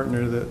have a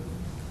partner that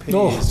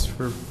pays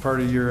for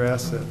part of your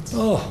assets.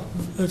 Oh,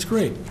 that's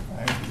great.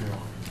 Thank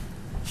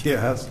you.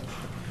 Yes.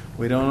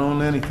 We don't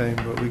own anything,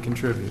 but we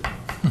contribute.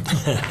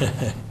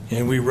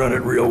 And we run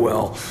it real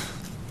well.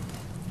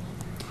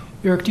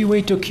 Eric, do you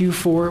wait till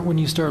Q4 when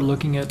you start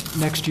looking at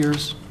next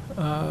year's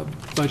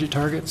budget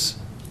targets?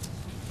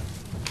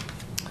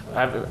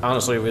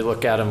 Honestly, we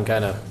look at them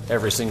kind of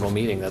every single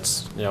meeting.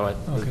 That's,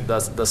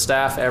 the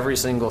staff, every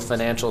single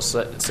financial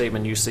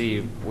statement you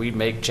see, we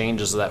make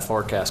changes to that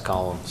forecast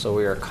column. So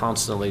we are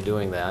constantly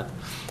doing that.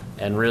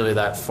 And really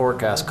that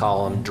forecast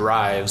column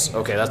drives,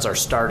 okay, that's our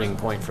starting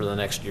point for the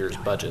next year's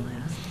budget.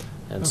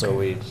 And so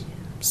we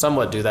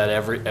somewhat do that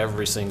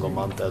every single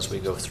month as we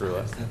go through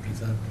it.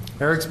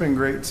 Eric's been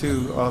great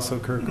too, also,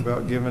 Kirk,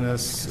 about giving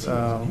us,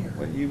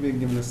 what you've been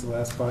giving us the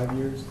last 5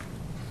 years?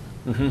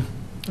 Mm-hmm.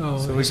 Oh,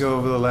 so we go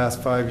over the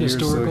last 5 years,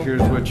 historical? so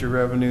here's what your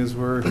revenues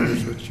were,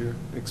 here's what your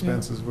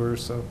expenses were,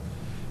 so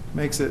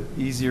makes it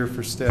easier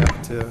for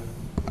staff to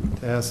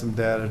have some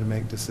data to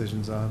make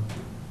decisions on.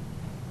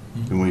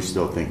 And we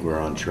still think we're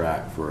on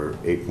track for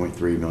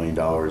 $8.3 million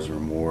or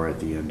more at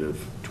the end of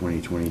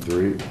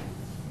 2023?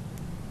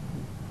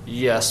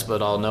 Yes,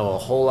 but I'll know a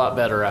whole lot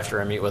better after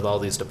I meet with all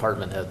these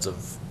department heads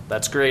of,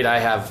 that's great, I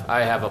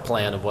have a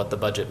plan of what the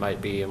budget might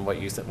be and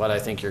what I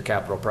think your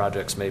capital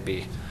projects may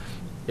be.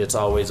 It's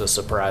always a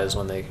surprise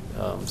when they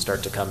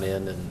start to come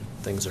in, and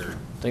things are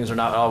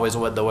not always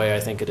the way I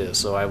think it is.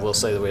 So I will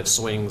say that we have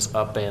swings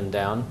up and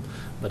down,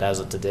 but as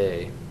of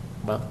today,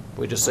 well,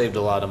 we just saved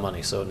a lot of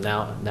money. So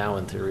now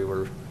in theory,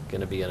 we're going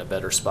to be in a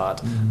better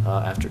spot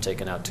after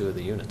taking out 2 of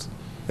the units.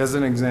 As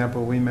an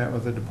example, we met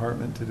with a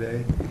department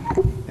today,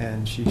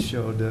 and she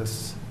showed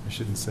us, I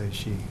shouldn't say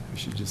she, I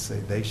should just say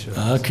they showed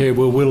us. Okay,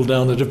 we'll whittle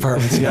down the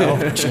departments now.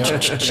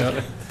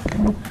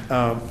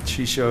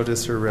 She showed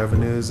us her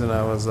revenues, and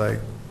I was like,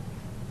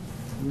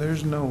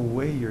 there's no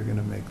way you're going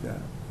to make that.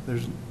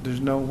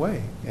 There's no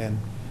way. And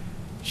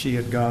she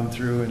had gone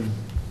through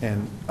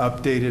and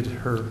updated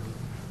her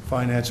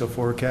financial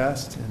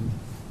forecast, and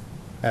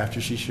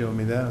after she showed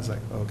me that, I was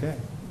like, okay,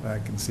 I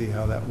can see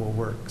how that will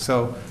work.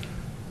 So,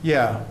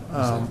 yeah.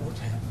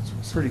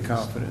 pretty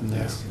confident in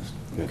this.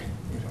 Okay.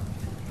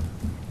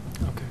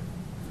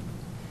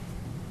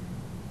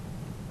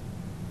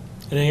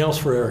 Anything else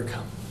for Eric?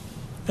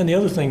 And the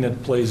other thing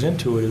that plays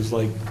into it is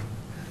like,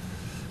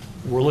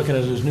 we're looking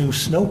at his new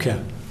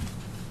snowcat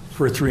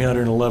for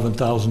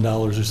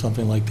 $311,000 or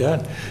something like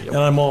that. And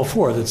I'm all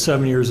for it. It's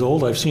 7 years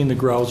old. I've seen the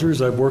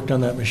grousers. I've worked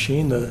on that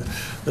machine.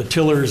 The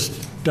tiller's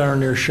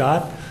darn near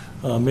shot.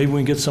 Maybe we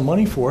can get some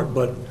money for it,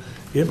 but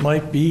it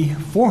might be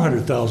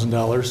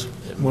 $400,000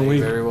 when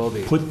we very well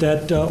be. put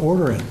that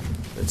order in.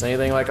 If it's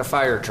anything like a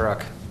fire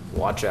truck,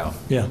 watch out.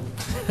 Yeah.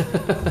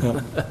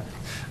 Yeah.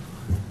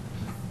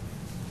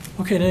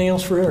 Okay, anything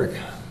else for Eric?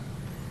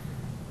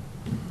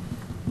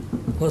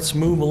 Let's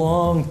move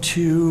along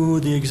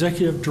to the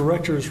executive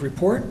director's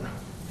report.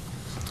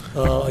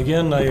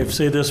 Again, I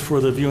say this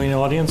for the viewing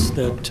audience,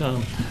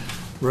 that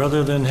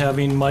rather than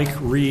having Mike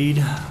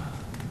read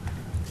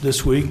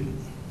this week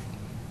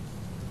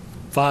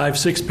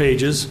 5-6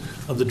 pages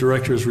of the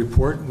director's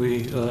report,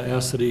 we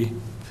ask that he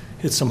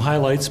hit some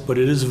highlights, but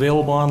it is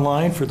available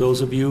online for those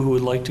of you who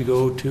would like to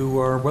go to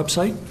our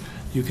website.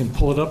 You can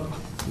pull it up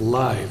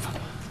live.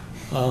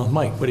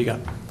 Mike, what do you got?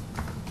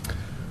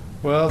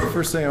 Well, the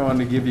first thing I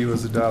wanted to give you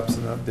was a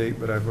Dobson update,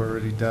 but I've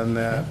already done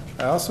that.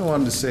 I also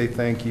wanted to say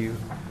thank you.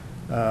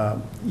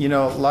 You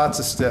know, lots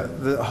of staff,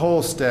 the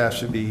whole staff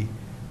should be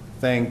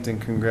thanked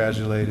and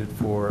congratulated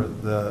for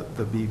the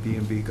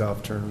BB&B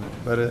golf tournament.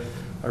 But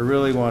I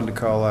really wanted to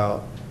call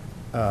out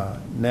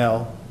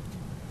Nell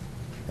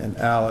and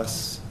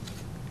Alice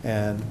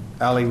and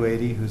Allie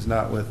Wadey, who's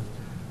not with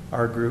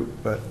our group,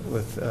 but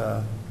with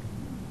the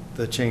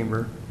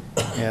chamber,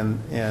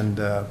 and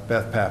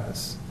Beth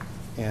Pappas.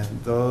 And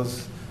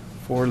those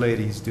 4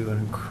 ladies do an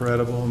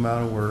incredible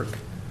amount of work.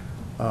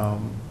 I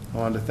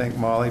wanted to thank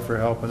Molly for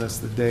helping us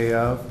the day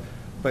of,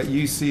 but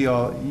you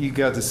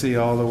got to see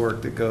all the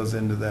work that goes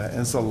into that,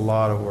 and it's a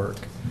lot of work.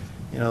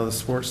 You know, the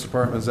sports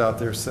department's out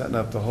there setting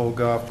up the whole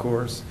golf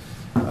course.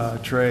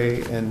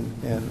 Trey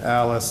and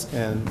Alice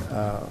and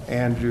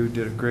Andrew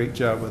did a great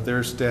job with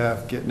their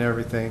staff, getting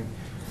everything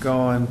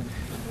going.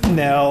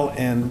 Nell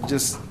and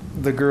just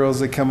the girls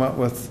that come up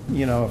with,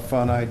 you know, a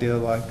fun idea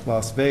like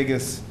Las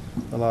Vegas,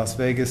 the Las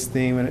Vegas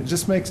theme, and it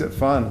just makes it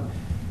fun.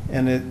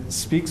 And it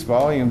speaks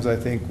volumes, I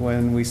think,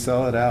 when we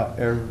sell it out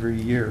every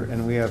year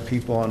and we have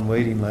people on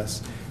waiting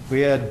lists.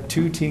 We had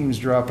 2 teams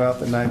drop out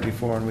the night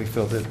before and we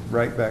filled it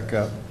right back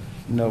up,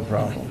 no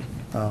problem.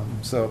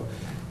 So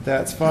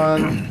that's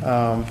fun.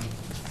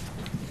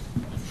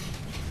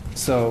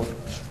 So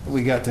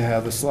we got to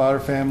have the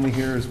Slaughter family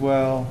here as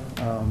well.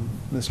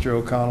 Mr.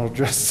 O'Connell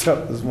dressed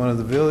up as one of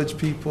the village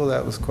people.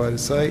 That was quite a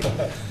sight.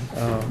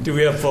 Do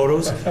we have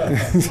photos?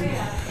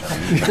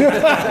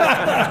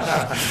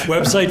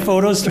 Website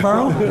photos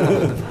tomorrow?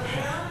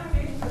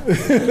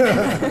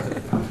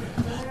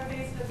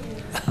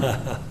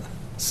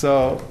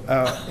 So,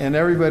 and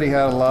everybody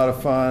had a lot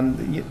of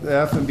fun. The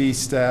F&B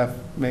staff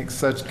makes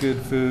such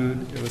good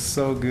food. It was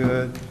so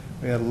good.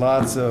 We had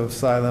lots of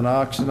silent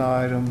auction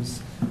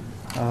items.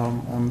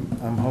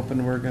 I'm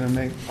hoping we're going to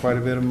make quite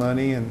a bit of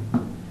money, and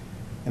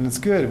it's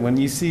good when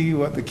you see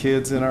what the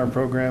kids in our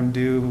program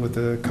do with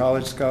the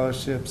college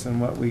scholarships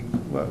and what we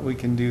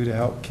can do to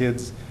help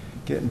kids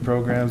get in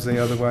programs they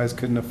otherwise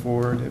couldn't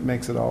afford. It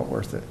makes it all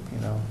worth it,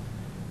 you know.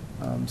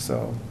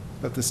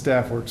 But the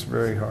staff works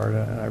very hard,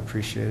 and I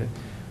appreciate it.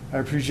 I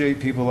appreciate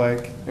people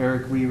like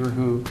Eric Weaver,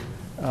 who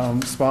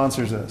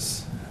sponsors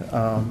us.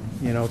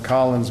 You know,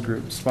 Collins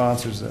Group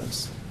sponsors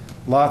us.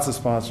 Lots of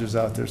sponsors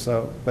out there.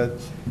 So, but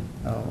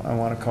I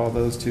want to call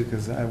those 2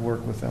 because I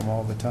work with them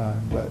all the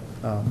time. But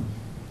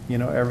you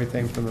know,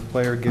 everything from the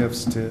player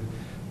gifts to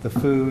the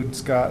food.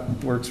 Scott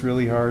works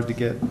really hard to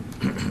get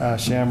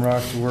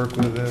Shamrock to work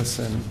with us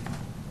and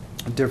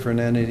different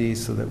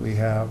entities so that we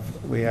have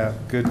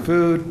good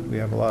food, we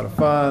have a lot of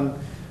fun,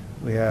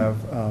 we have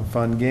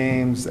fun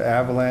games. The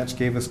Avalanche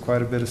gave us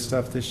quite a bit of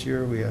stuff this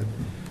year. We had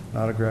an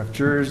autographed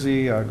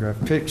jersey,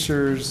 autographed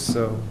pictures,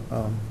 so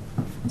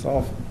it's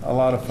all a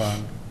lot of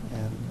fun.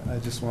 And I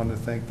just wanted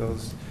to thank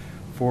those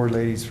 4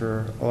 ladies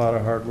for a lot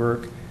of hard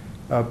work.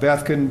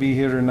 Beth couldn't be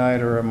here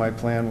tonight, or my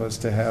plan was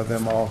to have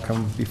them all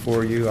come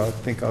before you. I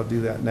think I'll do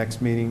that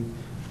next meeting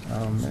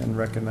and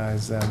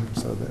recognize them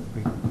so that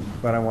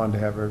but I wanted to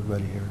have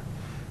everybody here.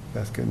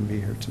 Beth couldn't be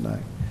here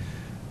tonight.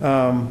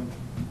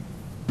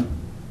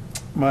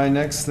 My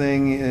next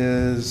thing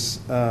is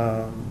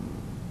I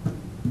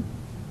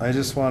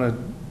just want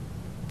to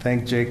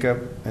thank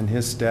Jacob and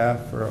his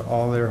staff for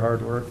all their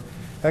hard work.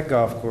 That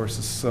golf course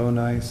is so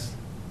nice.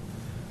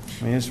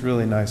 I mean, it's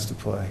really nice to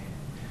play.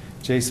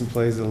 Jason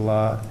plays it a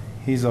lot.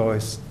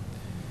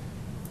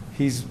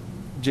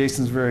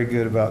 Jason's very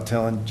good about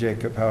telling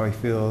Jacob how he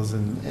feels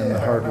and the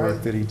hard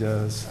work that he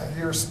does. I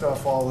hear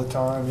stuff all the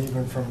time,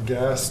 even from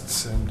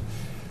guests, and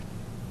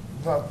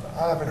I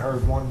haven't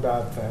heard one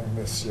bad thing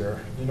this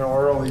year. You know,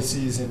 early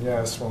season,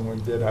 yes, when we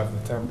did have the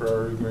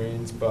temporary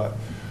greens, but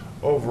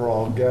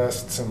overall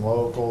guests and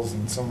locals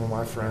and some of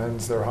my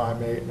friends, they're high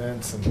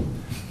maintenance and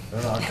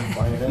they're not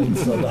complaining,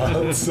 so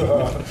that's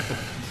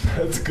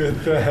a good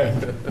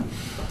thing.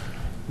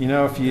 You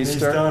know, if you And he's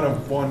start. done a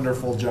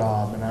wonderful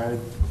job, and I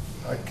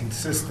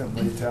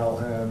consistently tell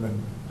him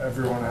and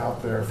everyone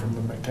out there, from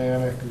the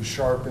mechanic who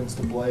sharpens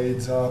the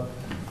blades up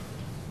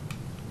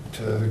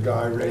to the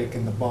guy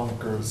raking the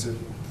bunkers,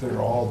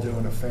 they're all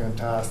doing a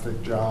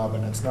fantastic job,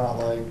 and it's not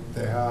like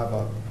they have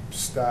a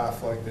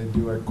staff like they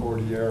do at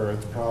Cordillera.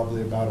 It's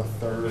probably about a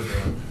third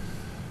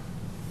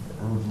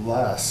or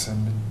less,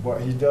 and what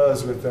he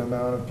does with the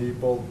amount of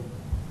people,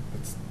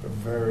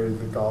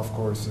 the golf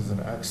course is in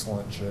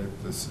excellent shape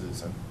this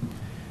season.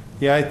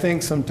 Yeah, I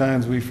think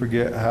sometimes we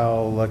forget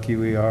how lucky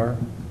we are.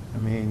 I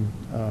mean,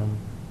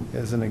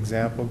 as an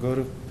example,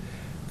 go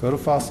to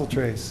Fossil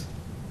Trace.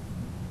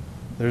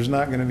 There's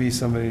not going to be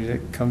somebody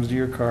that comes to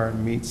your car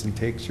and meets and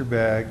takes your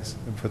bags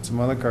and puts them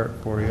on the cart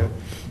for you,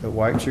 that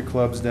wipes your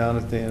clubs down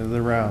at the end of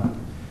the round.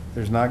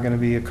 There's not going to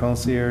be a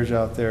concierge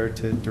out there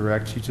to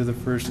direct you to the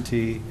first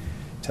tee,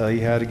 tell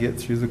you how to get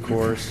through the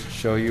course,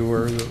 show you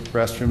where the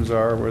restrooms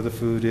are, where the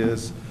food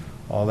is,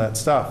 all that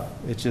stuff.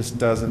 It just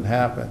doesn't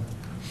happen.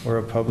 We're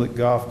a public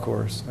golf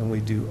course, and we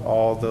do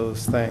all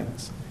those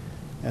things.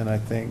 And I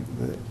think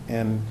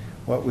and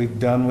what we've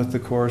done with the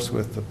course,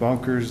 with the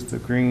bunkers, the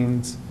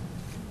greens,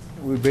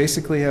 we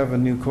basically have a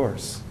new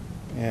course.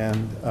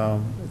 And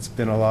it's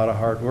been a lot of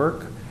hard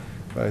work,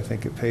 but I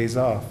think it pays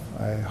off.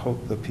 I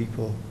hope the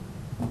people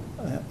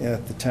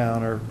at the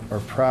town are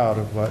proud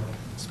of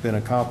what's been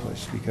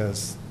accomplished,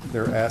 because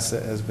their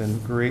asset has been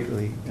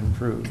greatly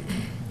improved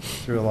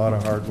through a lot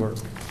of hard work.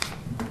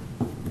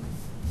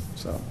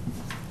 So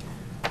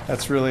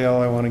that's really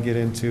all I want to get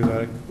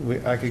into.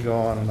 I could go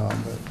on and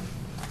on,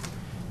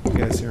 but you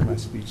guys hear my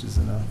speeches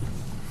enough.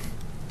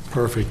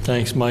 Perfect.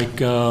 Thanks, Mike.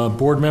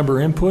 Board member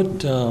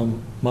input.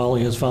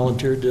 Molly has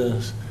volunteered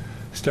to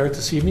start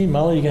this evening.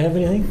 Molly, you have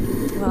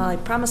anything? Well, I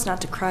promise not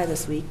to cry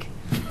this week.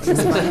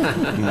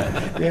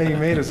 Yeah, you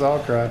made us all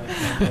cry.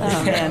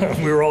 Oh,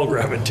 man. We were all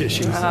grabbing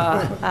tissues.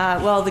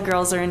 Well, the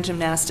girls are in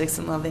gymnastics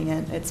and loving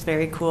it. It's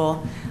very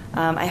cool.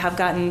 I have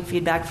gotten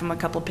feedback from a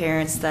couple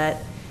parents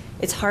that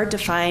it's hard to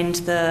find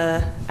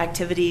the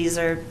activities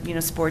or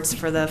sports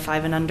for the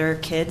 5 and under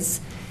kids,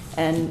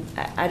 and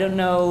I don't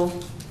know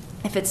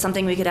if it's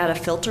something we could add a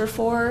filter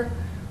for.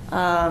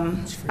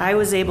 I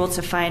was able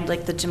to find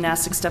like the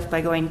gymnastic stuff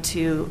by going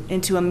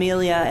into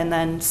Amelia and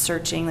then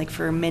searching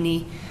for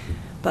mini.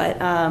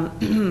 But I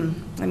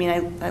mean,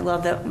 I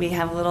love that we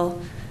have a little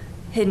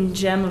hidden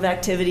gem of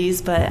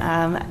activities. But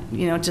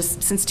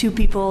just since 3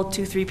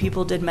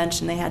 people did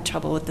mention they had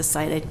trouble with the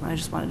site, I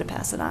just wanted to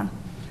pass it on.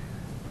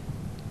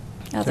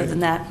 Other than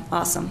that,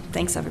 awesome.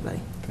 Thanks,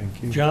 everybody.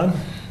 Thank you. John?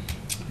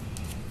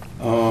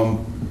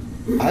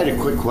 I had a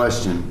quick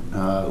question,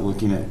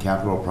 looking at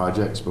capital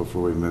projects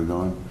before we moved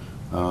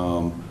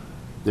on.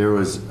 There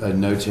was a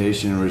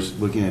notation, was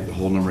looking at the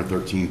whole number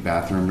 13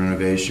 bathroom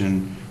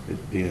renovation.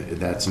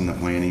 That's in the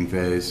planning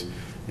phase.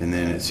 And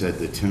then it said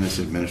the tennis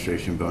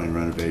administration building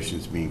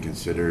renovations being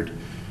considered,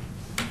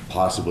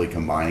 possibly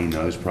combining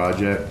those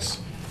projects.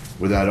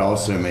 Would that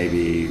also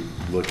maybe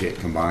look at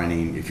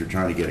combining, if you're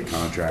trying to get a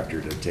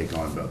contractor to take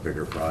on a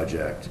bigger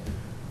project,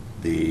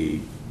 the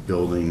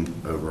building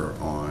over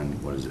on,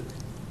 what is it?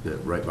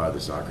 Right by the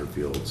soccer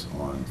fields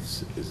on,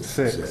 is it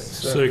 6?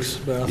 6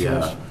 bathrooms.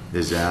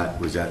 Yeah.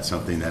 Was that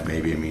something that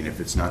maybe, I mean, if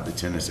it's not the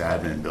tennis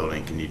admin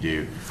building, can you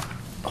do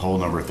whole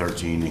number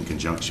 13 in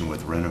conjunction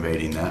with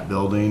renovating that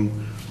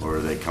building, or are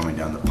they coming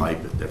down the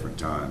pipe at different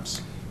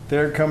times?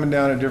 They're coming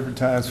down at different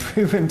times.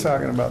 We've been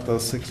talking about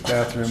those 6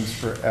 bathrooms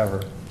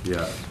forever.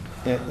 Yeah.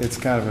 It's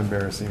kind of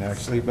embarrassing,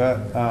 actually,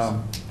 but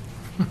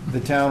the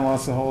town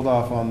wants to hold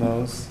off on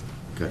those.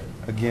 Okay.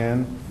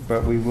 Again,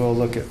 but we will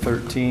look at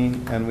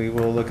 13, and we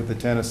will look at the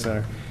tennis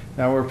center.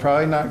 Now, we're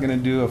probably not going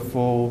to do a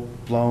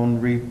full-blown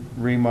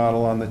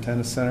remodel on the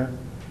tennis center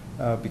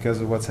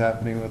because of what's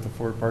happening with the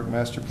Ford Park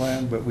Master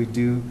Plan, but we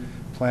do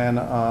plan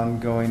on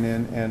going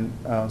in and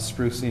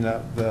sprucing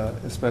up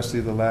especially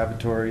the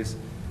lavatories.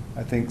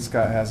 I think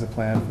Scott has a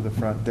plan for the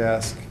front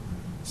desk,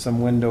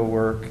 some window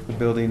work. The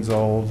building's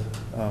old.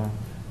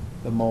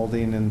 The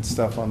molding and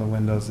stuff on the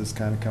windows is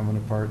kind of coming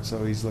apart,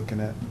 so he's looking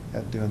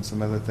at doing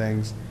some other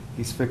things.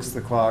 He's fixed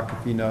the clock,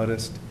 if you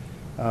noticed.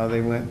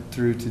 They went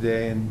through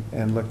today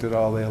and looked at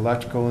all the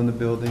electrical in the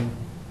building.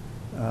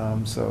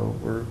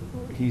 So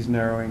he's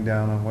narrowing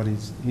down on what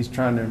he's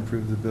trying to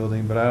improve the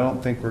building, but I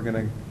don't think we're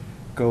going to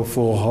go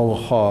full whole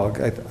hog.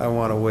 I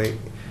want to wait.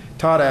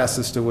 Todd asked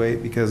us to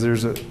wait because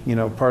there's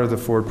part of the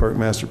Ford Park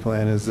Master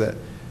Plan is that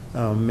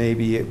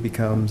maybe it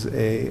becomes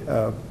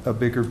a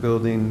bigger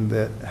building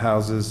that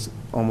houses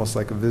almost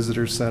like a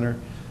visitor center.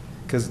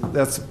 Because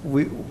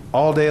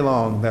all day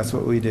long, that's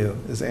what we do,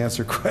 is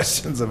answer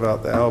questions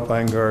about the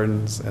Alpine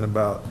Gardens and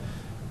about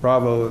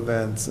Bravo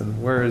events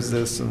and where is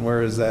this and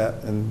where is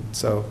that. And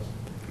so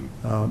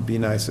it'd be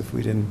nice if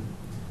we didn't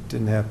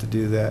have to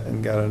do that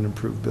and got an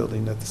improved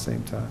building at the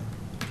same time.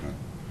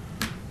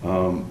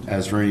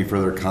 As for any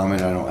further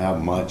comment, I don't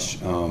have much.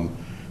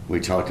 We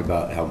talked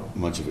about how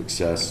much of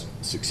success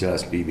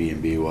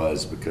BB&B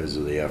was because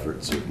of the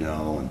efforts of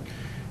Nell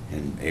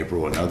and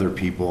April and other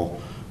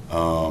people.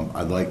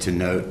 I'd like to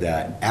note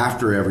that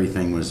after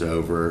everything was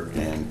over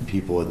and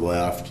people had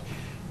left,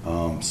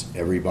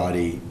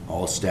 everybody,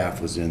 all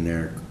staff was in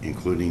there,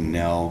 including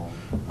Nell.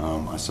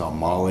 I saw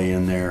Molly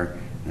in there,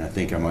 and I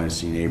think I might have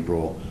seen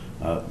April.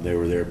 They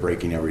were there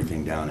breaking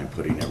everything down and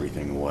putting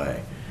everything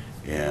away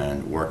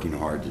and working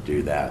hard to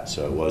do that.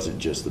 So it wasn't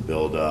just the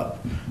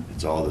build-up.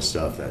 It's all the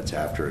stuff that's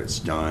after it's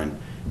done.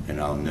 And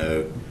I'll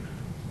note,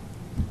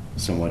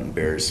 somewhat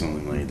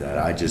embarrassingly, that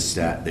I just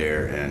sat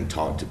there and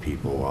talked to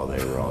people while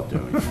they were all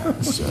doing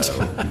that. So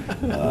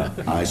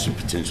I should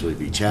potentially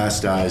be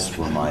chastised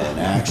for my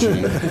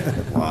inaction,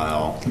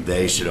 while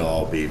they should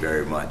all be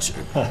very much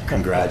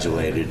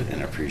congratulated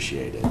and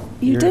appreciated.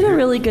 You did a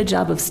really good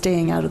job of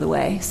staying out of the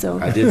way, so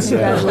I did say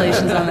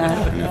congratulations on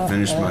that. And I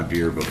finished my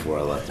beer before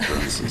I left the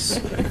premises.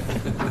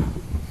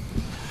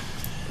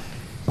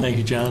 Thank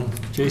you, John.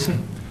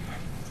 Jason?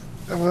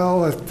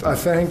 Well, I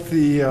thank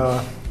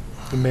the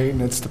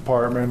maintenance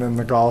department and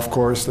the golf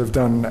course. They've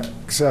done an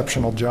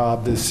exceptional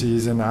job this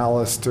season.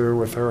 Alice, too,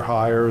 with her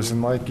hires.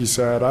 And like you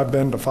said, I've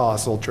been to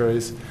Fossil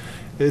Trace.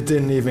 It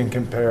didn't even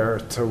compare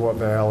to what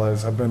Vail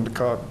is. I've been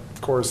to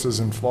courses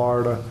in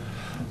Florida.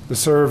 The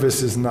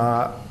service is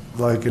not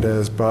like it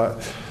is,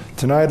 but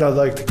tonight I'd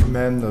like to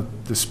commend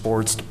the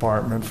sports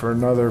department for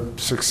another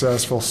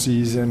successful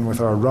season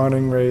with our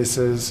running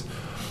races,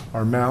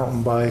 our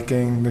mountain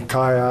biking. The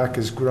kayak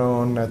has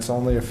grown. That's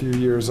only a few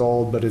years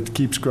old, but it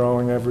keeps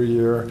growing every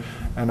year.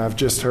 And I've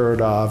just heard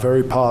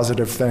very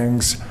positive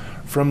things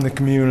from the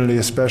community,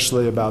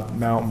 especially about the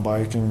mountain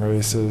biking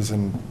races,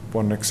 and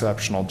what an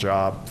exceptional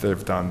job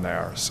they've done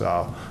there.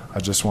 So I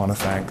just want to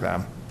thank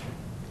them.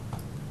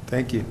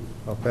 Thank you.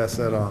 I'll pass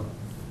that on.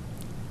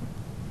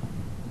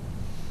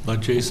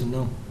 Let Jason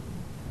know.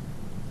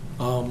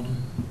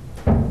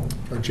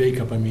 Or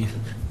Jacob, I mean.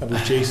 That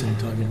was Jason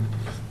talking.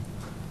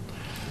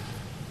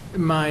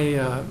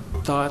 My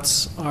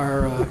thoughts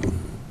are,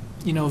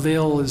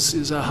 Vail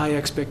is a high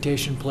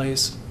expectation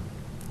place.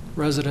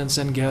 Residents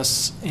and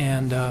guests,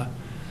 and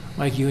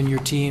Mike, you and your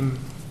team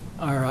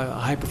are a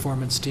high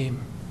performance team,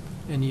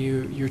 and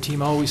your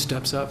team always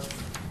steps up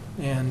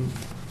and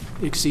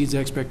exceeds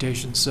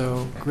expectations.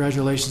 So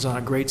congratulations on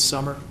a great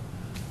summer.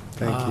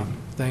 Thank you.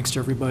 Thanks to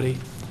everybody.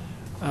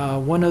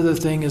 One other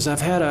thing is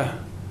I've had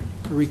a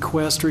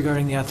request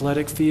regarding the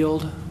athletic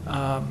field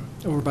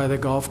over by the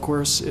golf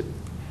course.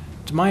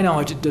 To my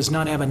knowledge, it does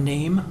not have a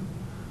name,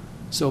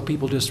 so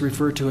people just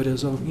refer to it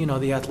as,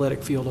 the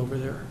athletic field over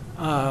there.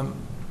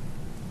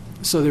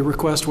 So the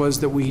request was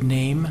that we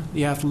name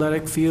the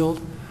athletic field,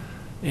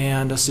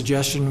 and a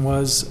suggestion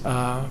was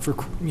for,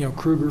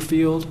 Kruger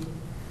Field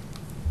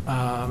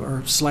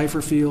or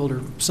Slifer Field,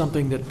 or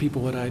something that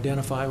people would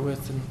identify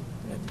with. And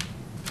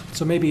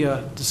so maybe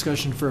a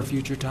discussion for a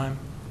future time.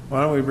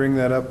 Why don't we bring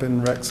that up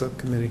in rec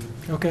subcommittee?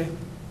 Okay,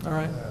 all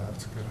right. Yeah,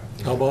 that's a good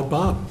idea. How about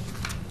Bob?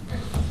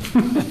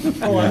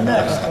 Oh, I'm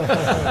next.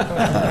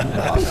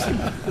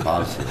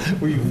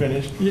 Were you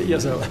finished?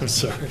 Yes, I'm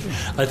sorry.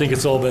 I think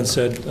it's all been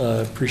said.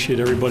 Appreciate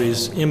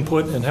everybody's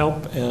input and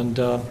help, and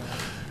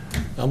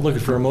I'm looking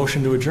for a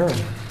motion to adjourn.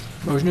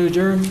 Motion to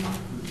adjourn?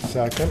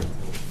 Second.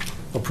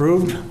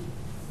 Approved?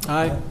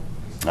 Aye.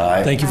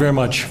 Aye. Thank you very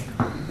much.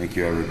 Thank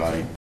you,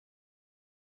 everybody.